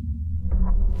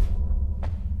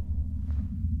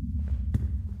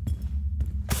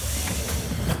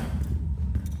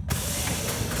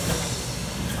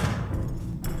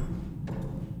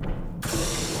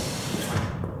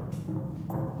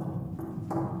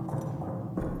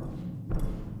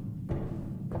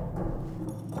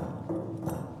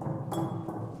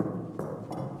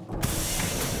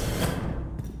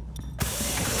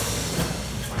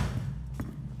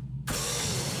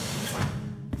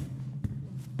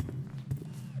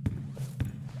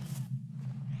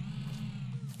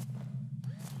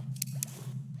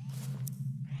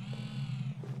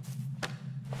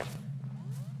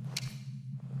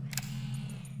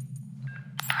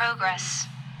 Progress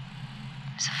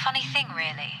is a funny thing,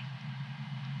 really.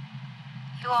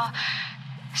 You are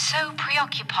so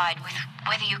preoccupied with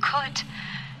whether you could.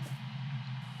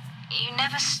 You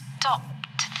never stop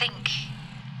to think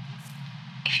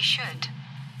if you should.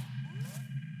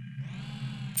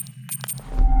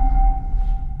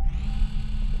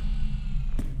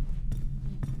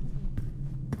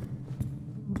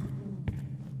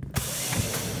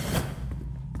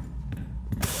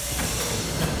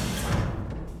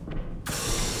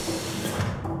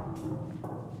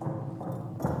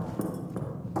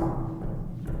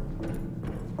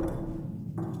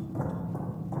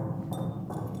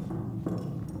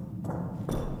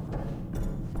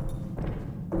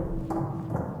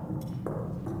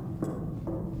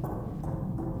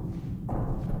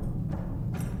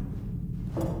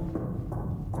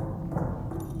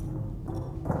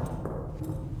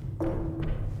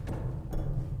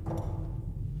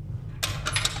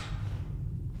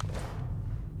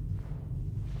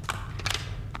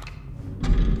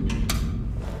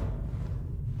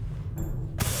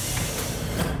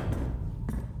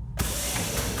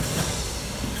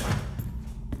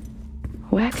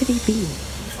 Where could he be?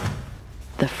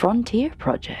 The Frontier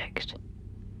Project?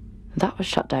 That was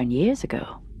shut down years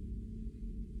ago.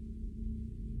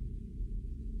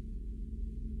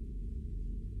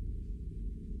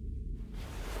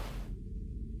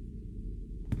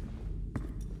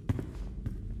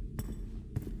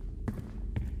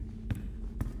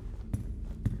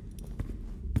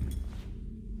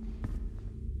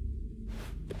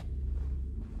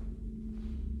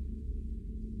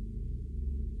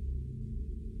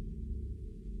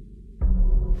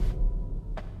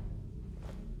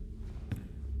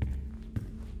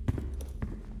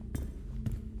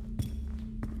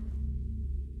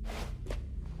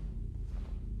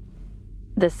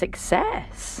 The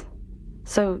success?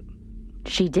 So,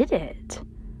 she did it?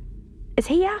 Is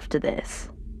he after this?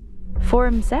 For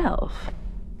himself?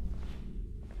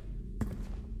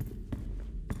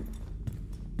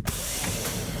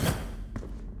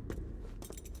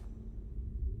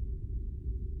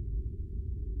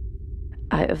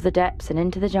 Out of the depths and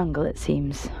into the jungle, it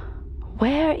seems.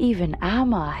 Where even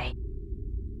am I?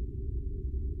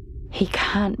 He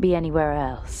can't be anywhere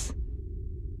else.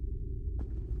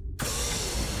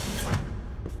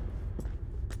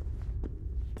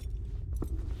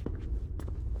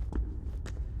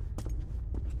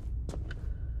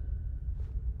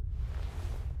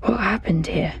 What happened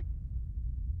here?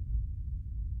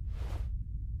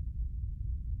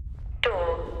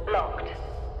 Door locked.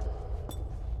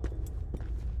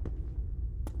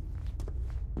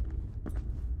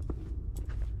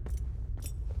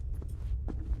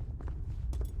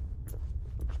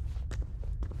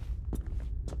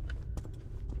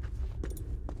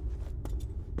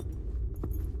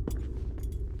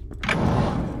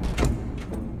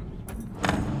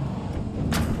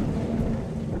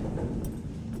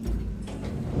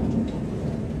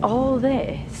 All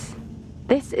this?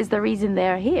 This is the reason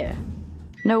they're here.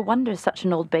 No wonder such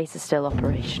an old base is still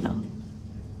operational.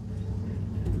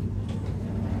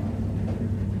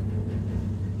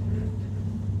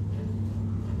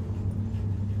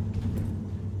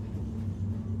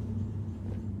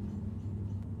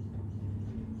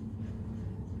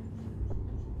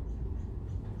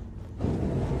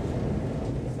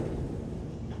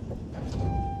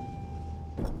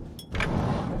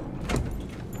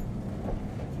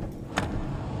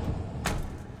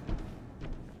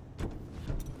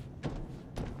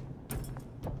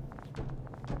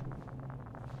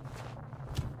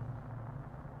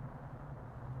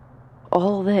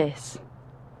 All this,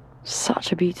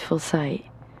 such a beautiful sight,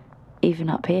 even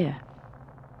up here.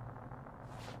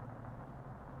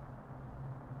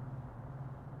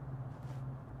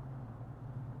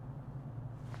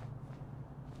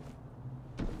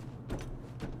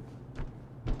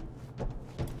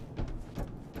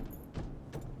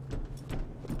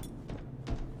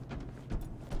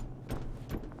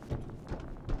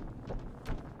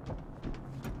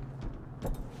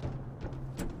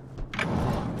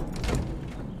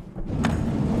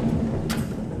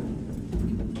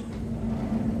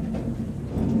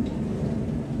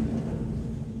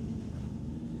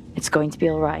 It's going to be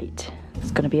all right.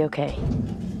 It's going to be okay.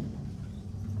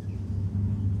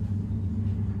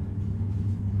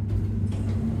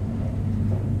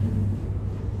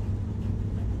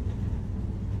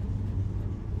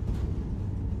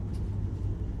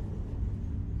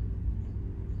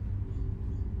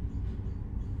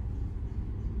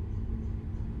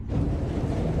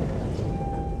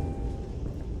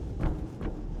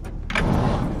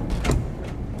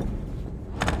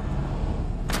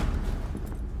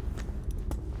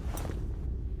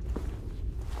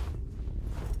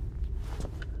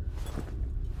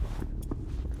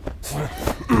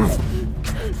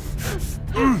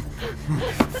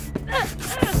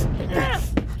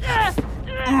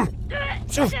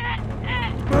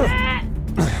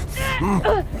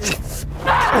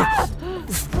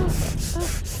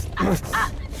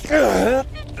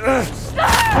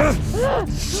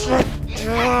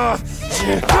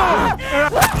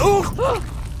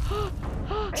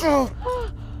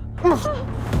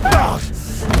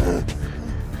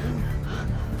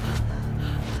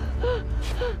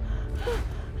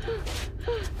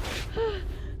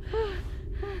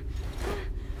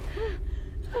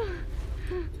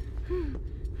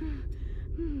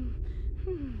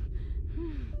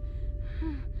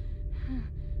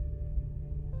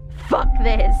 Fuck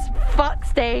this. Fuck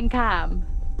staying calm.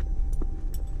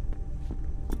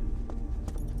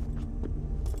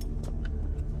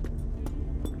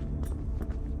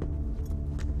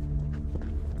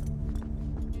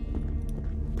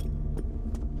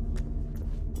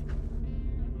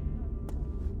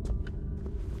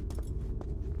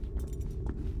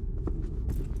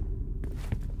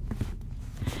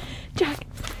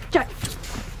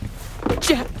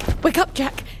 Jack! Wake up,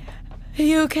 Jack! Are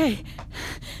you okay?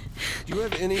 Do you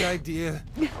have any idea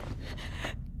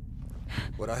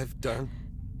what I've done?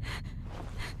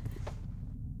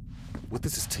 What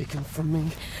this has taken from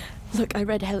me? Look, I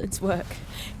read Helen's work.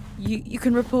 You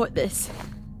can report this.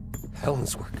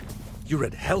 Helen's work? You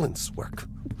read Helen's work?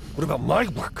 What about my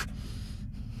work?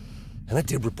 And I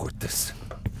did report this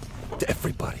to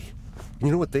everybody. And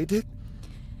you know what they did?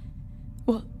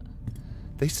 What?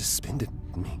 They suspended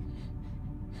me.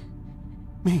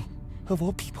 Me, of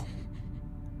all people.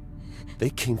 They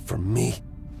came for me.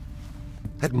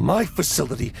 At my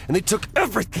facility, and they took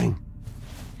everything.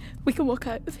 We can walk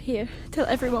out of here, tell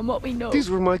everyone what we know. These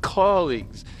were my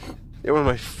colleagues. They were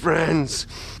my friends.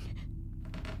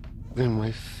 They're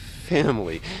my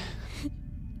family.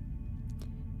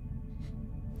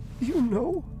 You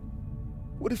know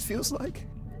what it feels like?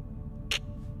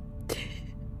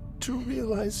 To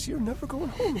realize you're never going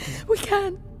home again. We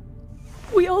can.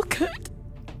 We all could.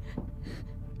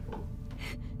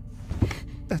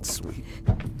 not sweet.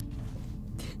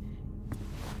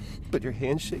 But your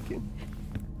hand's shaking?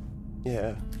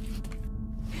 Yeah.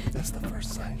 That's the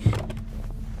first sign.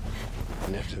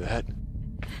 And after that,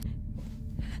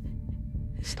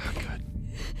 it's not good.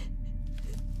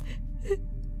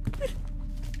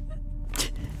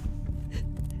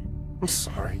 I'm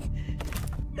sorry.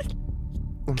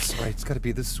 I'm sorry it's gotta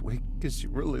be this way, because you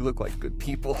really look like good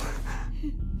people.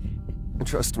 And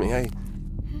trust me, I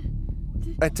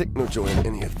take no joy in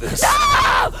any of this.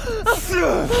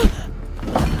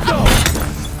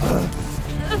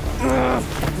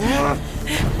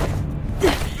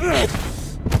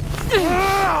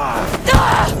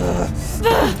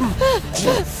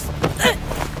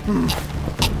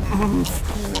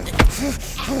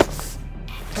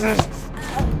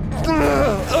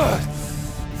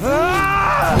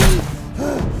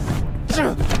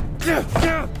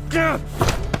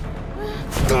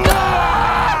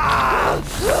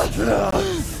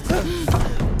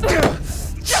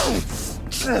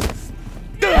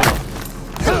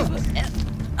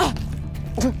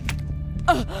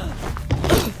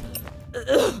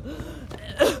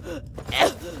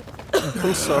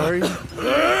 I'm sorry.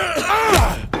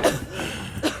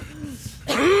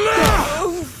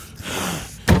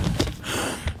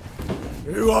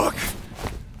 You walk.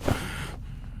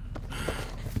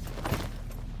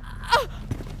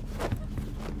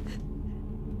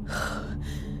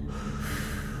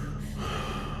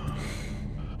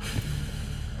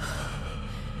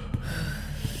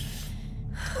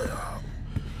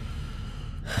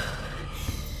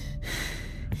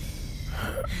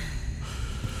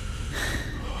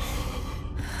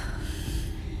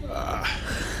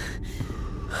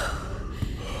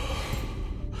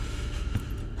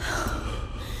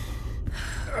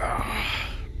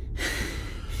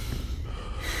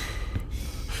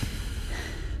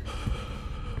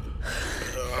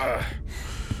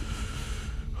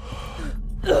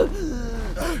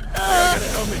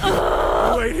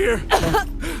 Wait here.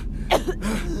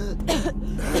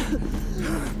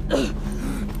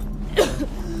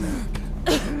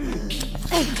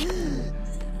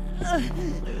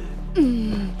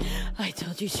 I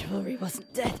told you chivalry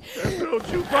wasn't dead. Don't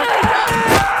you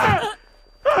fucking...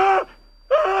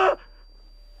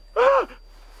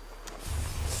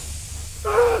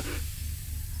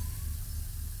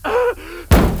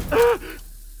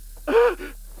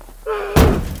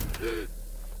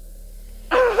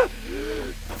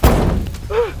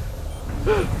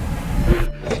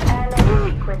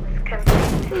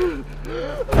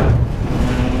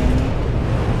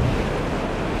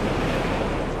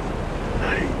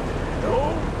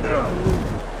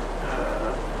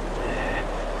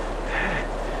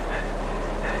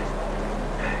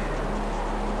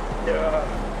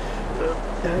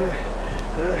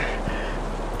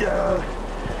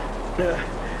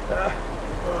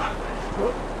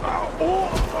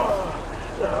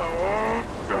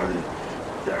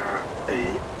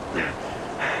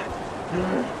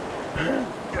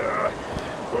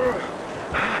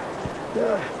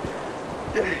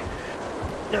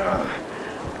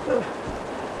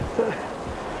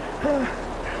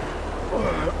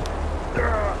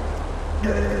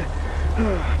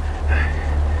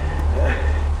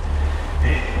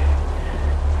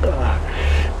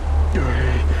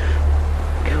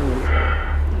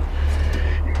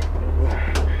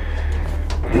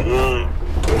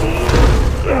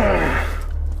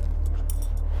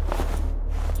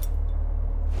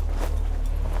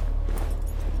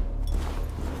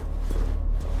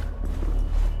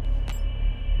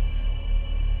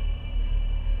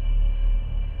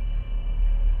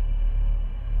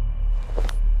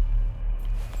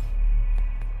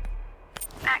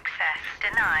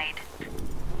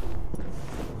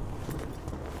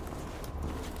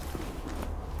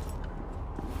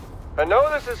 I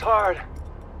know this is hard.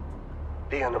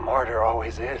 Being a martyr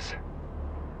always is.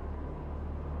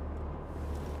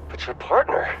 But your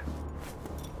partner,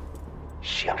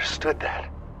 she understood that.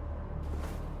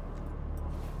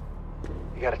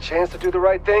 You got a chance to do the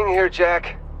right thing here,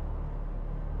 Jack.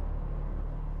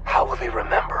 How will they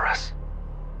remember us?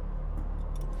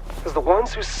 As the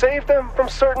ones who saved them from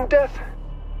certain death?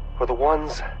 Or the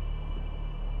ones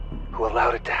who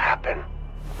allowed it to happen?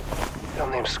 They'll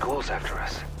name schools after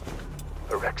us.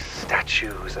 Erect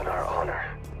statues in our honor.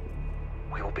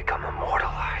 We will become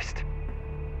immortalized.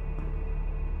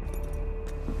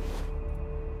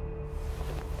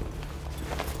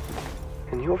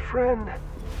 And your friend...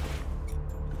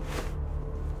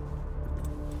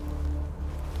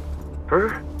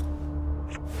 her?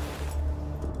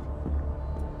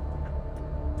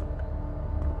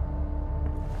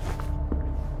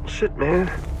 Shit, man.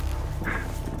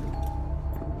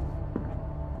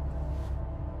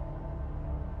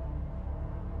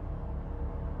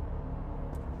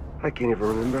 I can't even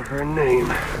remember her name.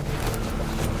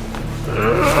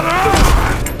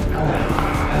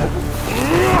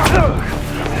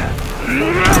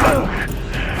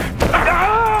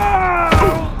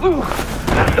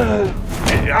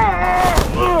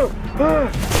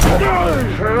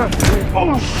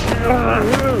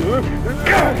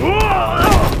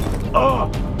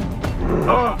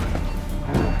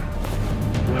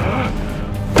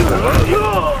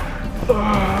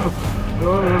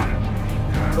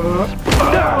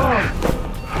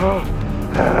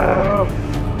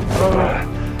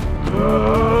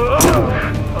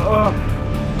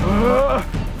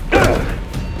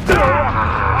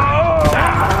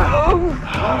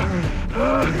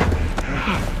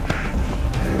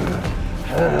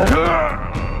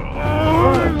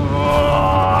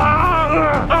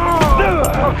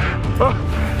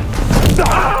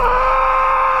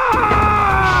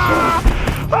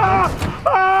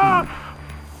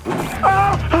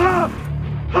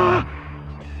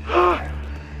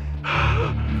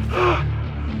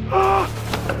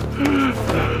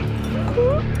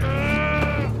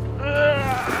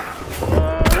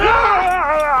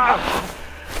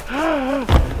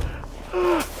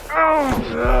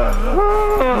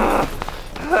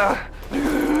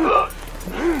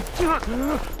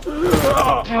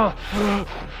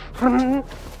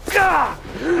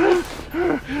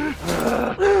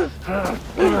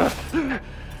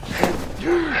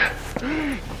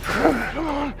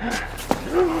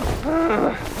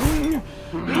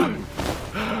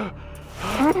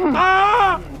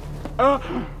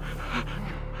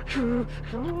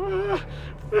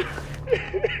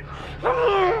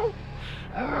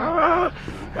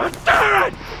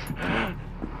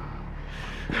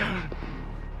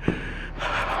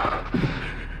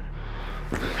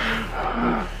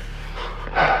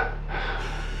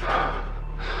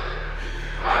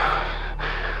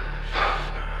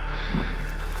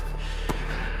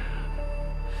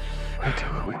 We do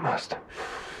what we must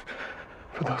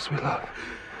for those we love.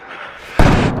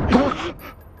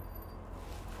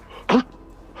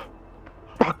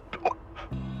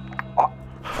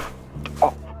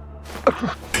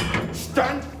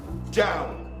 Stand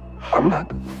down. I'm not.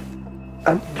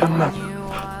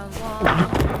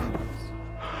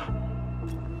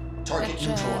 Target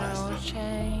neutralized.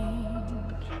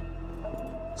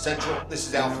 Central, this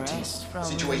is Alpha Team.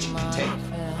 Situation contained.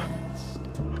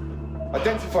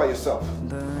 Identify yourself.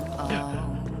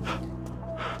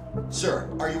 Sir,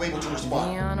 are you able to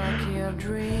respond?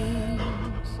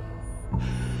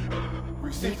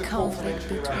 Receive the conflict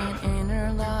between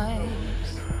inner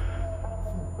lives,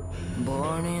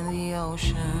 born in the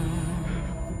ocean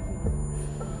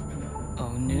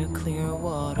of nuclear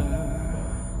water.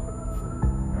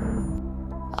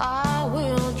 I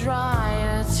will dry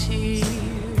your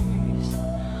tears,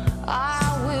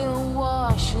 I will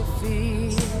wash your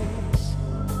fears,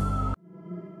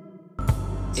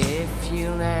 if you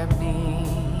let me.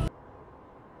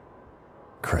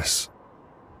 Chris,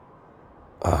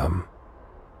 I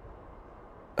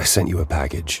sent you a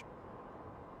package.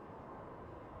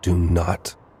 Do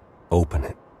not open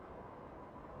it.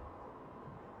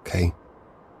 Okay?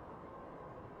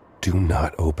 Do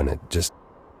not open it. Just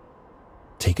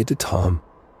take it to Tom.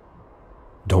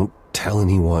 Don't tell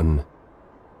anyone,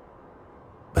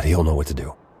 but he'll know what to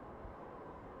do.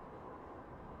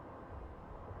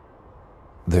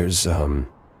 There's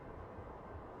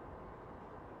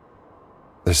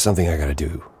something I gotta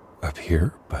do up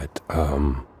here, but,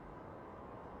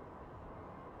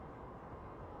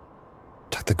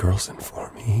 tuck the girls in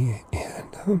for me,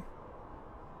 and,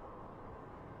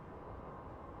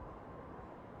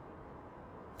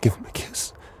 give him a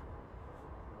kiss.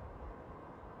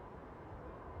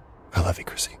 I love you,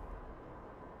 Chrissy.